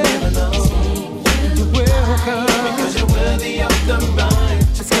never know. You're welcome. Because you're worthy of the right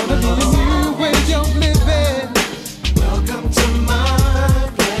to come along. It's gonna be a new way of living. Welcome to my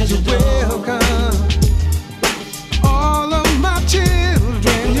pleasure dome. Welcome. All of my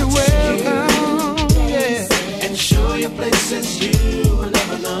children, you're welcome. Yeah. And show you places you will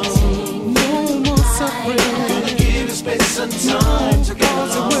never know. No more suffering. Gonna give you space and time to get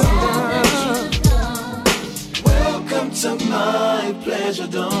along. Welcome to my pleasure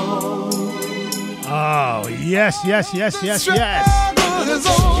dome. Oh, yes, yes, yes, yes, yes. Is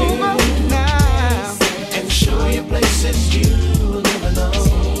over now. And show you places you will never know.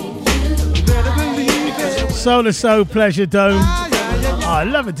 Better believe it. Soul to Soul Pleasure Dome. Oh, I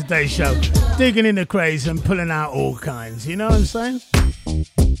love it, today's show. Digging in the craze and pulling out all kinds. You know what I'm saying?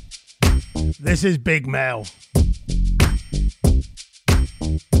 This is Big Mel.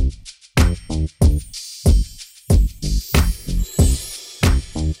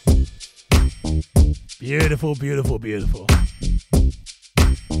 Beautiful, beautiful, beautiful.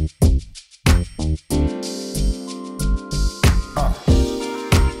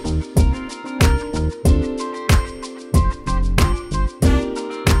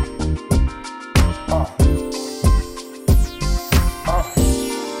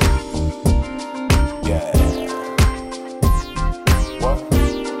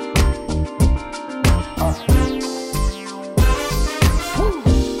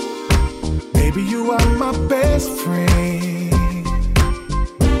 Baby, you are my best friend,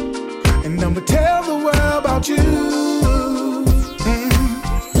 and I'ma tell the world about you.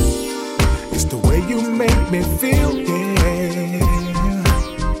 It's the way you make me feel, yeah.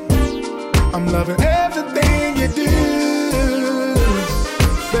 I'm loving everything you do.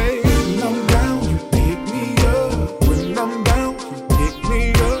 Baby, when I'm down, you pick me up. When I'm down, you pick me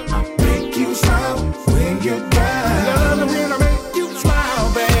up. I make you smile when you're down. Love me when I make you smile,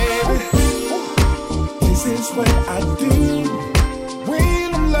 baby. This is what I do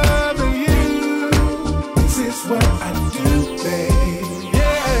when I'm loving you. This is what I do, baby.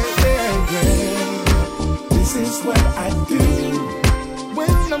 Yeah, yeah, yeah. This is what I do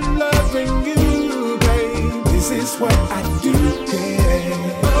when I'm loving you, baby. This is what I do,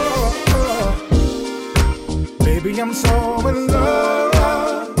 yeah. Oh, oh. Baby, I'm so in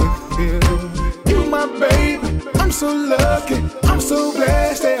love with you. You my baby, I'm so lucky, I'm so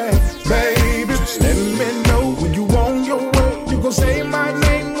blessed, yeah. Baby, just let me know when you on your way. You gon' say my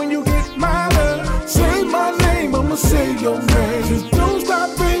name when you get my love. Say my name, I'ma say your name. Just don't stop,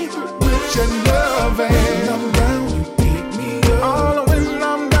 baby, with your love. And I'm down, you pick me up. All when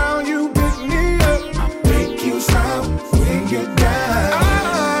I'm down, you pick me up. I make you smile when you're down.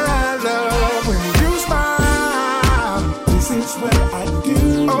 I love when you smile. This is what I do.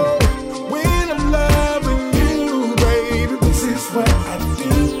 Oh, when I'm loving you, baby. This is what I do,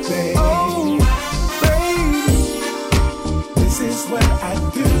 baby. Oh, baby. This is what I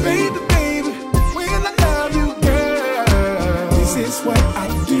do, baby, baby. When I love you, girl. This is what I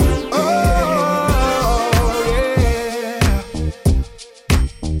do, yeah. Oh, yeah.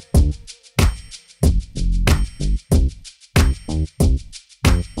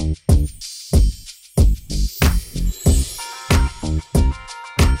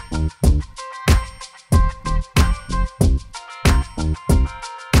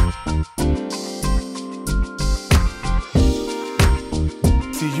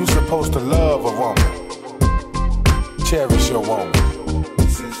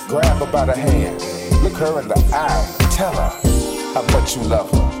 Grab her by the hand, look her in the eye, tell her how much you love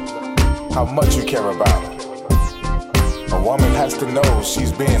her, how much you care about her. A woman has to know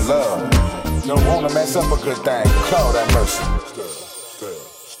she's being loved. Don't want to mess up a good thing. Lord have mercy.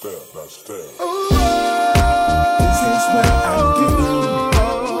 This is what I do.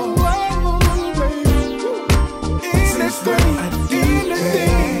 This is what I do.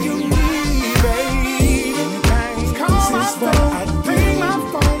 Anything you need, baby. Call my phone, ring my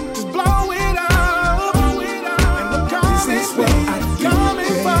phone, just blow it up. And the comments be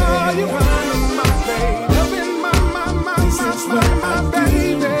coming for you. My baby, loving my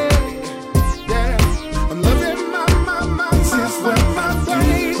baby. Yeah, I'm loving my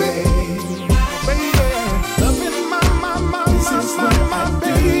baby. Baby, loving my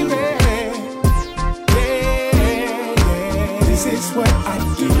baby. Yeah, this is what I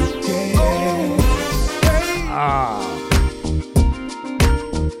do.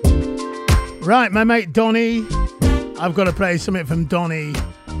 Right, my mate Donny. I've got to play something from Donny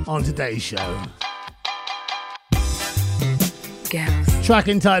on today's show. Track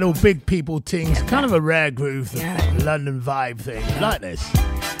entitled Big People Things. Kind of a rare groove, London vibe thing. Like this.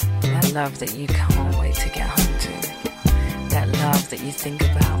 That love that you can't wait to get home to. That love that you think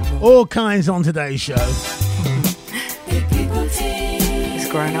about more. All kinds on today's show. Big people things. It's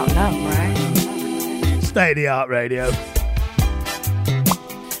grown up love, right? State of the Art Radio.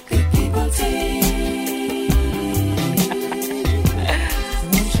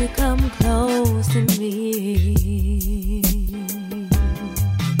 Won't you come close to me?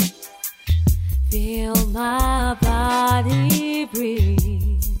 Feel my body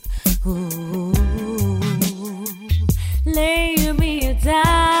breathe. Ooh. Lay me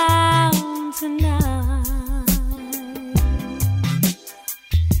down tonight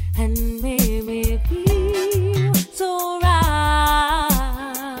and make me feel so right.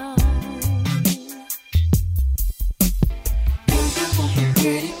 Baby, won't you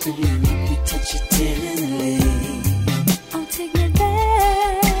ready to let me touch you tenderly? Oh, take me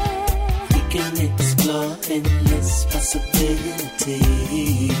there. We can explore endless possibilities.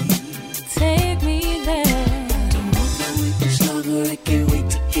 Take me there. Don't want to wait much longer. I can't wait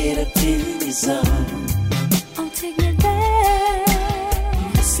to get up in your zone. Oh, take me there.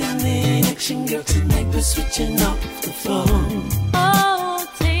 Listen in action, girl. Tonight we're switching off the phone. Oh,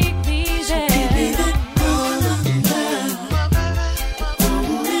 take me there. Give me that grown-up love.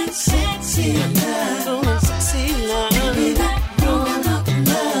 That sexy love. Sexy love. Give me that grown-up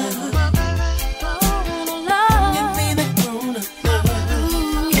love. Give me that grown-up love.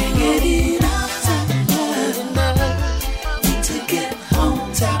 Can't get enough type of love. Need to get home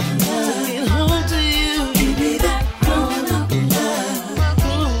type of love. Get home to you. Give me that grown-up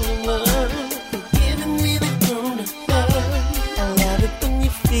love. Giving me that grown-up love. I love it when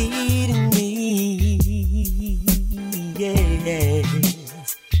you're feeding me. Yeah.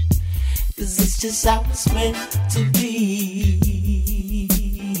 'Cause it's just how it's meant to be.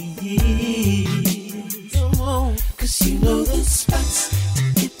 Come on. 'Cause you know the spots to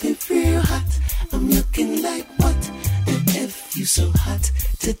get me real hot. I'm looking like what? And if you so hot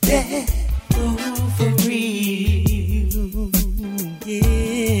today, oh, for real.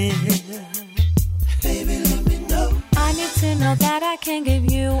 Yeah. Baby, let me know. I need to know that I can give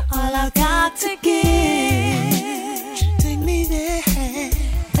you all I got to give. Take me there.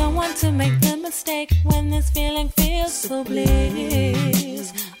 Don't want to make the mistake when this feeling feels so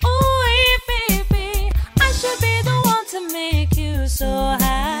bliss. Oh, hey, baby, I should be the one to make you so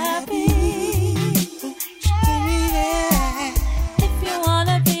happy. Take me there. If you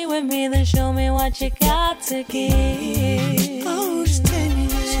wanna be with me, then show me what you got to give. Oh, just take me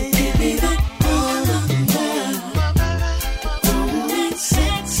there. So give me that grown-up love. That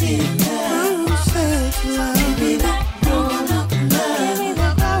sexy love. Sexy love. Give me that grown-up love. Give me the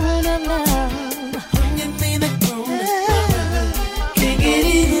grown-up love. Give me that grown-up love. Can't get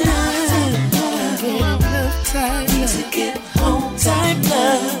enough love. Need to get home type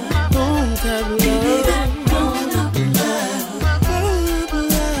love. Home type love. Give me that grown-up love.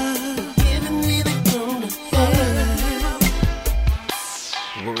 Giving me the grown-up love.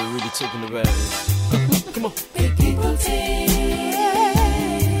 What we're really talking about is, come on. Big people take.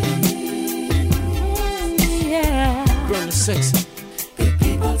 Yeah. Grown and sexy. Big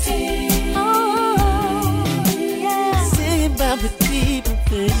people take. Oh, yeah. Say about the people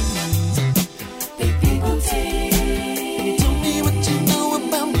things. Big people take. Tell me what you know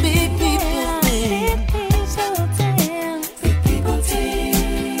about big people things. Big people take.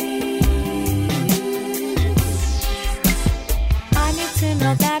 I need to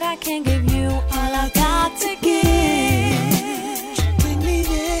know that I can give you all I got to give. Take me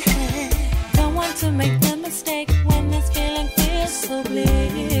there.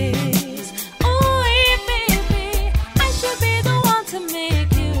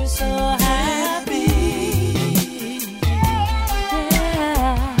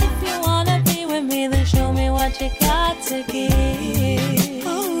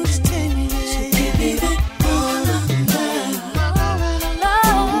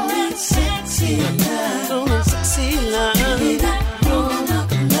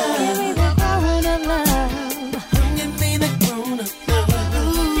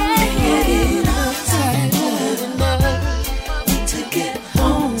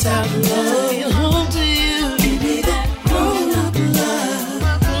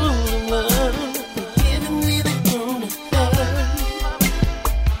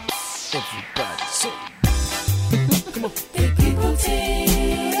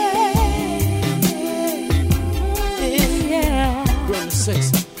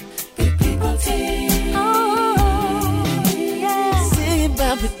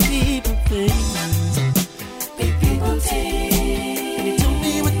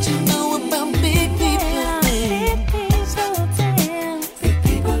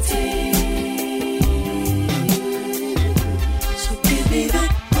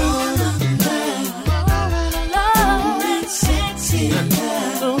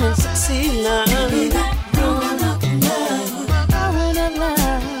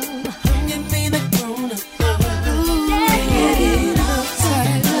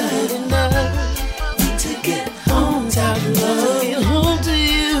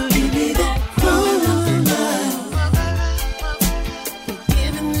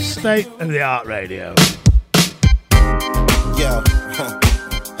 State of the Art Radio. Yeah,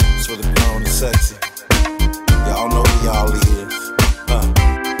 it's for the grown and sexy. Y'all know who y'all is.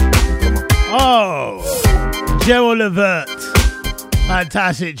 Oh, Gerald Levert.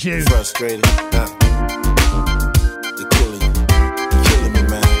 Fantastic tune. Frustrated. You're killing me,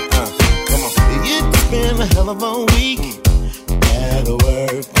 man. Come on. It's been a hell of a week at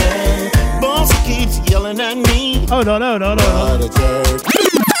work, man. Boss keeps yelling at me. Oh, no.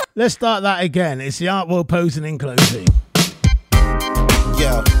 Let's start that again. It's the Art World posing in closing.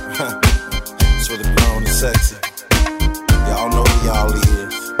 Yeah, it's for the grown and sexy. Y'all know who y'all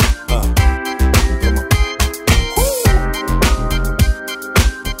is. Come on.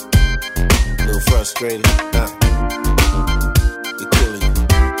 A little frustrated. You're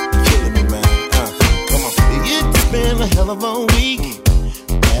killing me, man. Come on. It's been a hell of a week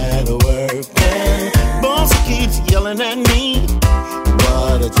at work, man. Boss keeps yelling at me.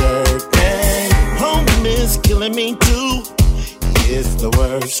 What a jerk, man. Home is killing me too. It's the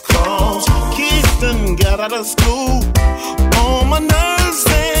worst cause. Kids done got out of school. All my nerves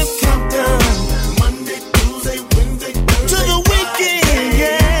and countdown. Monday, Tuesday, Wednesday, Thursday, to the weekend,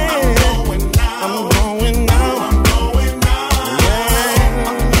 yeah. I'm going now. Yeah.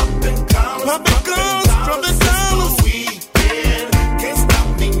 I'm popping collars, dropping dollars. Weekend. Can't stop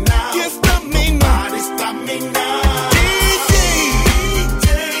me now. Nobody stop me now.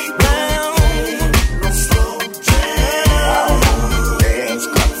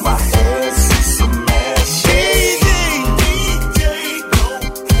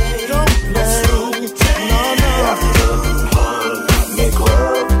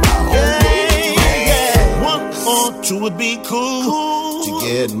 Would be cool to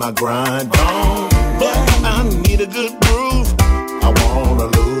get my grind on, but I need a good groove. I wanna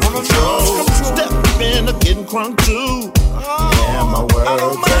lose control. Step in, I'm getting crunk too. Yeah, my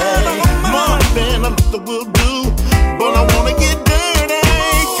world more than a little will do, but I wanna get dirty.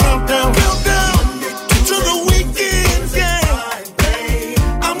 Countdown to the weekend, yeah.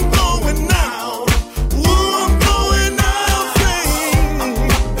 I'm going now. Ooh, I'm going now.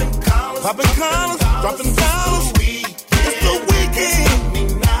 Popping collars, dropping dollars.